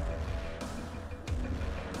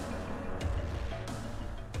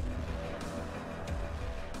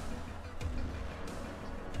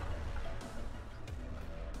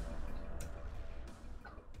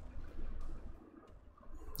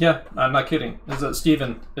 Yeah, I'm not kidding.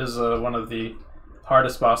 Stephen is one of the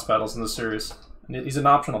hardest boss battles in the series. He's an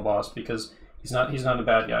optional boss because he's not a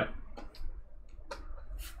bad guy.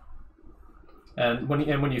 And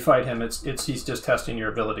when you fight him, he's just testing your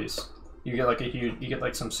abilities. You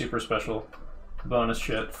get some super special bonus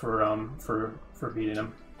shit for beating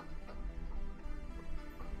him.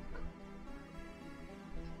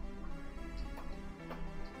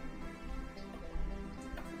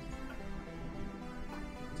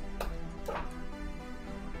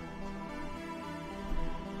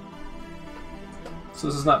 So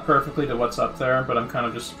this is not perfectly to what's up there, but I'm kind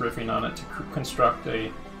of just riffing on it to construct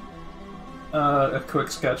a quick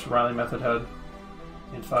sketch Riley method head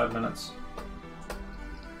in 5 minutes.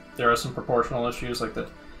 There are some proportional issues, like the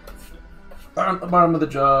bottom of the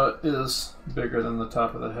jaw is bigger than the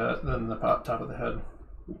top of the head.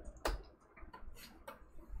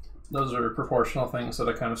 Those are proportional things that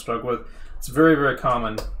I kind of struggle with. It's very, very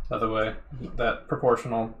common, by the way, that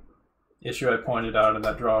proportional issue I pointed out in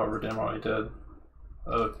that draw-over demo I did.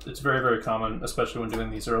 It's very, very common, especially when doing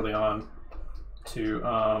these early on, to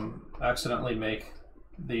accidentally make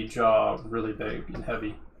the jaw really big and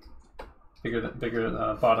heavy,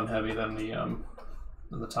 bigger bottom heavy than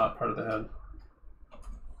the top part of the head.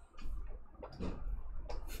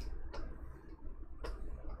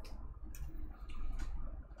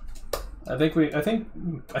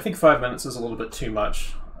 I think 5 minutes is a little bit too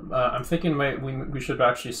much. I'm thinking we should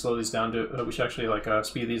actually slow these down to we should actually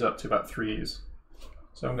speed these up to about 3s.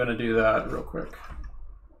 So I'm going to do that real quick.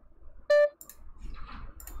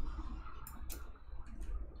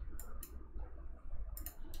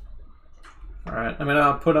 All right, I'm going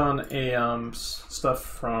to put on a stuff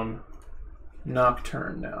from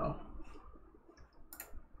Nocturne now.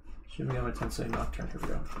 Shin Megami Tensei Nocturne. Here we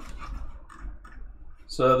go.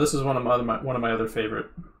 So this is one of my other favorite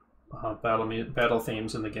battle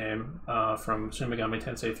themes in the game from Shin Megami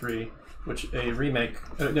Tensei 3, which a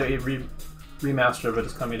remaster of it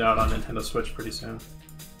is coming out on Nintendo Switch pretty soon.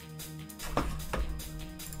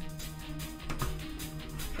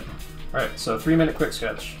 Alright, so 3-minute quick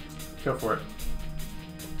sketch. Go for it.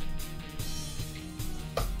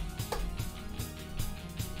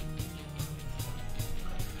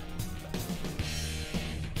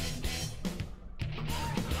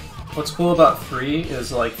 What's cool about 3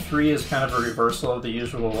 is 3 is kind of a reversal of the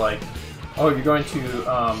usual oh, you're going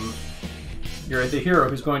to you're the hero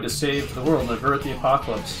who's going to save the world and avert the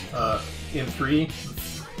apocalypse. In 3,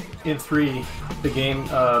 in 3, the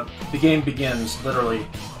game begins literally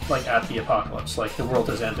like at the apocalypse, like the world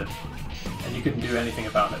has ended, and you couldn't do anything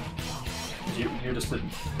about it. You're just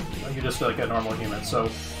like a normal human. So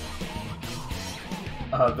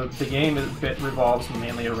the game revolves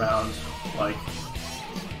mainly around like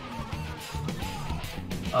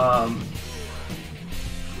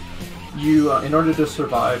in order to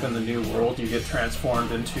survive in the new world, you get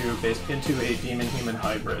transformed into a demon-human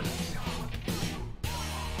hybrid.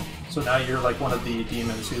 So now you're like one of the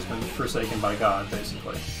demons who's been forsaken by God,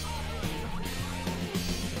 basically.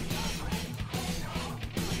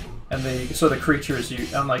 And so the creatures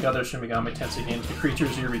unlike other Shin Megami Tensei games, the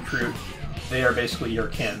creatures you recruit, they are basically your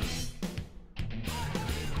kin.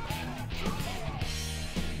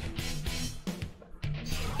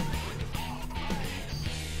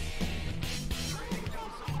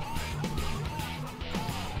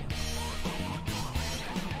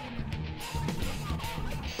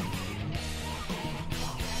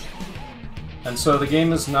 And so the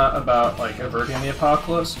game is not about like averting the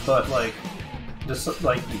apocalypse, but like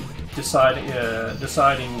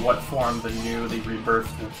deciding what form the newly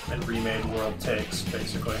rebirthed and remade world takes,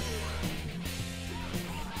 basically.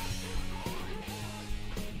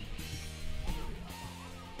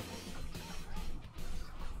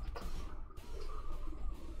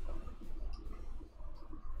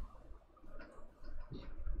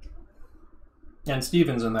 And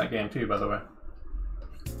Steven's in that game too, by the way.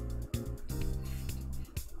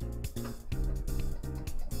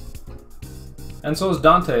 And so is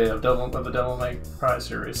Dante of the Devil May Cry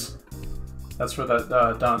series. That's where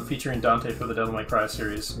that featuring Dante for the Devil May Cry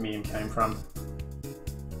series meme came from.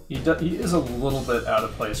 He is a little bit out of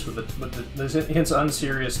place with his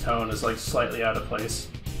unserious tone is like slightly out of place,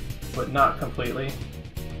 but not completely.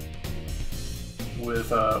 With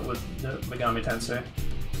Megami Tensei,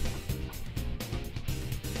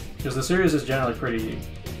 because the series is generally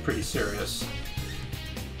pretty serious.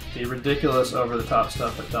 The ridiculous, over-the-top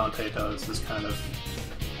stuff that Dante does is kind of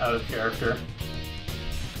out of character.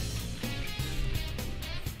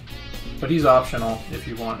 But he's optional if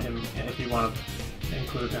you want to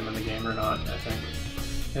include him in the game or not, I think.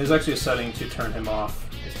 There's actually a setting to turn him off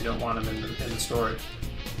if you don't want him in the story,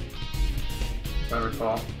 if I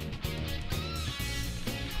recall.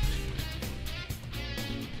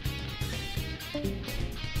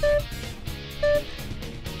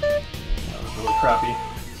 That was really crappy.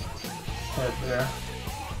 Head there.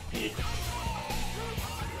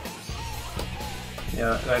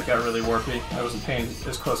 Yeah, that got really warpy. I wasn't paying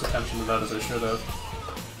as close attention to that as I should have.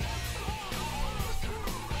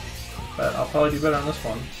 But I'll probably do better on this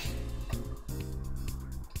one.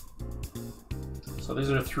 So these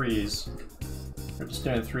are 3s. We're just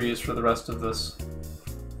doing 3s for the rest of this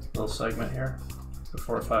little segment here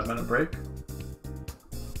before a 5-minute break.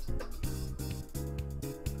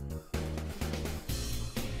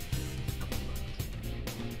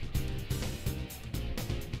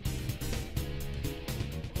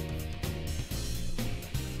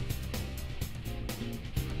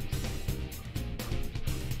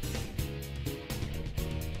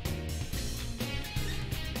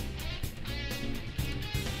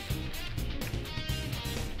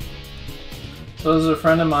 So there's a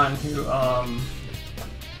friend of mine who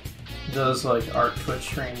does like art Twitch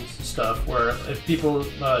streams stuff where if people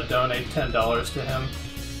donate $10 to him,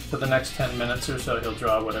 for the next 10 minutes or so he'll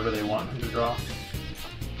draw whatever they want him to draw.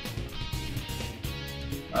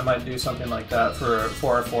 I might do something like that for a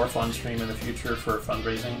 4 fun stream in the future for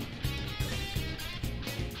fundraising.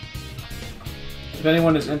 If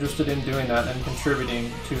anyone is interested in doing that and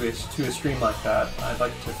contributing to a stream like that, I'd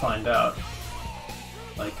like to find out.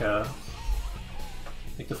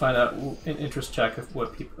 To find out an interest check if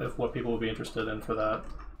what people will be interested in for that.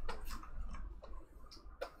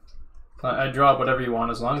 I draw whatever you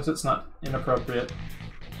want as long as it's not inappropriate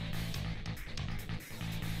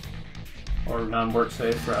or non-work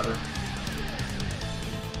safe, rather.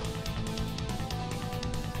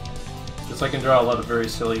 Because I can draw a lot of very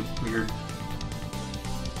silly, weird,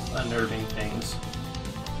 unnerving things.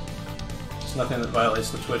 It's nothing that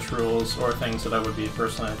violates the Twitch rules or things that I would be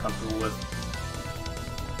personally uncomfortable with.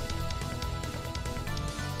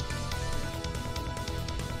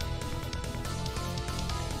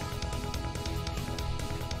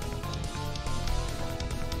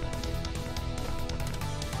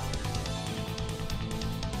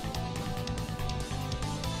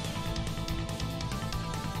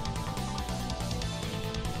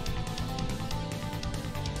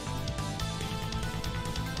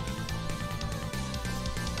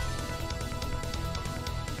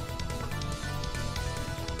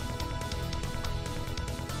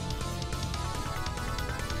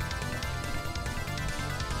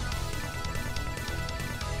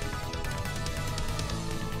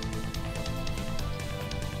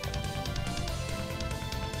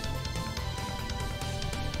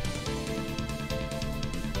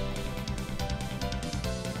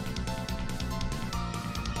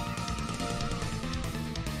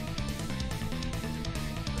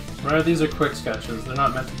 Remember, these are quick sketches. They're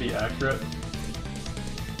not meant to be accurate.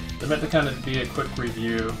 They're meant to kind of be a quick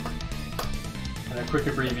review and a quick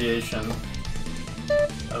abbreviation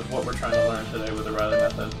of what we're trying to learn today with the Riley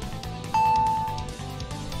method.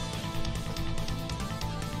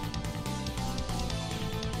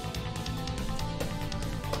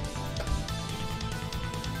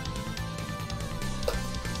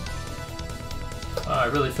 Oh, I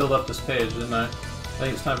really filled up this page, didn't I? I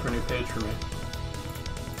think it's time for a new page for me.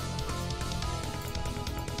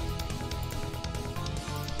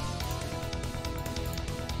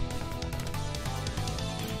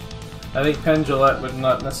 I think Penn Jillette would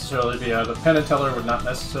not necessarily be out of... Penn and Teller would not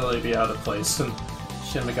necessarily be out of place in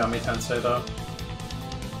Shin Megami Tensei, though.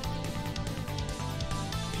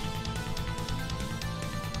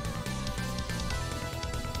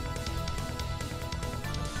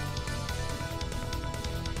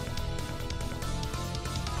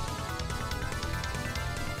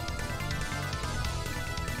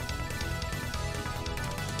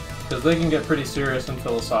 Because they can get pretty serious and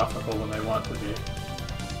philosophical when they want to be.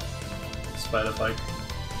 Despite of, like,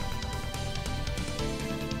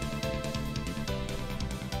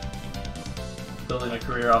 building a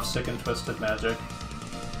career off sick and twisted magic.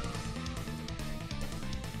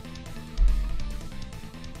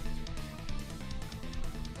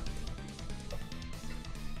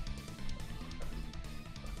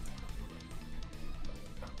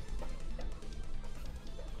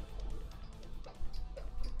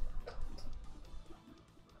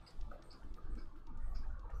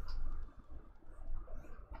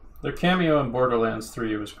 Their cameo in Borderlands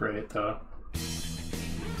 3 was great, though.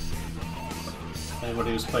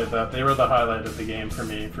 Anybody who's played that, they were the highlight of the game for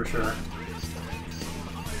me, for sure.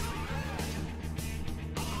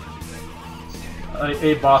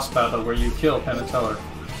 A boss battle where you kill Penn and Teller.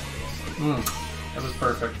 It was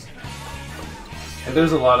perfect. And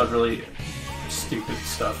there's a lot of really stupid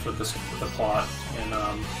stuff with this, with the plot in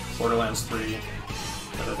Borderlands 3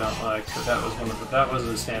 that I don't like, but that was that was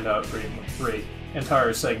a standout great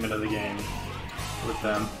entire segment of the game with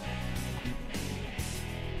them.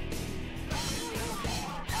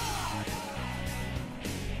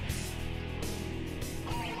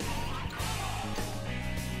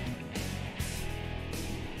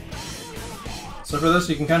 So for this,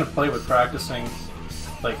 you can kind of play with practicing,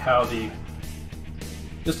 like how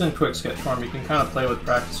just in quick sketch form, you can kind of play with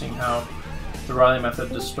practicing how the Riley method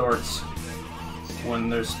distorts when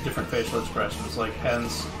there's different facial expressions, like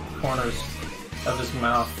Penn's corners of his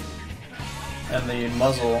mouth and the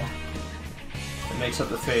muzzle that makes up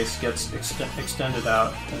the face gets extended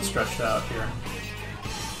out and stretched out here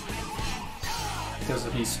because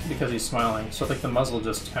he's smiling. So I think the muzzle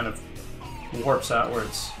just kind of warps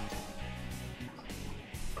outwards.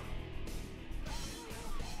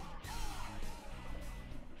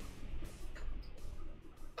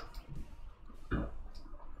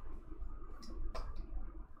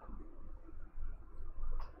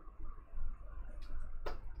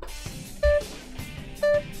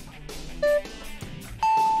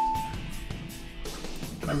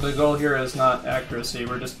 The goal here is not accuracy,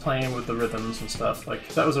 we're just playing with the rhythms and stuff. Like,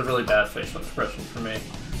 that was a really bad facial expression for me,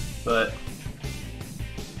 but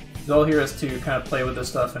the goal here is to kind of play with this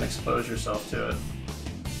stuff and expose yourself to it.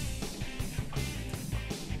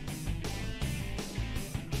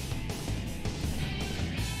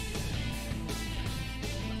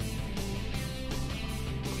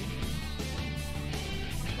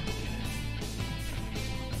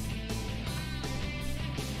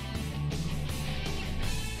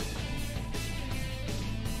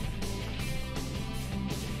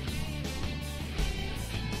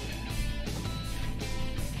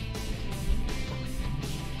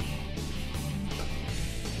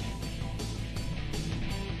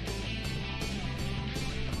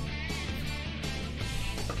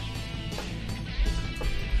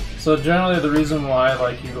 So generally the reason why,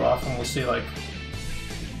 like, you often will see, like,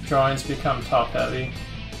 drawings become top heavy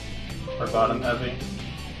or bottom heavy.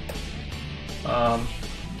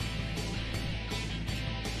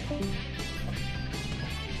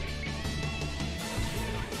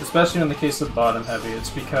 Especially in the case of bottom heavy,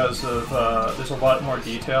 it's because of there's a lot more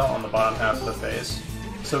detail on the bottom half of the face.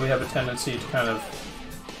 So we have a tendency to kind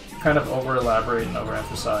of over elaborate and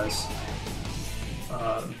overemphasize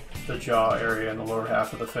the jaw area in the lower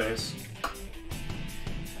half of the face.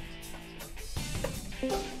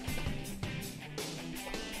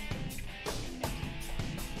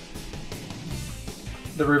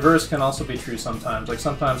 The reverse can also be true sometimes. Like,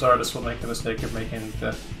 sometimes artists will make the mistake of making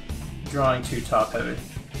the drawing too top heavy.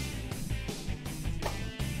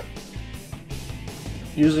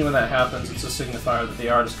 Usually when that happens, it's a signifier that the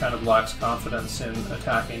artist kind of lacks confidence in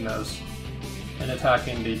attacking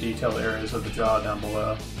the detailed areas of the jaw down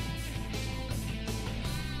below.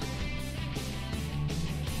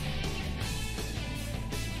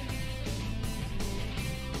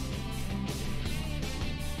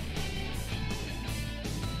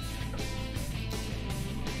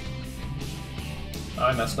 Oh,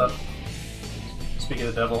 I messed up. Speaking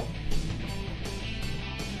of the devil.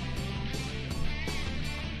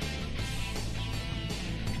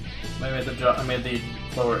 I made the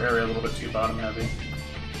lower area a little bit too bottom heavy.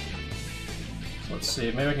 So let's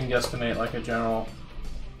see, maybe I can guesstimate like a general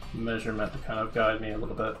measurement to kind of guide me a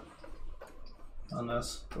little bit on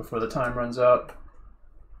this before the time runs out.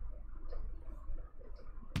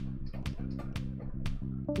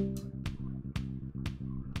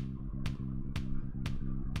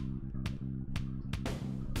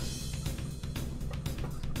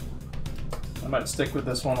 I might stick with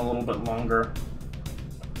this one a little bit longer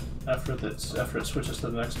after it switches to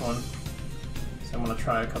the next one. So I'm going to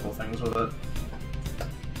try a couple things with it.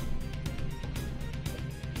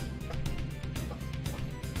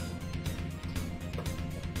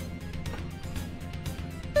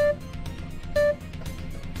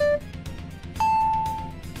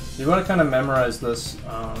 You want to kind of memorize this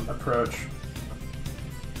approach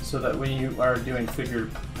so that when you are doing figure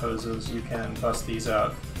poses, you can bust these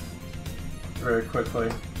out very quickly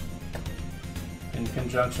in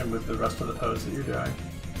conjunction with the rest of the pose that you're doing.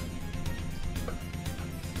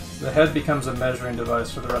 The head becomes a measuring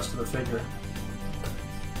device for the rest of the figure.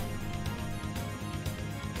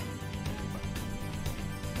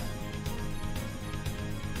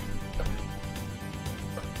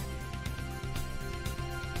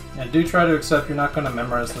 And do try to accept you're not going to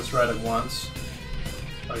memorize this right at once.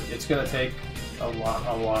 Like, it's going to take a lot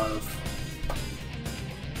of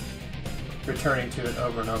returning to it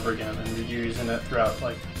over and over again and reusing it throughout,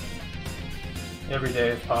 like, every day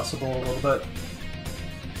if possible a little bit.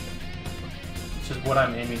 Which is what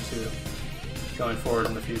I'm aiming to going forward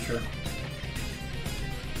in the future.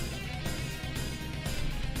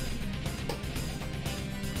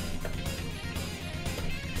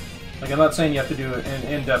 Like, I'm not saying you have to do an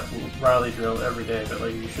in-depth Riley drill every day, but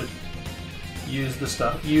like you should use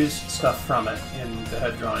stuff from it in the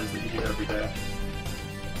head drawings that you do every day.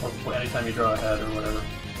 Or anytime you draw a head or whatever.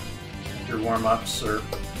 Your warm-ups or...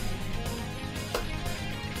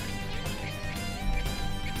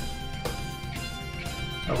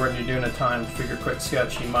 Or when you're doing a timed figure quick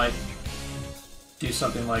sketch, you might do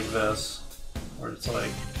something like this, where it's like,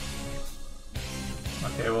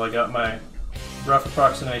 okay, well I got my rough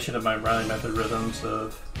approximation of my Riley method rhythms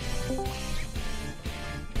of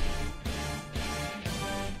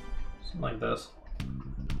something like this.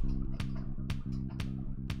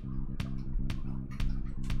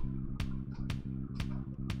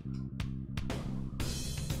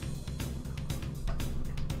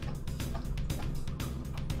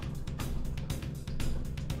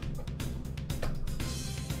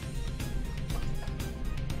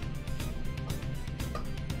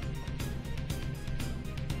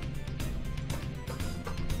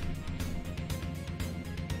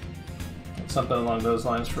 Something along those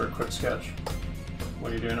lines for a quick sketch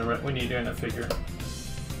when you're doing a figure.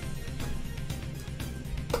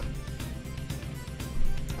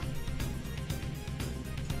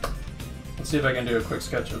 Let's see if I can do a quick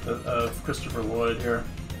sketch of Christopher Lloyd here.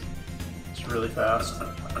 It's really fast.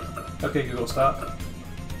 Okay, Google, stop. Okay,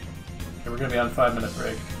 we're going to be on a 5-minute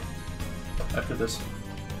break after this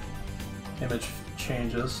image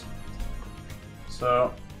changes.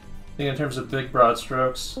 So, I think in terms of big broad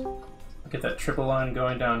strokes, get that triple line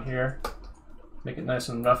going down here. Make it nice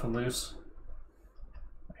and rough and loose.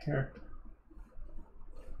 Right here.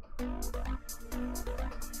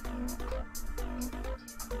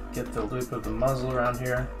 Get the loop of the muzzle around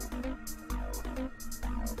here.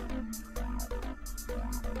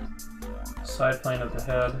 Side plane of the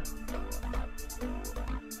head.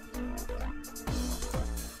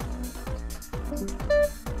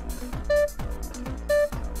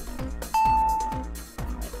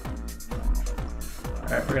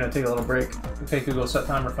 Alright, we're going to take a little break. Okay, Google, set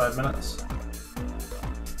timer 5 minutes.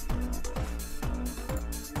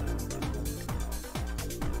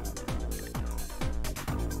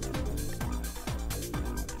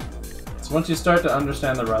 So once you start to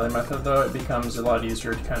understand the Riley method, though, it becomes a lot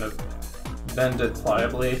easier to kind of bend it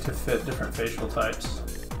pliably to fit different facial types.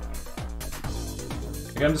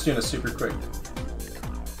 Like, I'm just doing a super quick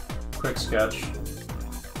sketch.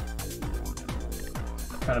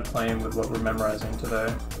 Kind of playing with what we're memorizing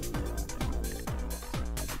today.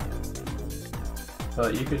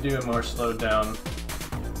 But you could do a more slowed down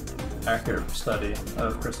accurate study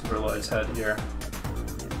of Christopher Lloyd's head here.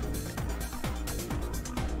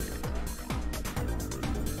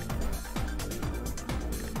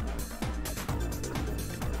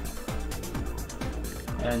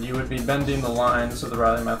 And you would be bending the lines of the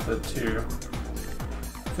Riley method to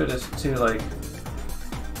like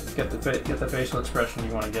get the facial expression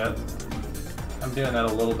you want to get. I'm doing that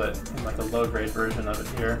a little bit in like a low grade version of it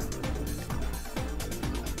here.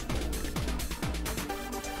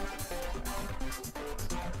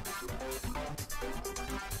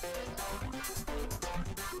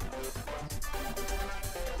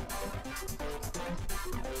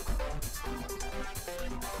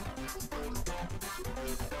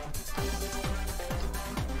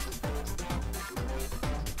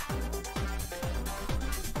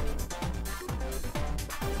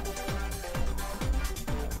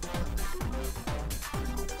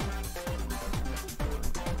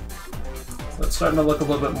 So it's starting to look a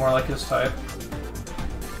little bit more like his type.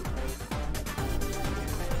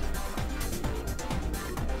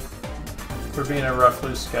 For being a rough,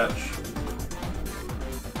 loose sketch.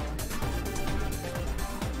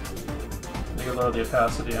 You can lower the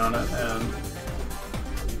opacity on it and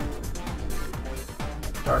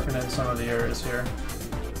darken in some of the areas here.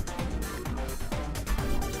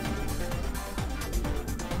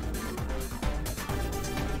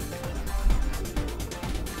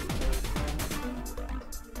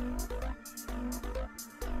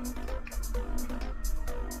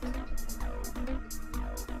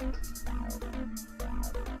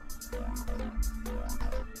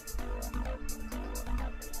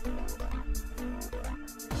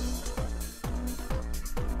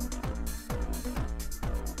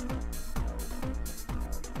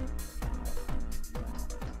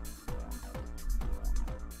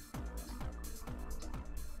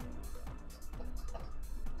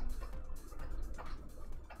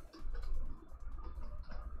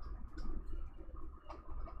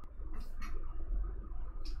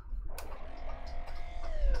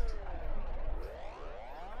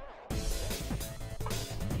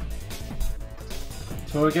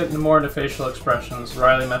 So when we get more into facial expressions, the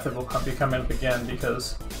Riley method will be coming up again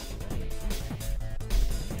because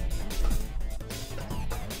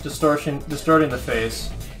distorting the face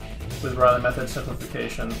with Riley method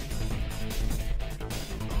simplification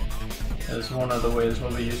is one of the ways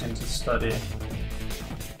we'll be using to study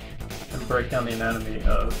and break down the anatomy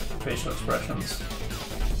of facial expressions.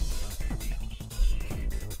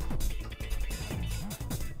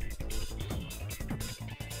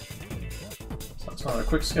 So another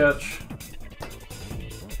quick sketch.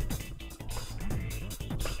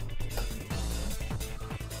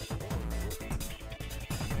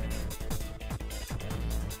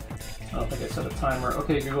 I don't think I set a timer.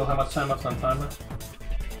 Okay, Google, how much time left on timer?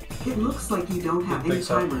 It looks like you don't have any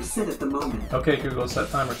timer set at the moment. Okay, Google,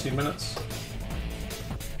 set timer 2 minutes.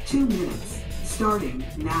 2 minutes, starting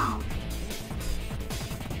now.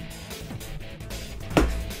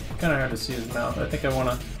 Kind of hard to see his mouth. I think I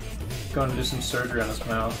want to go and do some surgery on his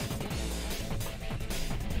mouth.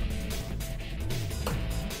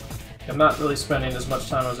 I'm not really spending as much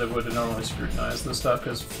time as I would to normally scrutinize this stuff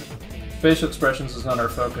because facial expressions is not our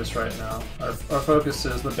focus right now. Our focus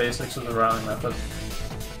is the basics of the Riley method.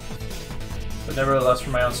 But nevertheless, for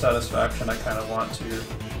my own satisfaction, I kind of want to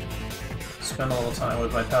spend a little time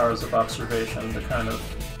with my powers of observation to kind of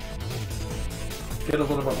get a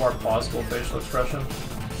little bit more plausible facial expression.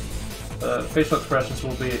 Facial expressions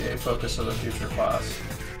will be a focus of a future class.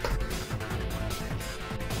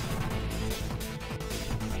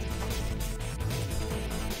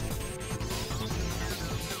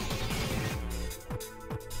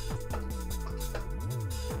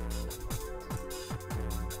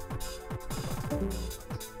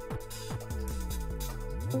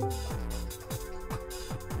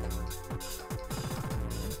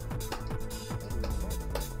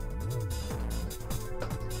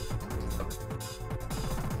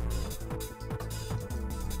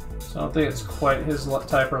 So I don't think it's quite his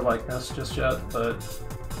type or likeness just yet, but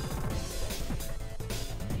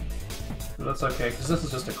that's okay, because this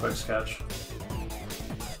is just a quick sketch.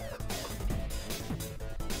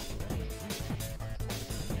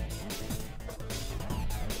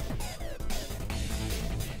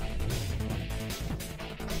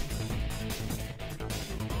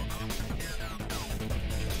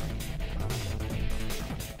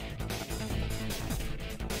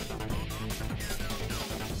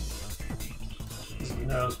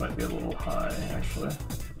 Nose might be a little high, actually.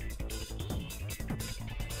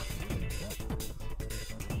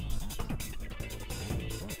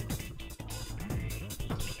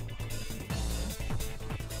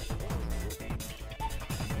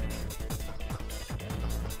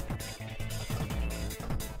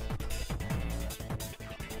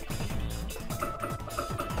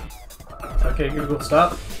 Okay, Google,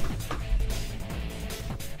 stop.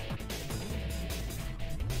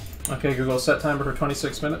 Okay, Google, set timer for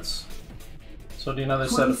 26 minutes. So do another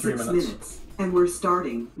set of 3 minutes. And we're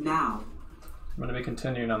starting now. I'm going to be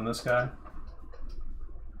continuing on this guy.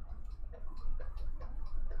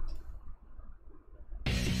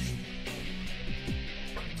 So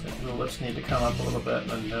the lips need to come up a little bit,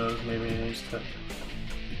 and the nose maybe needs to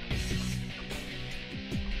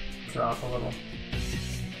drop a little.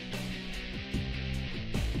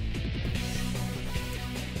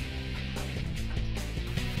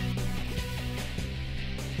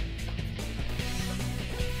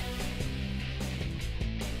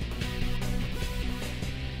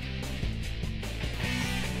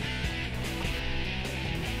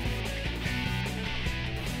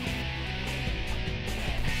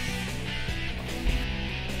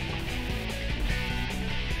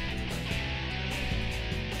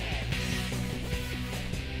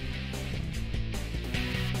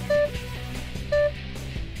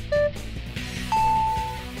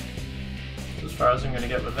 As far as I'm going to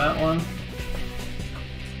get with that one.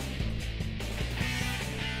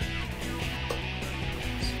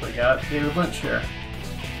 So we got David Lynch here.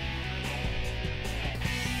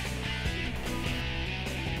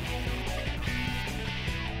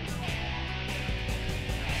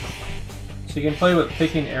 So you can play with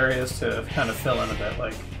picking areas to kind of fill in a bit.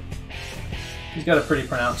 Like, he's got a pretty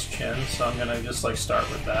pronounced chin, so I'm going to just like start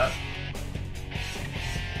with that.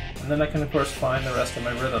 And then I can of course find the rest of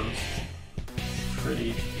my rhythms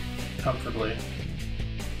pretty comfortably.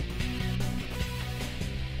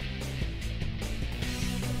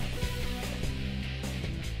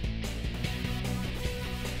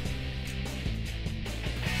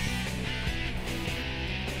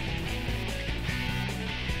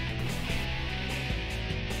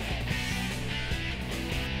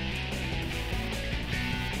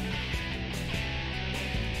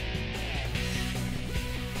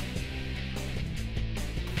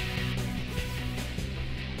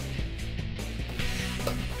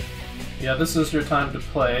 Yeah, this is your time to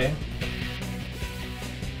play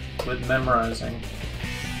with memorizing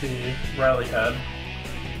the rally head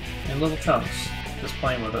in little chunks, just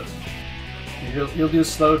playing with it. You'll do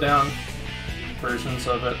slow down versions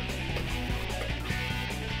of it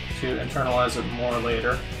to internalize it more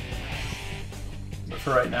later. But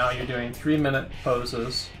for right now, you're doing 3-minute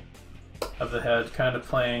poses of the head, kind of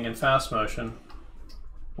playing in fast motion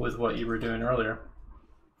with what you were doing earlier.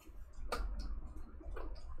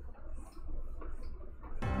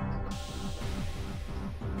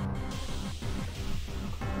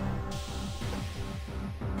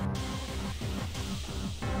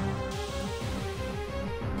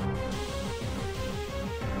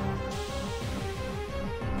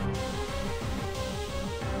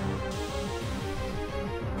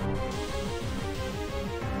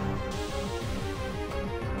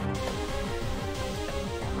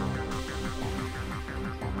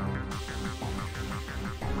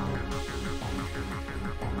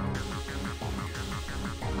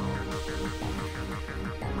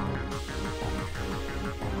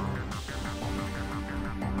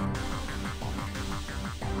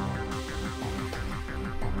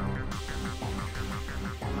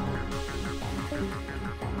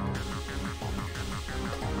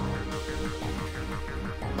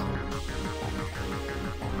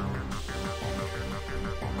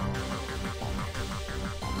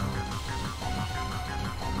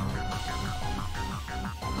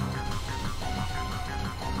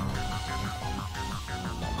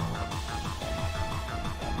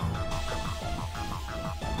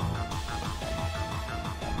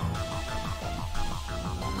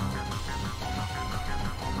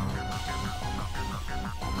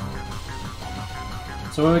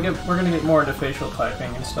 So we're going to get more into facial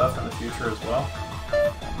typing and stuff in the future as well.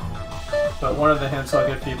 But one of the hints I'll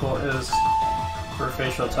give people is, for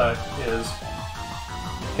facial type, is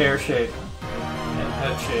hair shape and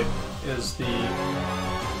head shape is the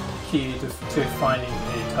key to finding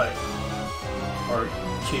a type or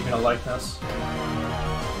achieving a likeness.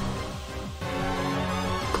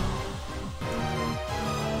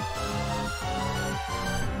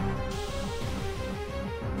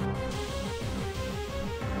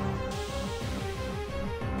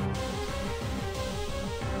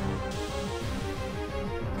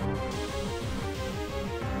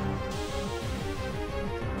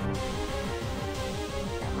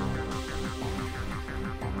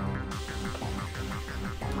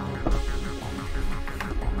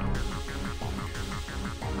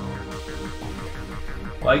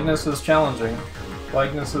 Likeness is challenging.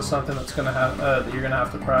 Likeness is something that's going to have that you're going to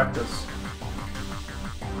have to practice.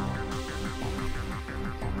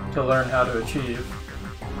 to learn how to achieve.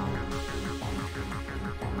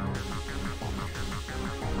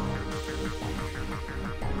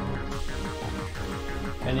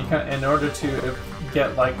 And you can, in order to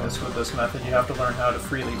get likeness with this method, you have to learn how to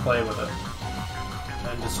freely play with it,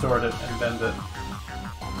 and distort it, and bend it.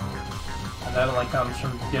 And that only comes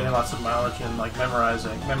from getting lots of mileage and like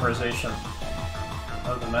memorization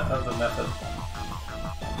of the method.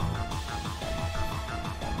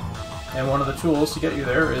 And one of the tools to get you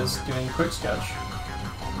there is doing quick sketch.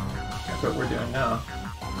 That's what we're doing now.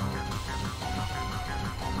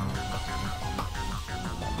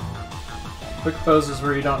 Quick pose is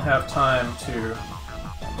where you don't have time to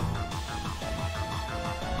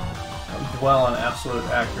dwell on absolute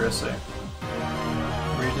accuracy.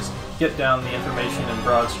 Where you just get down the information in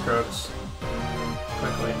broad strokes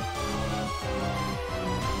quickly.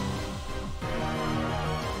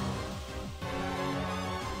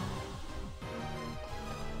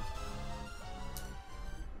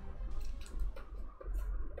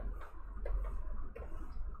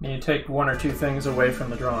 And you take one or two things away from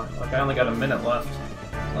the drawing. Like, I only got a minute left.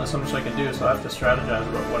 There's not so much I can do, so I have to strategize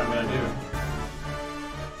about what I'm going to do.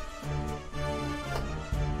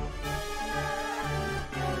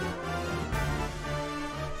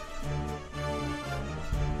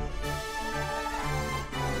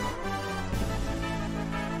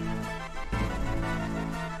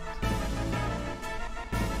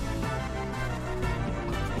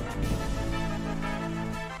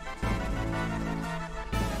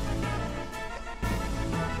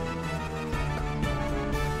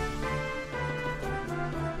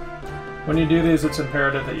 When you do these, it's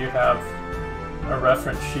imperative that you have a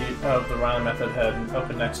reference sheet of the Riley method head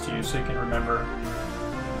open next to you so you can remember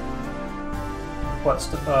what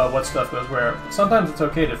stuff goes where. Sometimes it's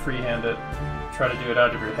okay to freehand it, try to do it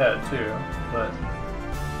out of your head too, but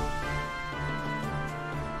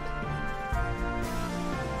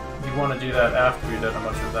you want to do that after you've done a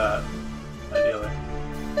bunch of that, ideally.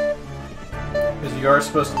 Because you are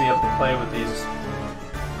supposed to be able to play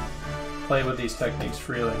with these techniques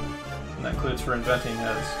freely. And that includes for inventing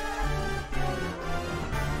heads.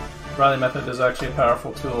 Riley method is actually a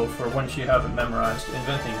powerful tool for once you have it memorized,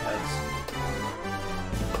 inventing heads.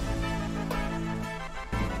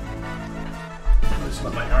 Loosen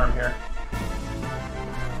up my arm here.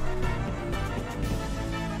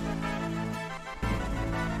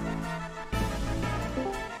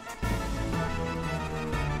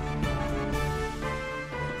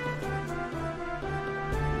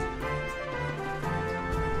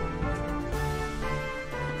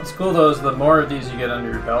 What's cool though is the more of these you get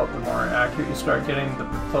under your belt, the more accurate you start getting, the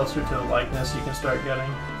closer to the likeness you can start getting.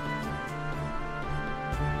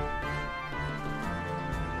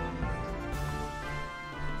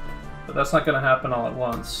 But that's not going to happen all at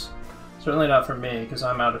once. Certainly not for me, because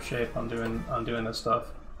I'm out of shape on doing this stuff.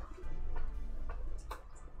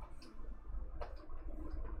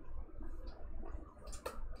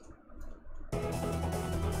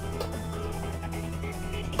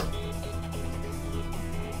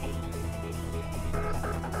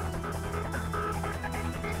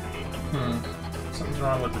 Something's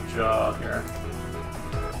wrong with the jaw here.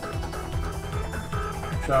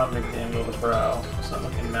 Jaw make the angle of the brow. It's not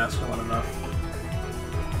looking masculine enough.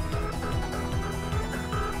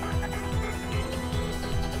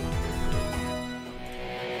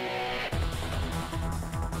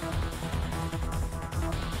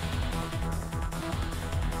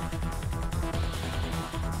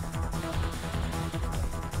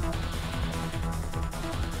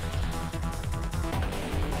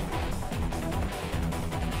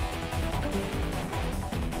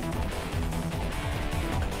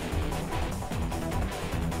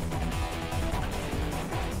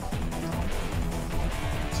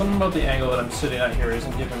 Something about the angle that I'm sitting at here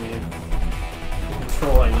isn't giving me the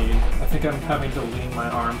control I need. I think I'm having to lean my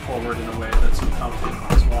arm forward in a way that's uncomfy.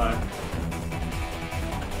 That's why.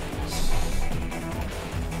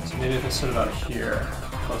 So maybe if I sit about here,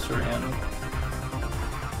 closer in,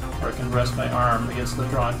 where I can rest my arm against the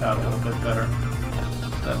drawing pad a little bit better.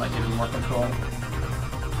 That might give me more control.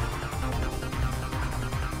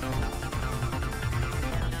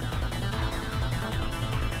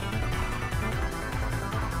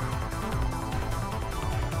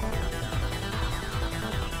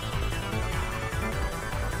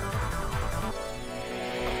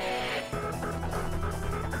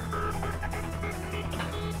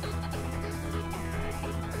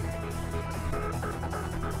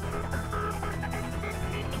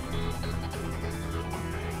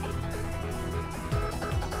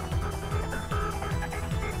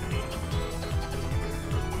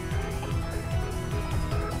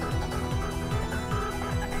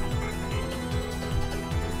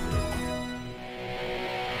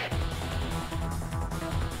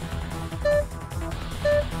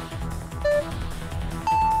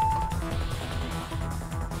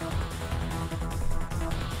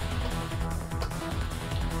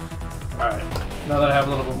 Alright, now that I have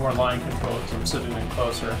a little bit more line control because I'm sitting in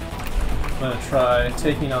closer, I'm going to try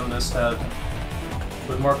taking on this head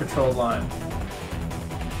with more controlled line.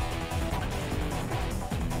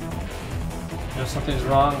 If something's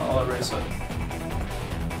wrong, I'll erase it.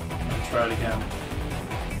 And try it again.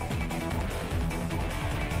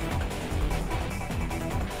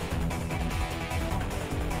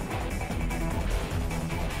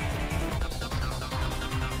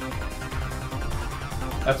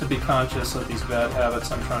 I have to be conscious of these bad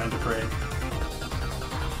habits I'm trying to break.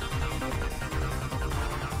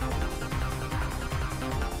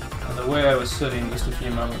 And the way I was sitting just a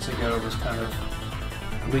few moments ago was kind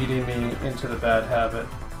of leading me into the bad habit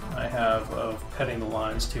I have of petting the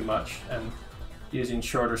lines too much and using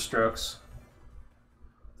shorter strokes.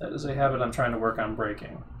 That is a habit I'm trying to work on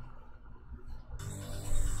breaking.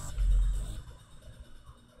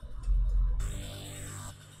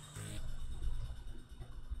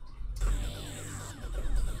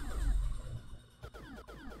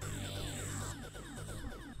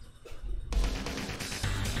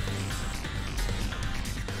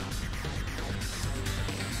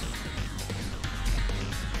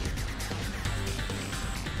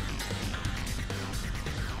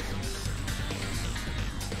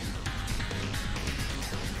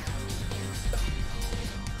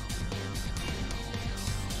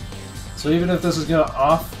 So even if this is going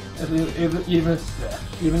off, even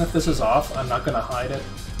if this is off, I'm not going to hide it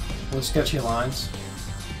with sketchy lines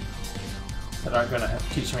that aren't going to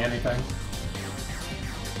teach me anything.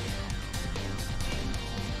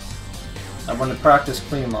 I'm going to practice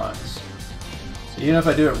clean lines. So even if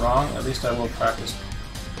I do it wrong, at least I will practice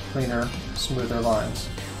cleaner, smoother lines.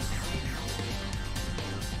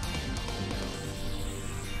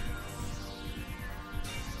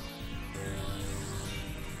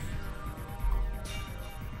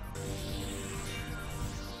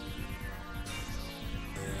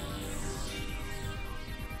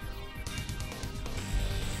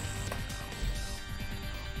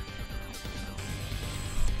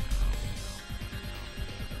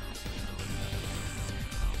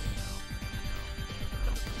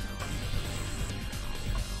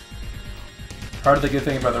 Part of the good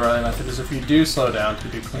thing about the Riley method is if you do slow down to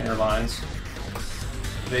do cleaner lines,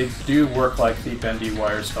 they do work like the bendy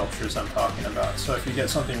wire sculptures I'm talking about. So if you get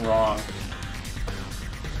something wrong,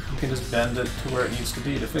 you can just bend it to where it needs to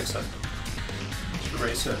be to fix it. Just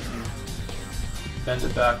erase it and bend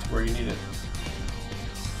it back to where you need it.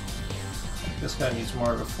 This guy needs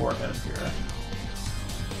more of a forehead here.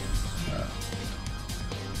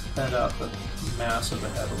 Bend out the mass of the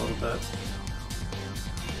head a little bit.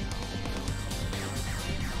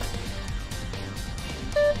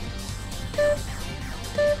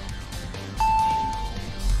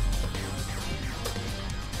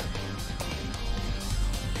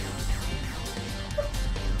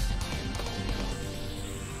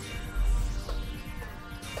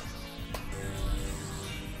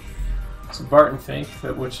 So Barton Fink,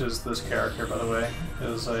 which is this character, by the way,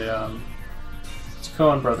 is a it's a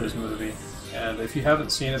Coen Brothers movie, and if you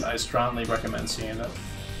haven't seen it, I strongly recommend seeing it.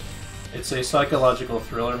 It's a psychological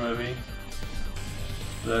thriller movie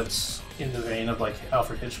that's in the vein of like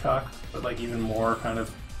Alfred Hitchcock, but like even more kind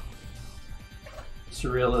of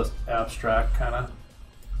surrealist, abstract kind of.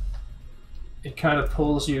 It kind of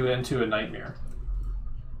pulls you into a nightmare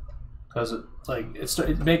because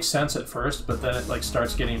it makes sense at first, but then it like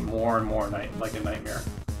starts getting more and more like a nightmare.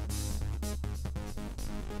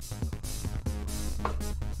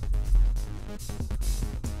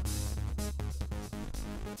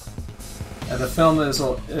 And the film is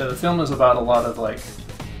about a lot of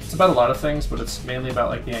it's about a lot of things, but it's mainly about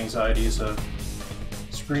like the anxieties of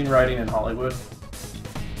screenwriting in Hollywood.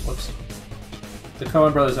 Whoops. The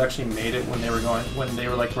Coen Brothers actually made it when they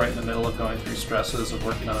were like right in the middle of going through stresses of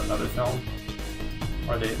working on another film.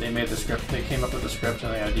 Or they made the script, they came up with the script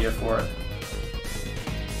and the idea for it.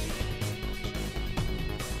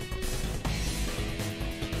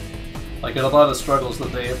 Like a lot of the struggles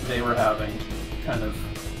that they were having kind of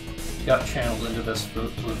got channeled into this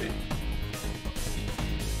movie.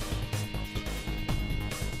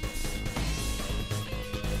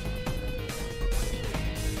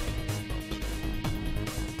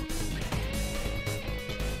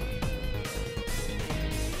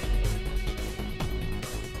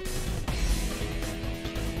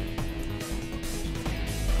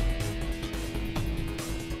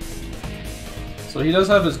 So he does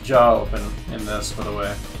have his jaw open in this, by the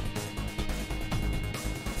way.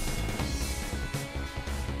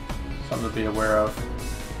 Something to be aware of.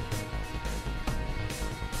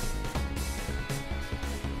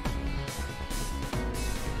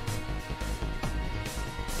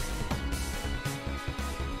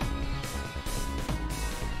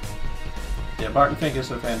 Yeah, Barton Fink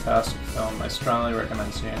is a fantastic film. I strongly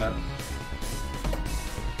recommend seeing it.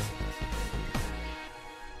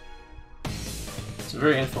 It's a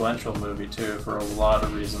very influential movie too, for a lot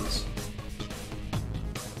of reasons.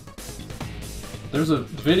 There's a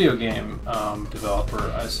video game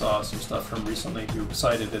developer I saw some stuff from recently who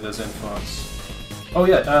cited it as influence. Oh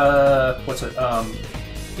yeah, what's it?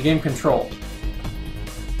 The game Control.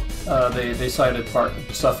 They cited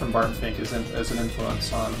stuff from Barton Fink as an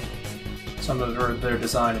influence on some of their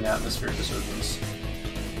design and atmosphere decisions.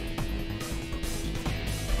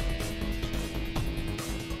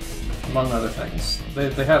 Among other things.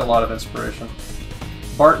 They had a lot of inspiration.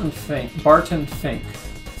 Barton Fink.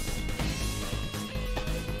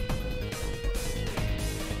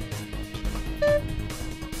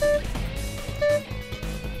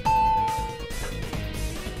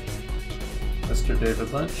 Mr.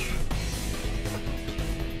 David Lynch.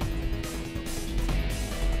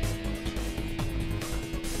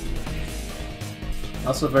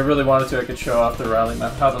 Also, if I really wanted to, I could show off how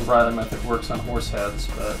the Riley method works on horse heads,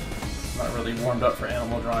 but I'm not really warmed up for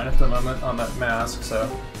animal drawing at the moment on that mask, so.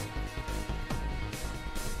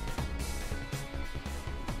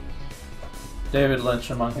 David Lynch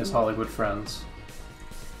among his Hollywood friends.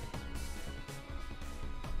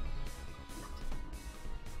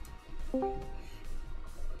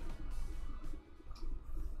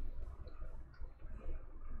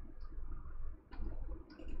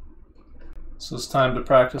 So it's time to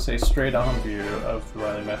practice a straight-on view of the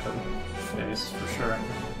Riley method face, for sure.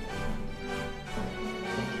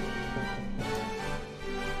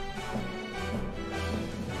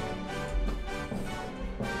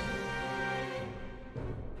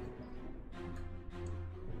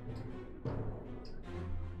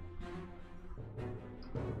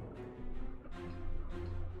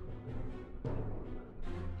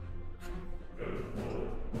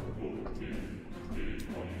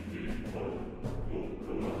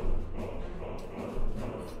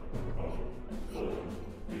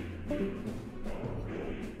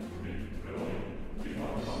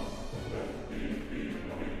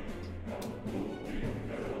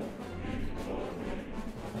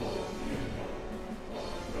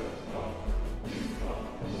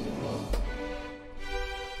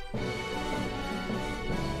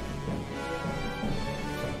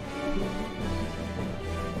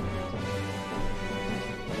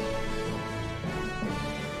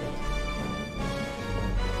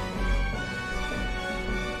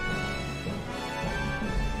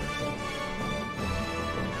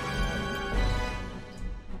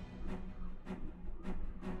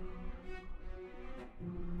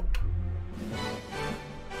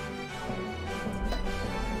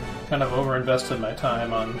 Kind of overinvested my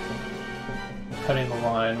time on cutting the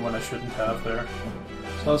line when I shouldn't have there.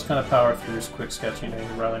 So I'll just kind of power through quick sketching a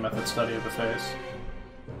Riley method study of the face.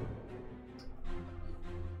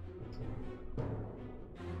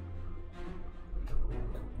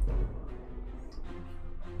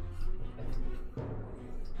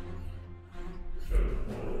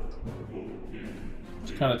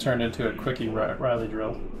 Just kind of turned into a quickie Riley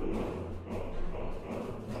drill.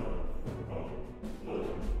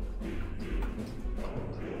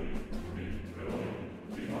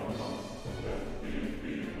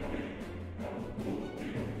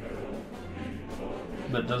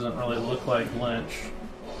 That doesn't really look like Lynch.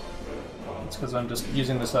 It's because I'm just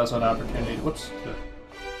using this as an opportunity to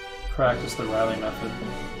practice the Riley method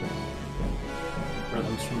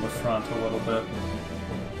rhythms from the front a little bit.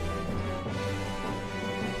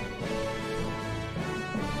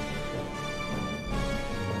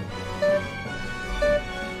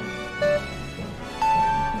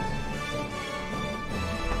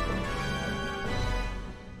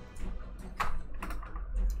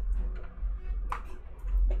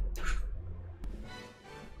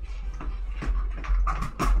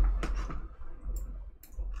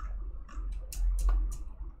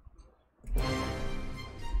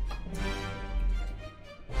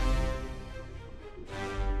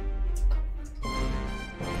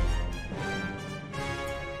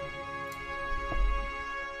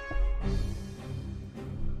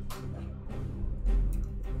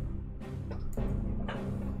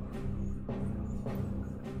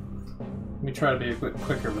 Let me try to be a bit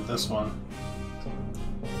quicker with this one. So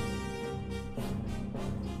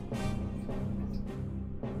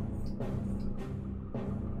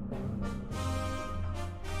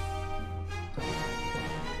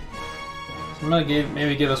I'm going to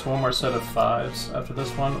maybe give us one more set of 5s after this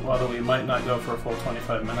one, although we might not go for a full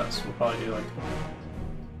 25 minutes. We'll probably do like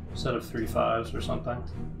a set of 3 5s or something.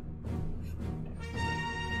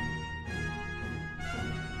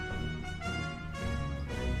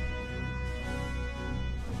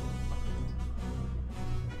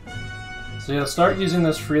 So yeah, start using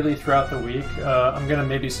this freely throughout the week. I'm gonna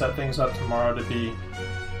maybe set things up tomorrow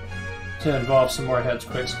to involve some more heads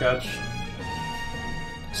quick sketch.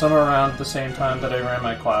 Somewhere around the same time that I ran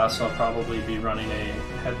my class, I'll probably be running a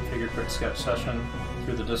head and figure quick sketch session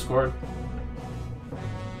through the Discord,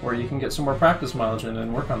 where you can get some more practice mileage in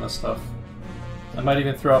and work on this stuff. I might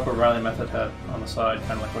even throw up a Riley method head on the side,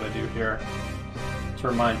 kind of like what I do here, to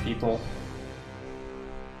remind people.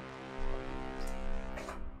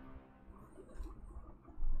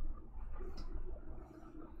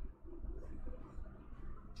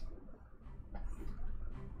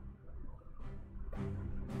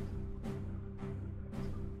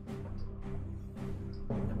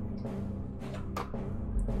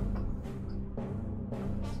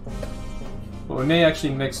 But we may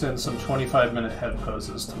actually mix in some 25-minute head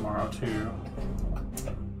poses tomorrow too,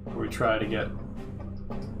 where we try to get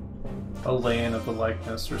a lay-in of the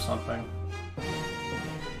likeness or something.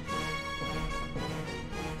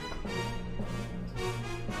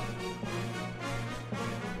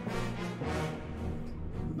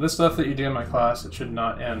 This stuff that you do in my class, it should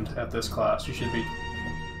not end at this class. You should be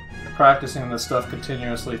practicing this stuff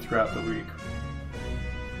continuously throughout the week.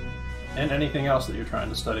 And anything else that you're trying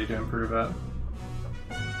to study to improve at.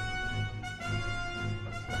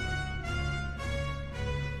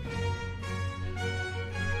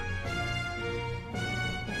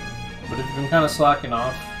 But if you've been kind of slacking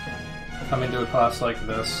off, coming to a class like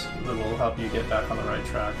this, it will help you get back on the right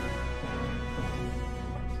track.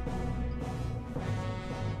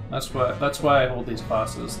 That's why I hold these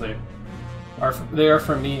classes. They are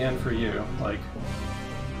for me and for you. Like,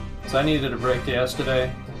 so I needed a break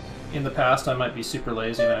yesterday. In the past, I might be super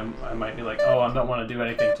lazy and I might be like, oh, I don't want to do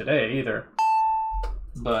anything today either.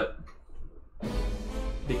 But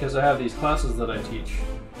because I have these classes that I teach.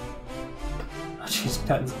 Jeez,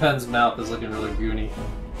 Pen's mouth is looking really goony.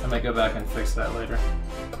 I might go back and fix that later.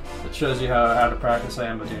 It shows you how out of practice I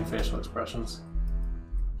am with doing facial expressions.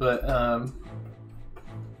 But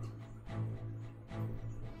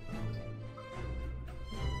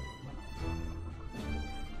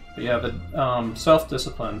yeah, the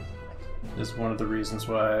self-discipline is one of the reasons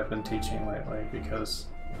why I've been teaching lately, because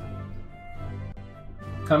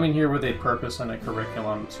coming here with a purpose and a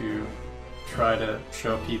curriculum to try to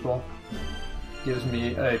show people gives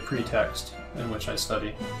me a pretext in which I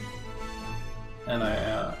study and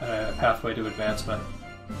a pathway to advancement.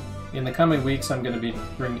 In the coming weeks, I'm going to be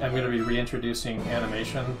reintroducing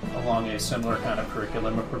animation along a similar kind of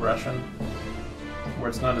curriculum of progression, where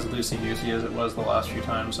it's not as loosey-goosey as it was the last few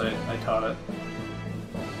times I taught it.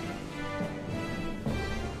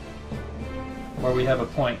 Where we have a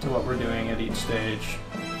point to what we're doing at each stage.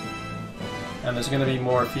 And there's going to be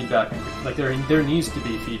more feedback, like there needs to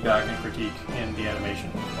be feedback and critique in the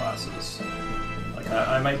animation classes. Like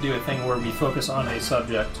I might do a thing where we focus on a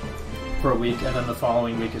subject for a week, and then the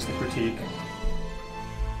following week is the critique.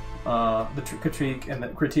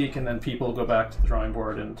 Critique, and then people go back to the drawing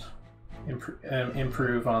board and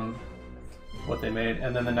improve on what they made,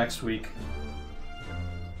 and then the next week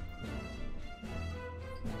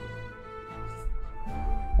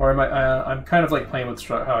or I'm kind of like playing with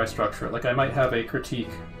how I structure it. Like I might have a critique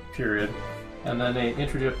period and then a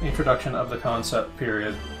introduction of the concept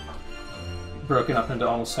period broken up into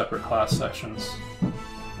almost separate class sections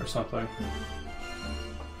or something.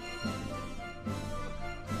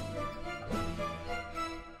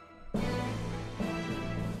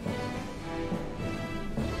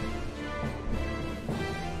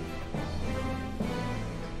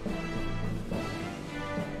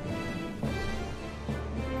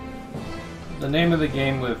 The name of the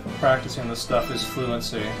game with practicing this stuff is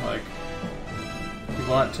fluency. Like, you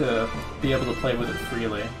want to be able to play with it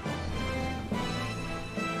freely.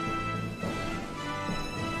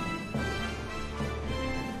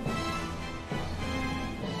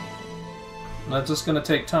 And that's just going to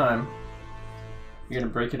take time. You're going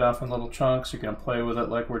to break it off in little chunks. You're going to play with it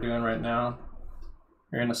like we're doing right now.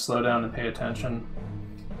 You're going to slow down and pay attention.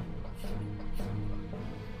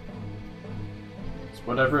 It's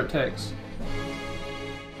whatever it takes.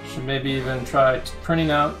 Should maybe even try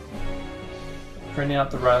printing out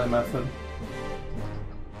the Riley method,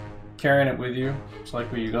 carrying it with you. It's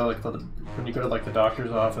like when you go when you go to like the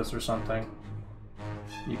doctor's office or something.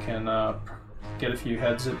 You can get a few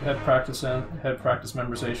head practice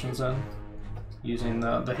memorizations in using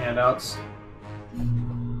the handouts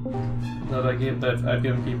that I've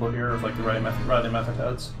given people here of like the Riley method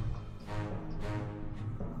heads.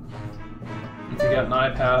 If you got an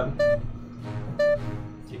iPad,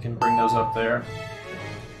 you can bring those up there,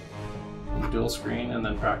 dual screen, and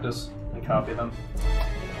then practice and copy them.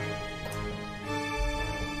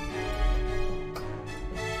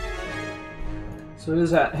 So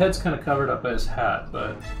his head's kind of covered up by his hat,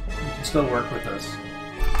 but you can still work with this.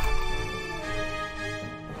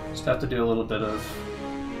 Just have to do a little bit of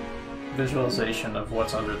visualization of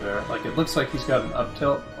what's under there. Like, it looks like he's got an up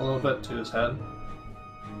tilt a little bit to his head.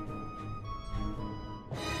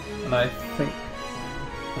 And I think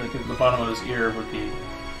like at the bottom of his ear would be,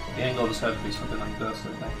 the angle of his head would be something like this, I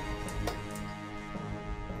think.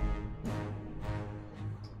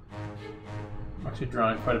 I'm actually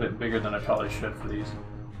drawing quite a bit bigger than I probably should for these.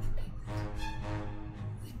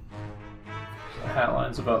 So the hat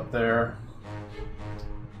line's about there.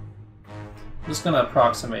 I'm just going to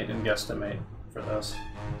approximate and guesstimate for this.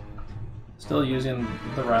 Still using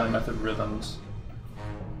the Riley method rhythms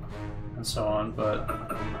and so on, but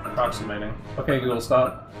approximating. Okay, Google,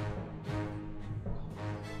 stop.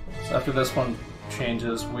 So after this one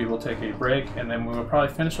changes, we will take a break, and then we will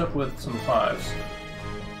probably finish up with some fives.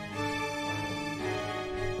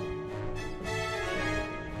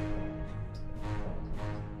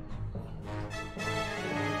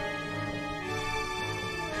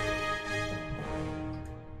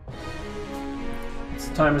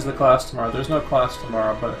 What time is the class tomorrow? There's no class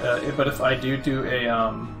tomorrow, but if I do a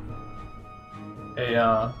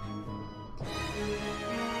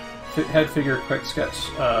head figure quick sketch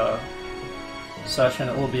session,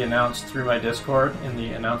 it will be announced through my Discord in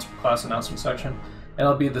the class announcement section, and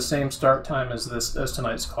it'll be the same start time as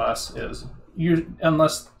tonight's class is,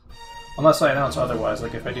 unless I announce otherwise,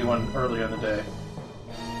 like if I do one earlier in the day.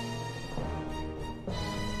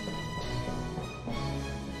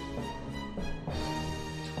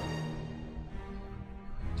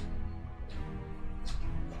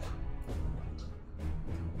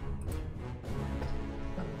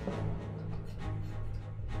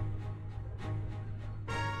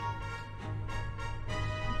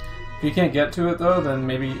 If you can't get to it though, then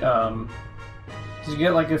maybe you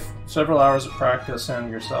get like several hours of practice in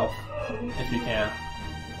yourself, if you can.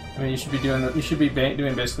 I mean, you should be doing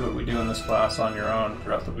doing basically what we do in this class on your own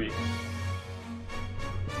throughout the week.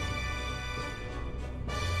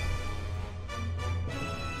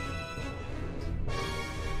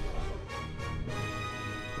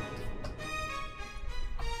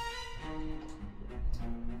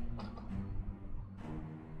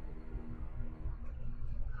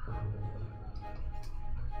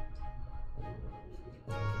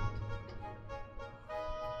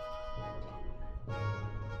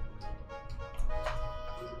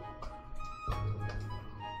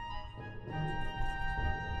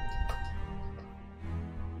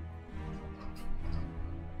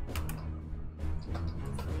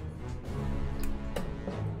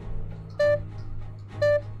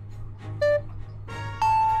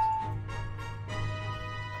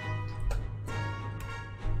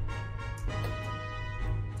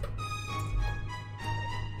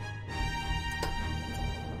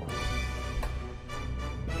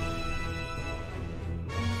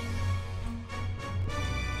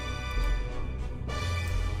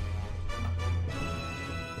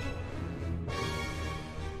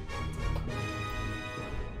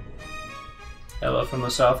 Hello from the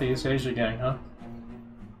Southeast Asia gang, huh?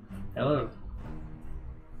 Hello.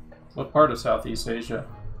 What part of Southeast Asia?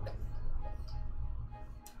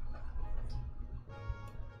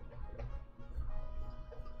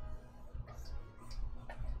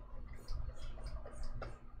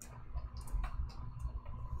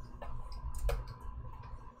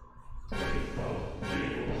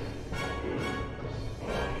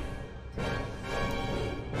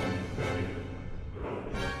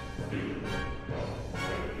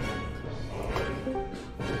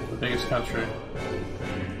 Biggest country.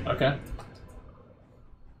 Okay.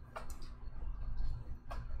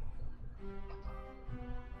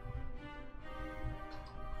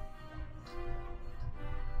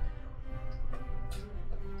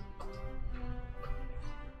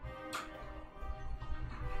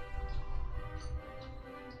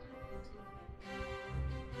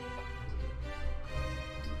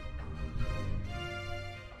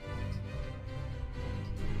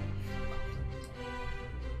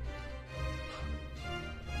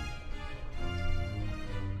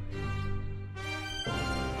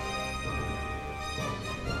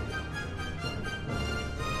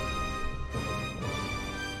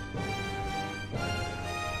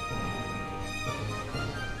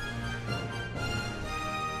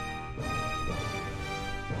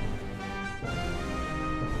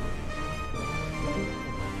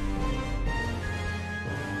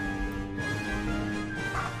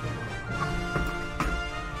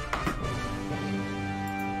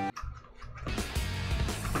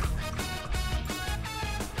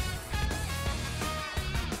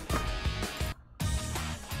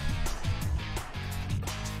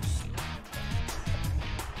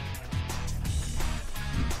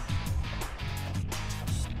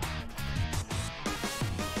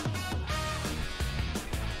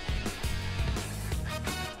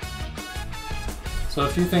 So a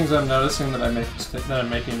few things I'm noticing that I'm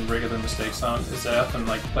making regular mistakes on is I often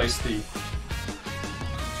like place the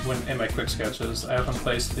in my quick sketches. I often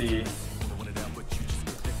place the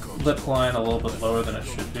lip line a little bit lower than it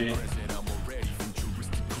should be.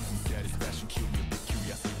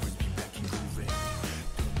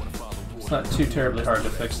 It's not too terribly hard to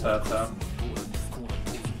fix that though.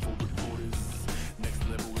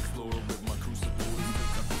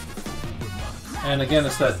 And again,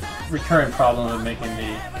 it's that recurring problem of making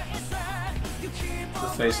the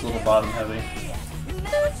face a little bottom heavy.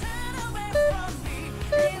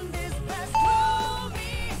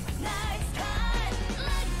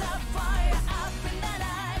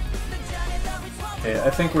 Okay, I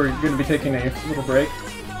think we're going to be taking a little break.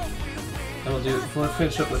 And we'll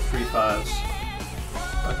finish up with 3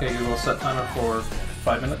 5s. Okay, we'll set timer for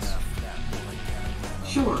 5 minutes.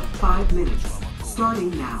 Sure, 5 minutes.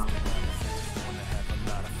 Starting now.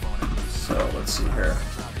 So let's see here.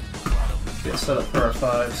 Get set up for our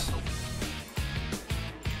 5s.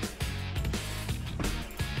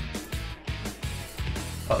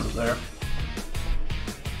 Pause it there.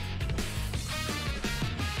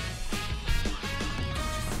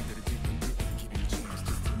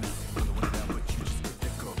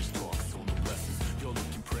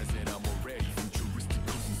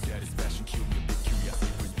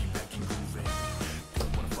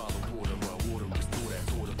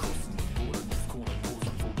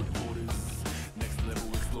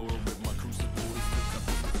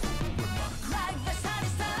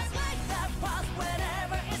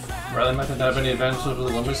 Rather method have any advantages over the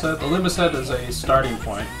Lumiset? The Lumiset is a starting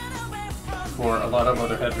point for a lot of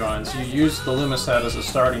other head drawings. You use the Lumiset as a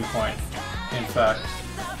starting point, in fact,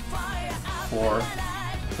 for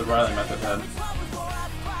the Riley method head.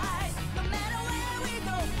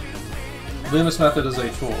 Loomis method is a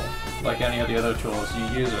tool, like any of the other tools. You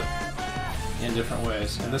use it in different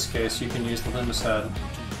ways. In this case, you can use the Loomis head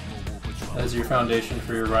as your foundation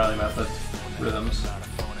for your Riley method rhythms.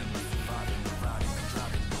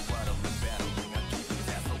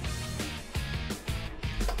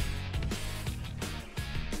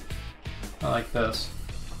 I like this.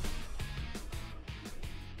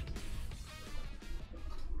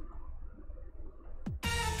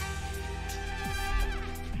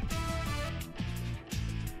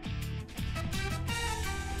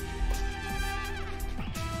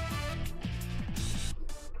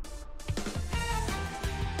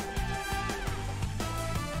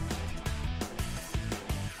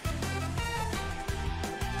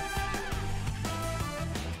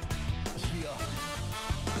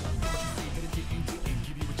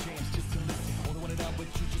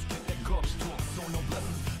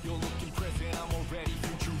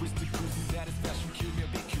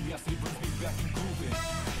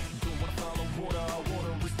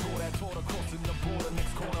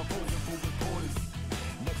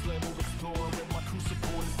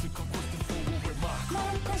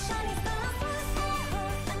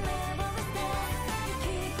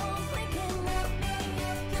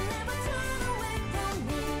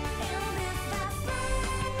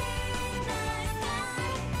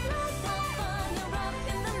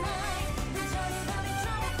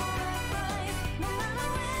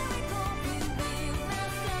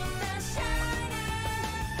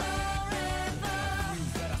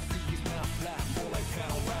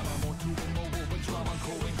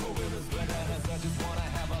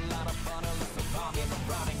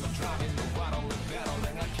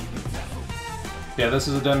 Yeah, this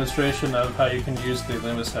is a demonstration of how you can use the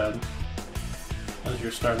Loomis head as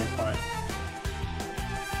your starting point.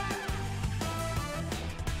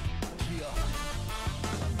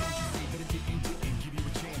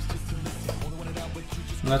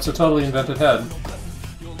 And that's a totally invented head.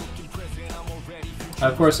 I,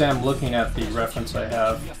 of course, am looking at the reference I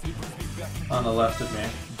have on the left of me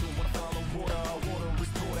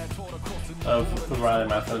of the Riley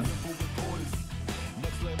method.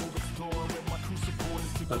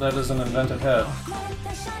 But that is an invented head.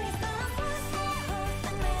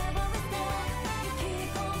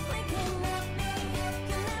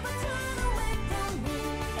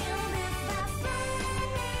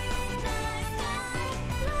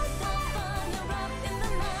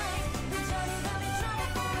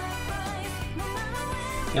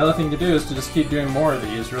 The other thing to do is to just keep doing more of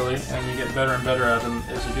these, really, and you get better and better at them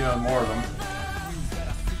as you're doing more of them.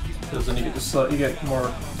 Because then you get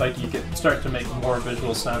more, like you start to make more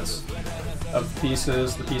visual sense of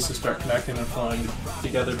pieces. The pieces start connecting and flowing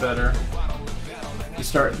together better.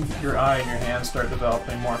 Your eye and your hands start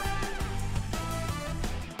developing more.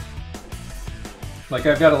 Like,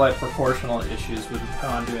 I've got a lot of proportional issues with how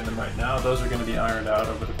I'm doing them right now. Those are going to be ironed out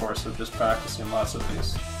over the course of just practicing lots of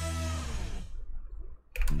these.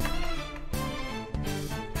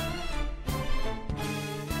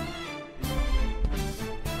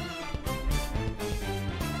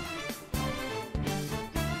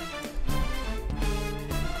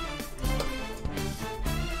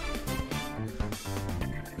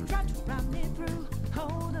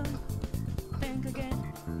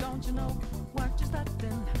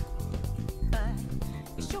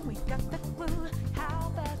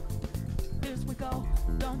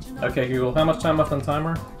 Okay, Google, how much time left on the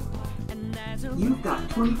timer? You've got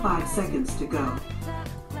 25 seconds to go.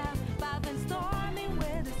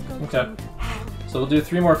 Okay. So we'll do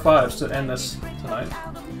 3 more 5s to end this tonight.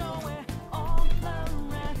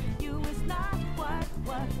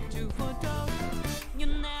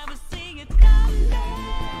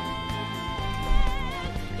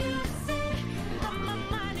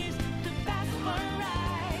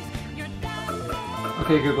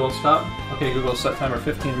 Okay, Google, stop. Okay, Google, set timer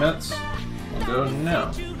 15 minutes. We'll go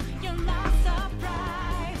now.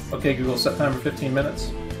 Okay, Google, set timer 15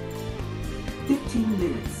 minutes. 15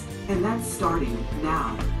 minutes, and that's starting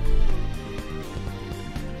now.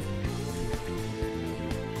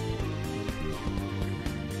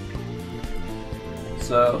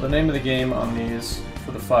 So the name of the game on these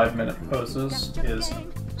for the 5-minute poses is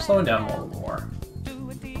slowing down a little more.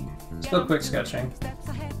 Still quick sketching,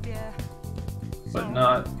 but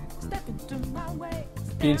not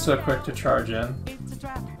being so quick to charge in.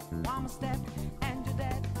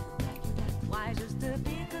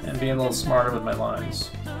 And being a little smarter with my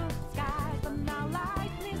lines.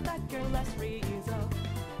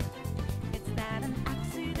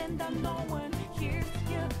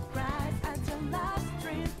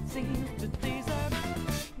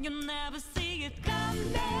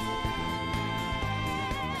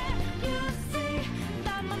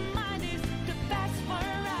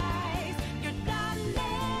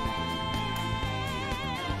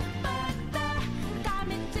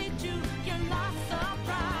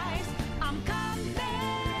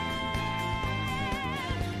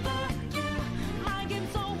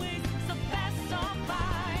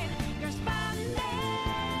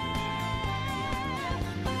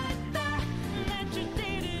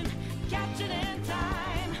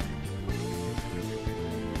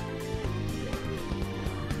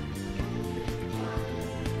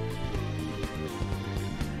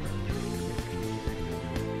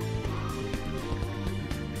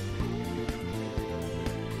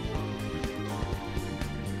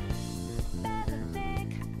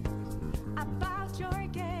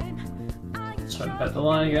 Trying to pet the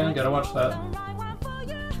line again, gotta watch that.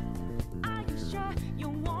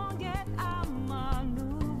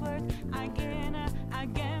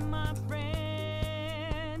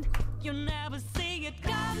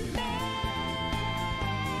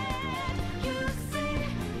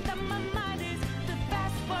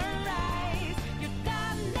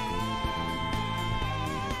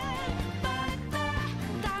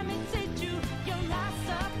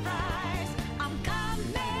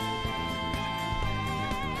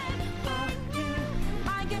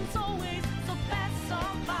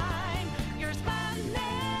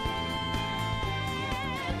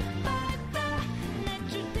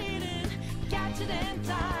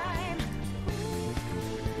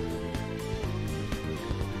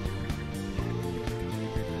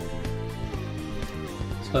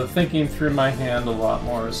 So thinking through my hand a lot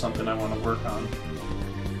more is something I want to work on.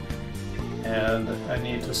 And I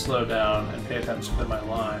need to slow down and pay attention to my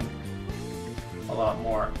line a lot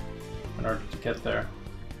more in order to get there.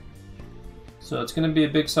 So it's going to be a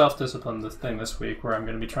big self-discipline thing this week, where I'm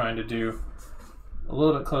going to be trying to do a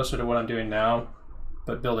little bit closer to what I'm doing now,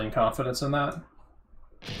 but building confidence in that.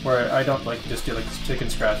 Where I don't like just do like chicken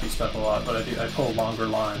scratchy stuff a lot, but I pull longer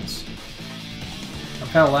lines. I'm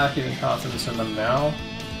kind of lacking in confidence in them now,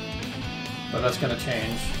 but that's going to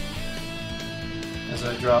change as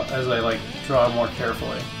I draw more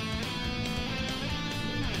carefully.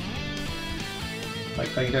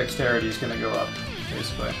 Like my dexterity is going to go up,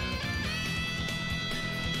 basically.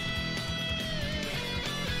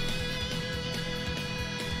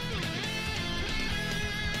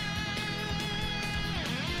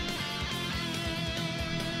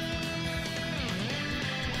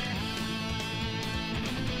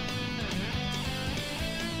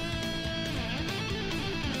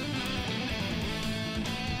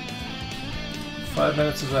 Five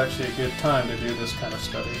minutes is actually a good time to do this kind of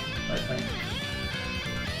study, I think.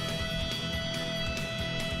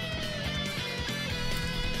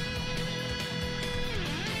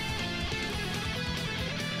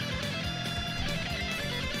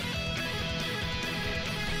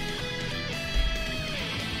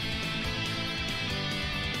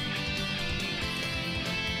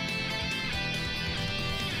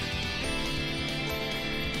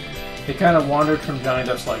 It kind of wandered from Johnny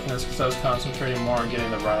Depp's likeness because I was concentrating more on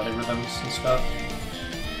getting the Riley rhythms and stuff.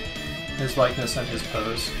 His likeness and his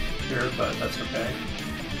pose here, but that's okay.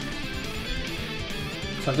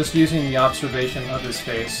 So I'm just using the observation of his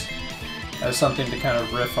face as something to kind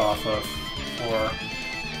of riff off of for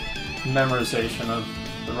memorization of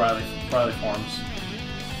the Riley forms.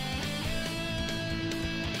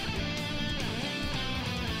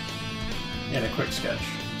 In a quick sketch.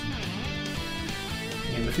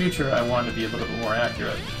 In the future, I want to be a little bit more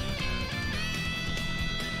accurate.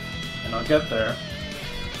 And I'll get there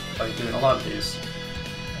by doing a lot of these.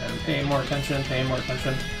 And paying more attention,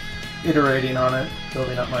 iterating on it,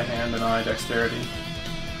 building up my hand and eye dexterity.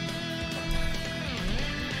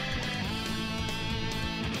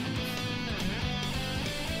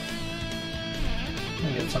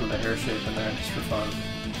 And get some of the hair shape in there just for fun.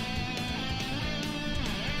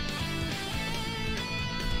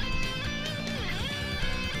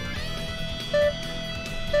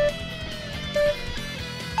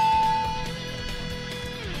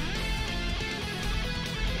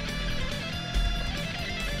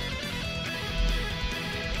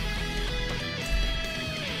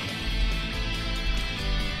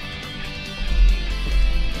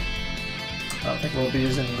 I don't think we'll be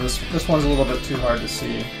using this. This one's a little bit too hard to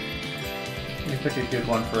see. You pick a good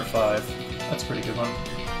one for a 5. That's a pretty good one.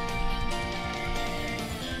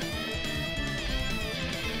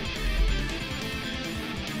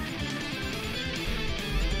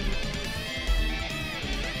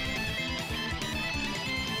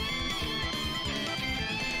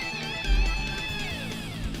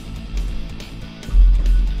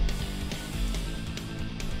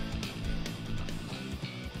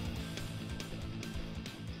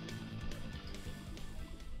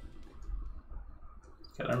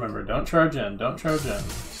 Gotta remember, don't charge in, don't charge in.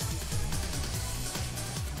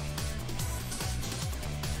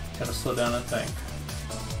 Gotta slow down and think.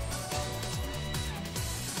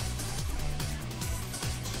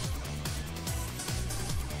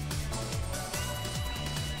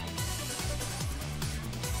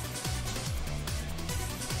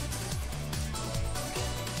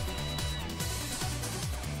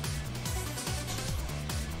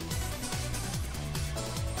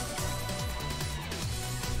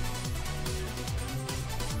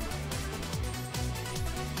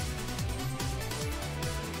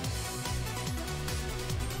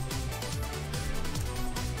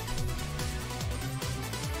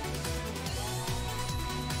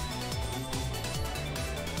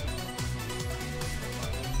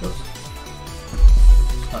 Oops.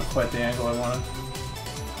 Not quite the angle I wanted.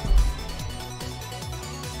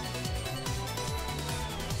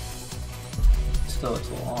 Still looks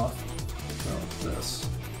a little off. Go like this.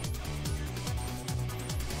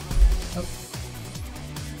 Yep.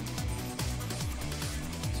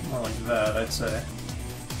 It's more like that, I'd say.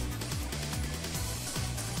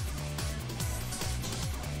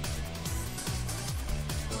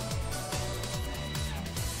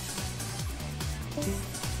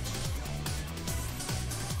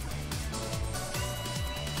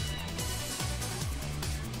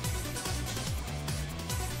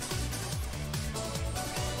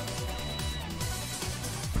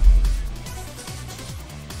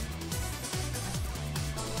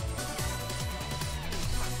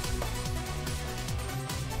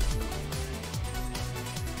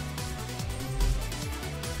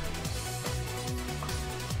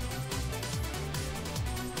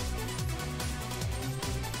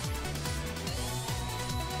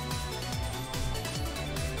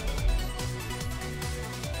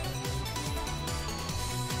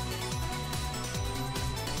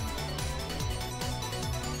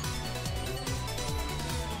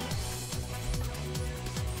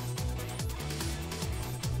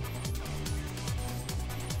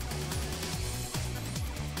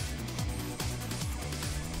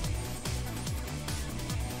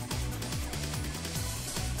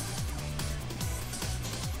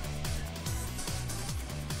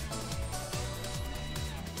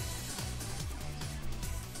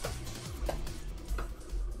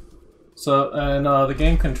 So, in the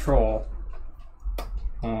game Control,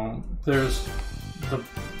 there's the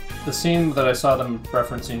scene that I saw them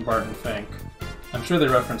referencing Barton Fink. I'm sure they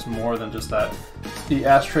reference more than just that. The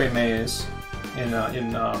ashtray maze in the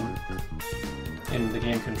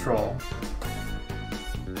game Control.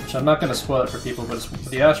 Which I'm not going to spoil it for people, but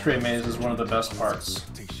the ashtray maze is one of the best parts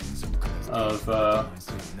of the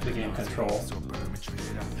game Control.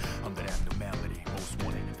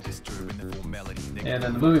 And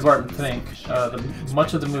in the movie Barton Fink,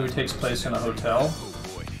 much of the movie takes place in a hotel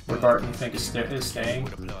where Barton Fink is staying.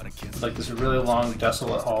 Like this really long,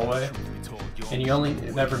 desolate hallway. and you only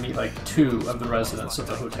never meet like 2 of the residents of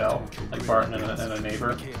the hotel, like Barton and a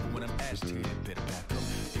neighbor.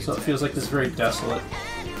 So it feels like this very desolate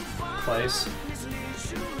place.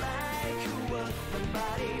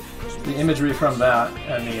 The imagery from that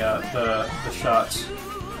and the shots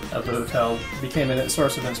of the hotel became a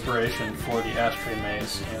source of inspiration for the ashtray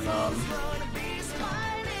maze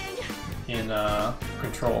in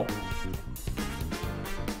Control.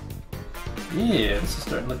 Yeah, this is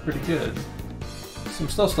starting to look pretty good. Some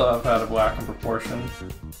still out of whack in proportion,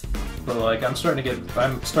 but like I'm starting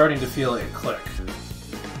to feel it click.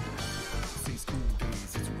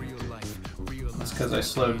 That's because I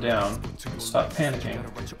slowed down, stopped panicking.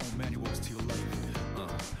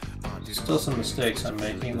 Still some mistakes I'm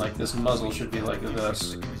making, like this muzzle should be like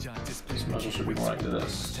this. This muzzle should be more like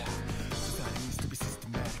this.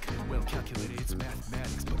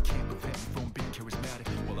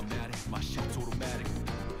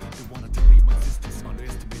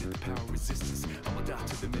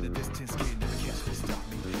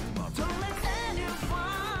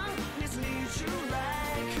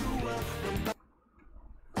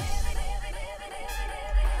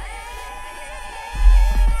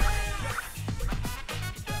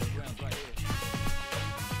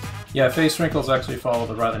 Yeah, face wrinkles actually follow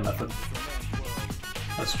the Riley method.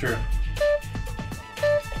 That's true.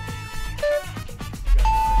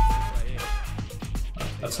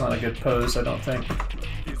 That's not a good pose, I don't think. A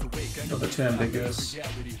little bit too ambiguous.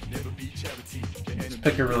 Let's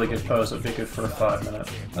pick a really good pose that'd be good for a 5 minute.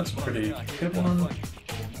 That's a pretty good one.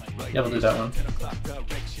 Yeah, we'll do that one.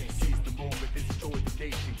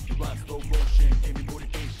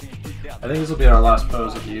 I think this will be our last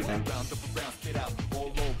pose of the evening.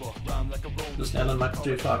 Just end on Michael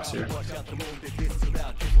J. Fox here. You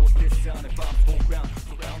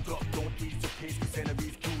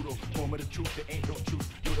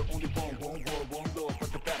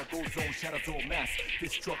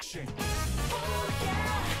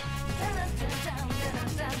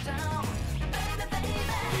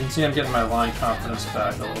can see I'm getting my line confidence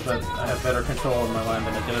back a little bit. I have better control over my line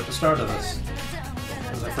than I did at the start of this.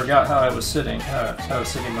 Because I forgot how I was sitting, how I was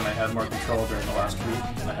sitting when I had more control during the last week,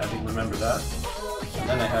 and I had to remember that. And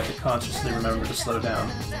then I had to consciously remember to slow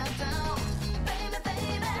down.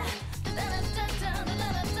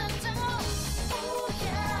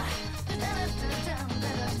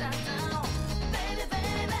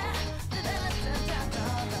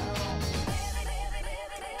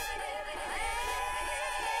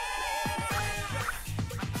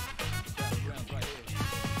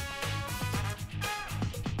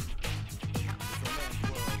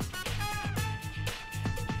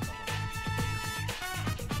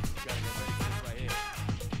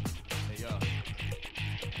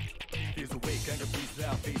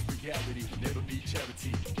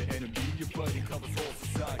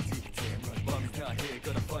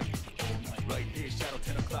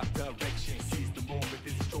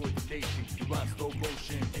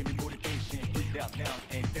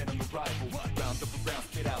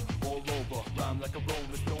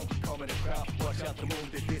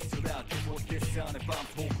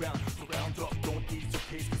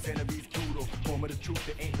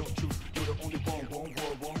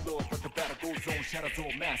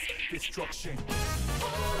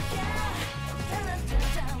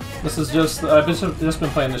 This is just, I've just been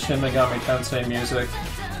playing the Shin Megami Tensei music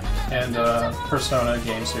and Persona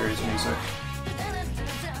game series music.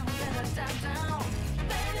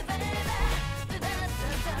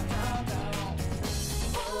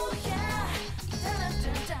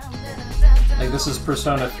 Like this is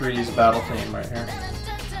Persona 3's battle theme right here.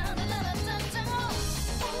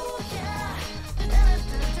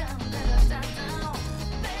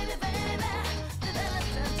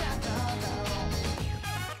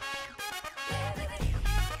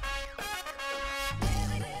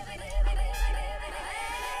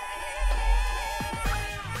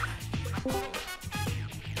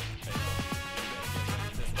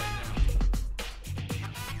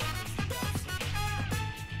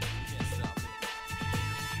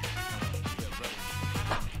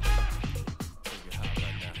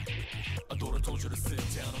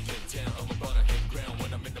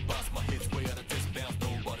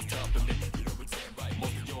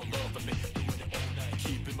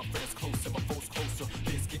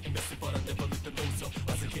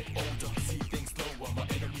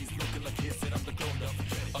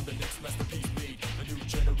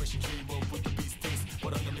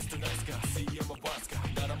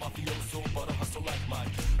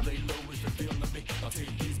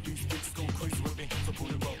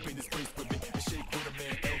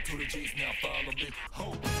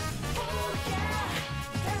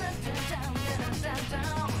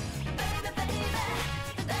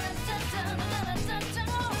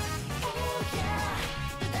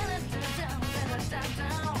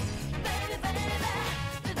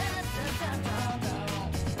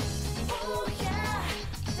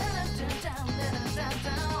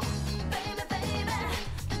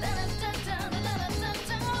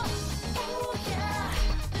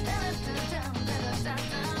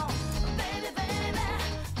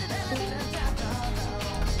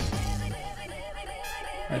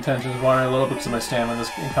 My attention's wandering a little bit because my stamina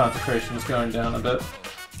and concentration is going down a bit.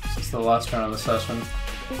 This is the last turn of the session.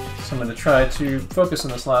 So I'm going to try to focus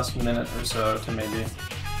in this last minute or so to maybe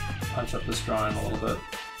punch up this drawing a little bit.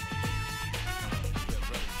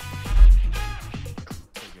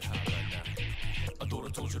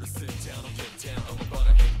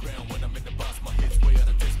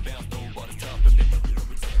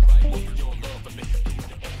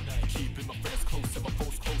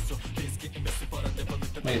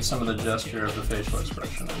 Made some of the gesture of the facial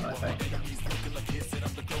expression in, I think.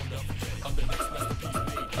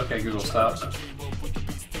 Okay, Google stops.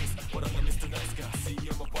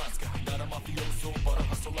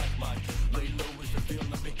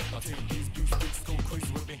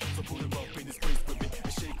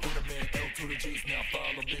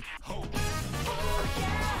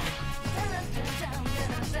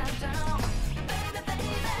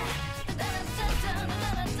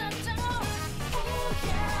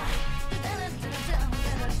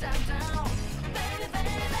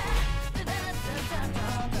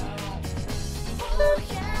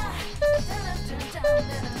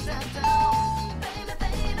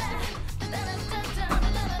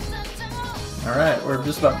 Alright, we're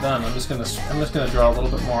just about done. I'm just gonna draw a little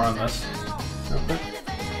bit more on this real quick,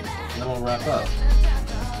 and then we'll wrap up.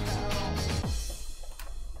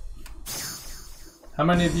 How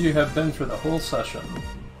many of you have been through the whole session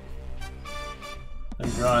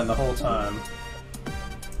and drawing the whole time?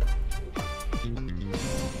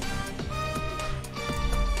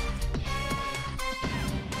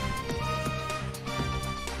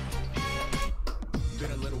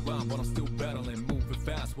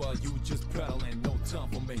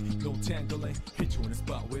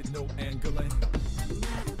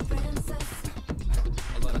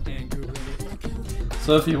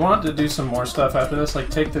 So if you want to do some more stuff after this, like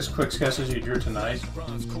take this quick sketches you drew tonight.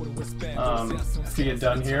 If you get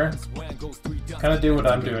done here, kind of do what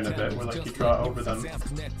I'm doing a bit, where like you draw over them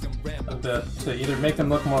a bit to either make them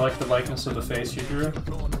look more like the likeness of the face you drew.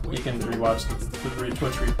 You can rewatch the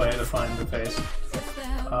Twitch replay to find the face.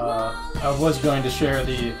 I was going to share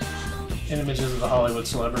the images of the Hollywood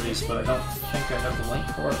celebrities, but I don't think I have the link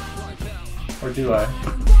for it. Or do I?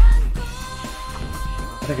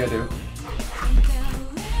 I think I do.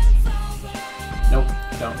 Nope,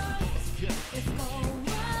 I don't.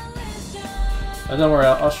 And don't worry,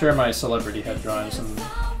 I'll share my celebrity head drawings and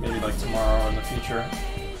maybe like tomorrow or in the future.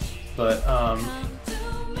 But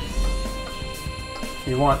if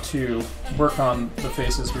you want to work on the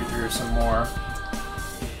faces we drew some more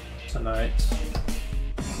tonight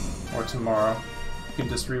or tomorrow, you can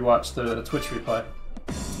just rewatch the Twitch replay.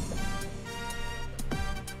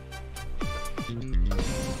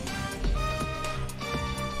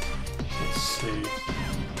 Let's see.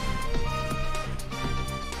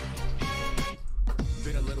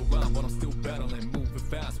 Been a little while, but I'm still battling, moving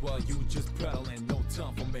fast while you just prattling. No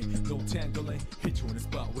time for me, no tangling. Hit you in the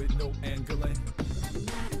spot with no angling.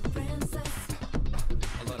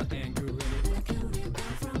 A lot of anger in it.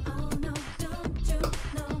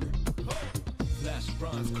 Flash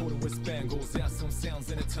rhymes, coated with spangles. Add some sounds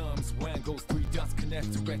in the tongues. Wangles, 3 dots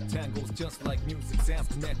connect to rectangles. Just like music, sounds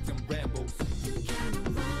connect them rambles.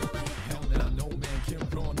 Hell now, no man can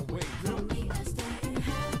run away.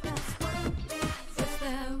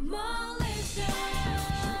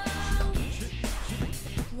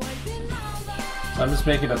 So I'm just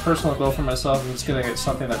making a personal goal for myself. I'm just going to get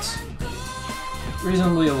something that's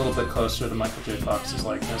reasonably a little bit closer to Michael J. Fox's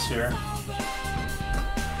likeness here.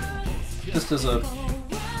 Just as a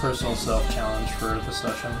personal self-challenge for the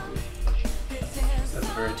session at the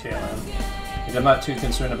very tail end. Like, I'm not too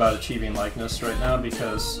concerned about achieving likeness right now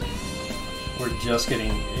because we're just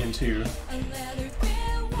getting into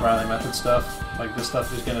Riley method stuff. Like, this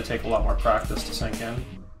stuff is going to take a lot more practice to sink in,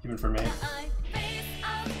 even for me.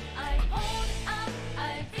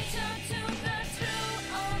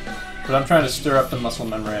 But I'm trying to stir up the muscle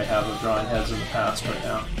memory I have of drawing heads in the past right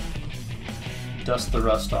now. Dust the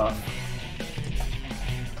rust off.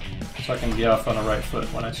 So I can be off on the right foot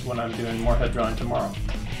when I'm doing more head drawing tomorrow.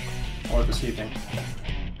 Or this evening.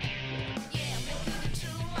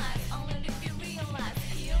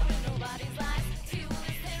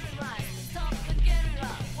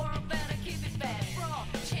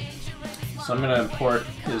 So I'm going to import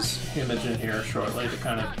his image in here shortly to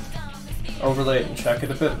kind of overlay it and check it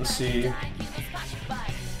a bit and see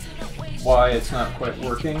why it's not quite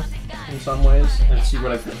working in some ways, and see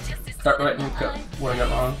what I got right and what I got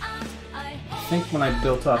wrong. I think when I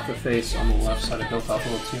built off the face on the left side, I built off a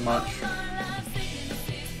little too much.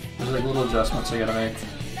 There's like little adjustments I gotta make.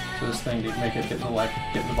 this thing to make it get in the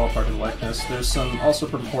ballpark of likeness. There's some also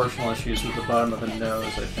proportional issues with the bottom of the nose,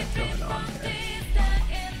 I think, going on here.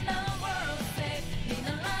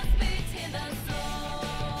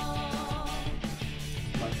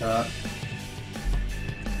 Like that.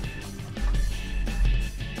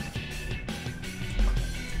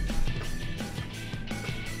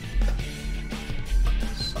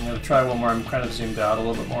 So I'm going to try one more. I'm kind of zoomed out a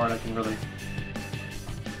little bit more and I can really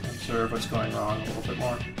observe what's going wrong a little bit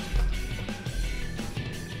more.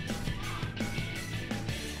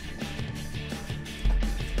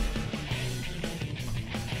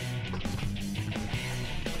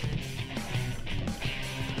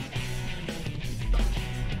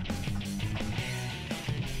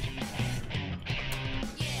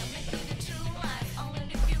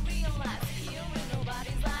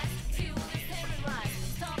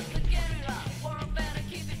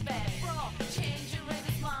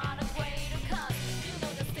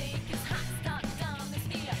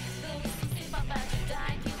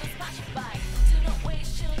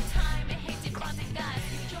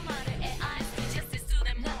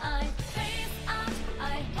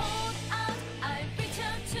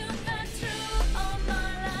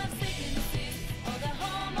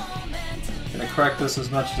 Correct this as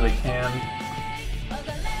much as I can.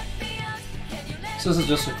 So this is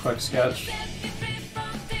just a quick sketch,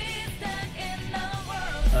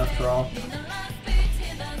 after all.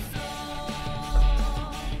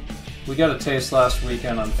 We got a taste last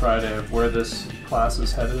weekend on Friday of where this class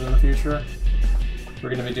is headed in the future. We're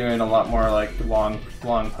going to be doing a lot more like long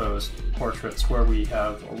pose portraits where we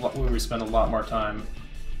spend a lot more time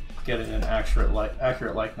getting an accurate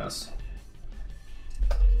likeness.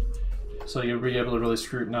 So you'll be able to really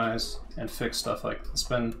scrutinize and fix stuff like this.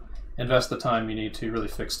 Invest the time you need to really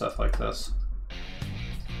fix stuff like this.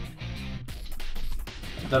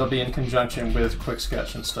 That'll be in conjunction with quick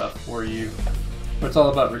sketch and stuff, where it's all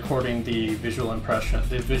about recording the visual impression of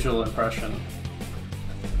the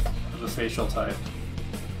facial type.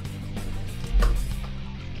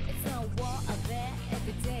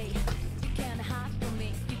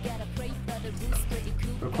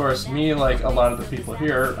 Of course, me, like a lot of the people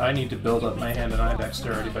here, I need to build up my hand and eye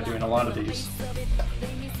dexterity by doing a lot of these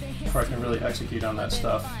before I can really execute on that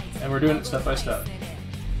stuff. And we're doing it step by step.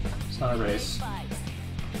 It's not a race.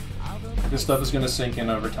 This stuff is going to sink in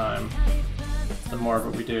over time, the more of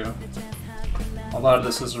it we do. A lot of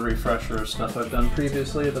this is a refresher of stuff I've done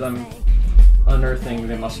previously that I'm unearthing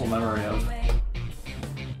the muscle memory of.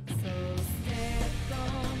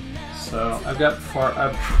 So I'm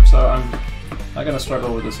not going to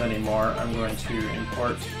struggle with this anymore. I'm going to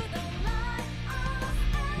import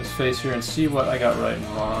this face here and see what I got right and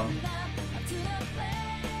wrong.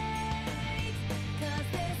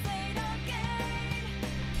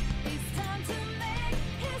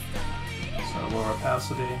 So low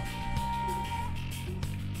opacity.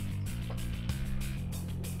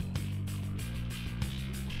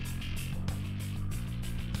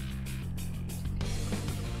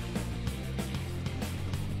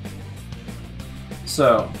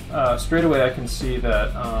 So, straight away I can see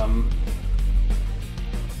that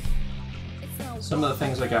some of the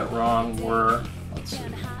things I got wrong were, let's see.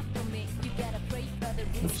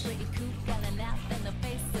 Oops.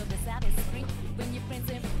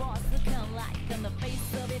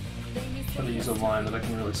 I'm going to use a line that I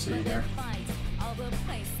can really see here.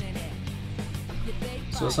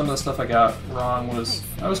 So some of the stuff I got wrong was,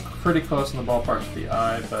 I was pretty close in the ballpark to the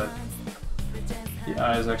eye, but the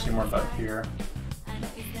eye is actually more about here.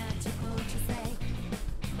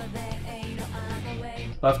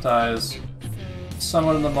 Left eye is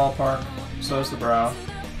somewhat in the ballpark, so is the brow,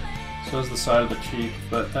 so is the side of the cheek,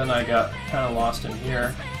 but then I got kind of lost in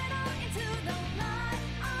here.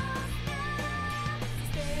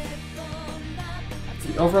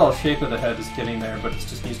 The overall shape of the head is getting there, but it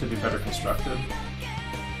just needs to be better constructed.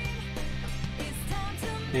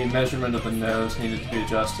 The measurement of the nose needed to be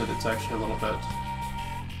adjusted. It's actually a little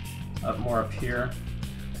bit more up here.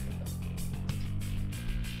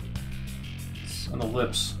 And the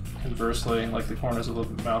lips, conversely, like the corners of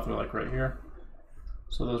the mouth are like right here.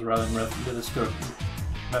 So those method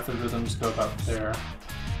rhythms go about there.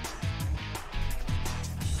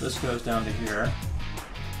 This goes down to here.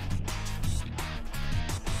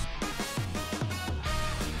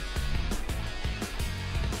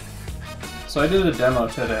 So I did a demo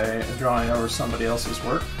today, drawing over somebody else's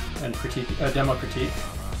work, and a demo critique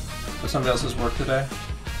of somebody else's work today.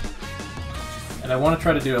 And I want to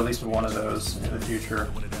try to do at least one of those in the future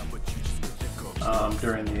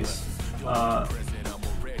during these.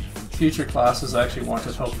 Future classes I actually want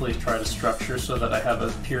to hopefully try to structure so that I have a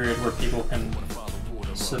period where people can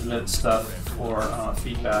submit stuff for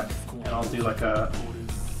feedback, and I'll do like an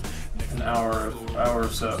hour or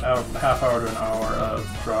so, half hour to an hour of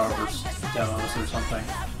drawovers demos or something.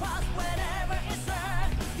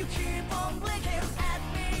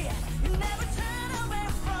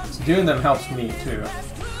 So doing them helps me too,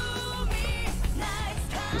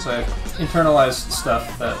 because I internalize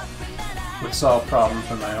stuff that would solve problems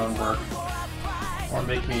in my own work, or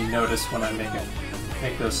make me notice when I make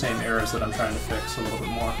those same errors that I'm trying to fix a little bit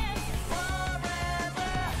more.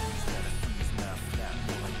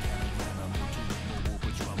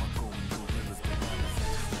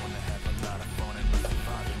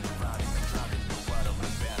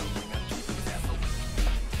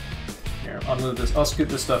 Here, I'll move this. I'll scoot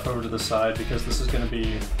this stuff over to the side because this is going to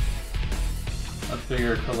be a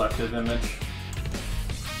bigger collective image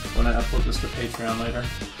when I upload this to Patreon later.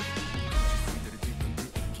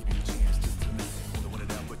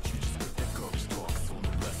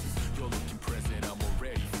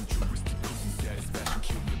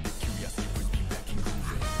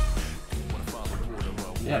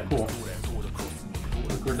 Yeah, cool. I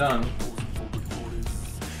think we're done.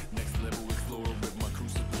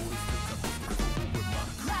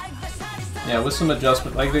 Yeah, with some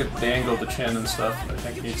adjustment, like the angle of the chin and stuff, I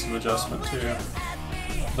think needs some adjustment too.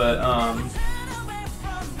 But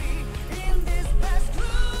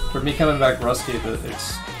for me coming back rusty,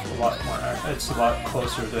 it's a lot more. It's a lot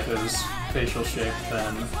closer to his facial shape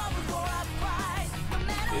than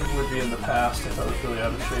it would be in the past if I was really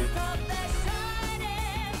out of shape.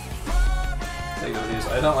 Take these.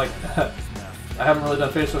 I don't like. I haven't really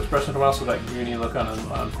done facial expression in a while, so that goony look on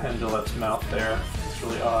Pendulet's mouth there, it's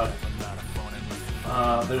really odd.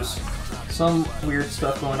 There's some weird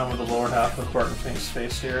stuff going on with the lower half of Barton Fink's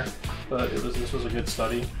face here, but this was a good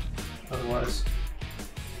study. Otherwise,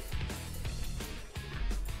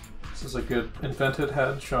 this is a good invented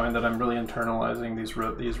head, showing that I'm really internalizing these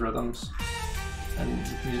rhythms,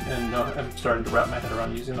 and I'm starting to wrap my head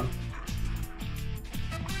around using them.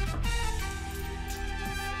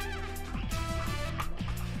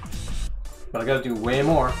 But I gotta do way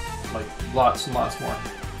more, like lots and lots more.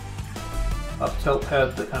 Up tilt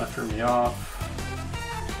head that kind of threw me off.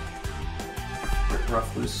 Quick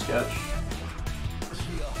rough loose sketch.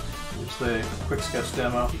 Here's the quick sketch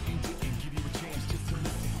demo.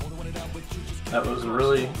 That was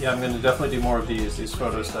really, yeah, I'm gonna definitely do more of these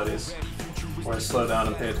photo studies, where I slow down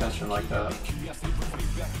and pay attention like that.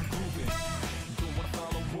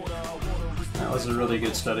 That was a really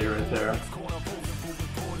good study right there.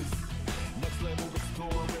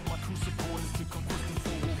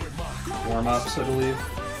 Warm-ups, I believe.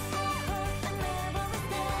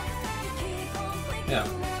 Yeah.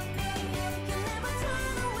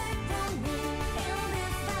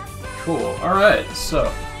 Cool. Alright, so.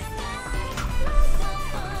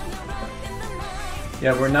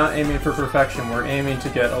 Yeah, we're not aiming for perfection. We're aiming to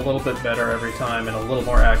get a little bit better every time and a little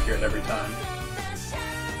more accurate every time.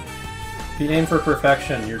 If you aim for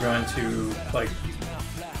perfection, you're going to, like,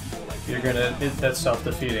 that's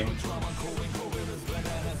self-defeating.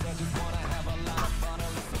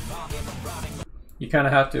 You kind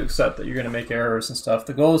of have to accept that you're going to make errors and stuff.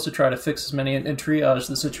 The goal is to try to fix as many and triage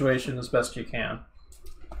the situation as best you can.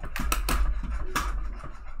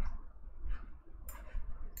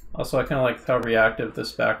 Also, I kind of like how reactive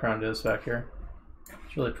this background is back here.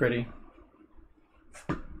 It's really pretty.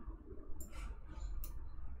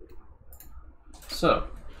 So,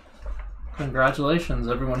 congratulations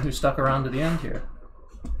everyone who stuck around to the end here.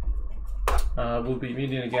 We'll be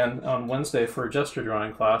meeting again on Wednesday for a gesture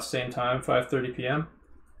drawing class, same time, 5:30 p.m.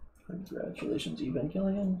 Congratulations,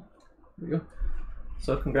 Evangelion. There we go.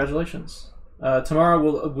 So congratulations. Tomorrow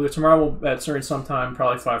we'll at some time,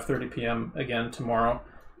 probably 5:30 p.m. again tomorrow.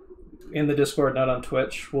 In the Discord, not on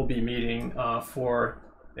Twitch, we'll be meeting for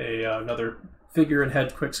another figure and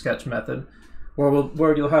head quick sketch method,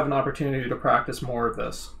 where you'll have an opportunity to practice more of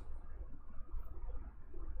this.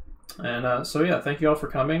 And so yeah, thank you all for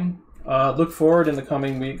coming. Look forward in the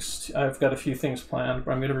coming weeks. I've got a few things planned.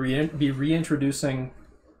 I'm going to be reintroducing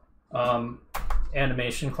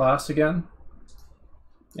animation class again,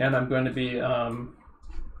 and I'm going to be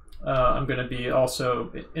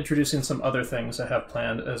also introducing some other things I have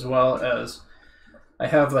planned, as well as I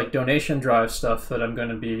have like donation drive stuff that I'm going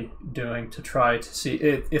to be doing to try to see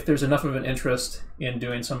if there's enough of an interest in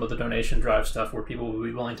doing some of the donation drive stuff where people will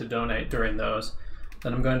be willing to donate during those.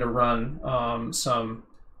 Then I'm going to run some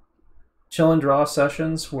chill and draw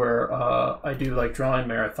sessions where I do like drawing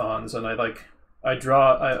marathons, and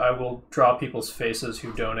I will draw people's faces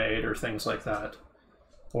who donate or things like that,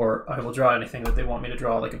 or I will draw anything that they want me to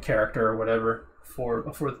draw, like a character or whatever,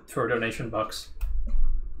 for donation bucks.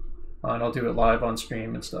 and I'll do it live on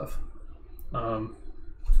stream and stuff.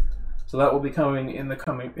 So that will be coming in the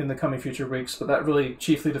coming future weeks, but that really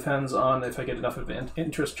chiefly depends on if I get enough of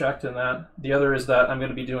interest checked in that. The other is that I'm going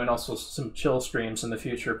to be doing also some chill streams in the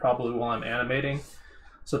future, probably while I'm animating,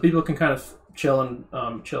 so people can kind of chill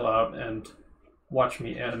out and watch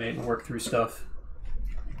me animate and work through stuff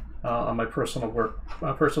on my personal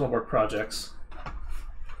work projects.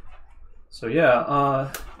 So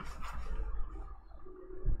yeah,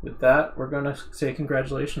 with that, we're going to say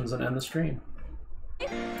congratulations and end the stream.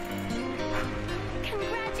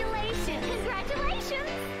 Congratulations!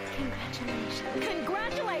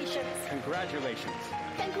 Congratulations!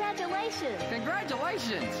 Congratulations!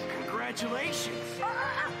 Congratulations!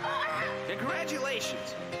 Congratulations!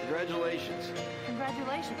 Congratulations!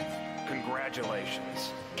 Congratulations!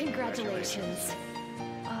 Congratulations! Congratulations!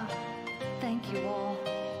 Thank you all.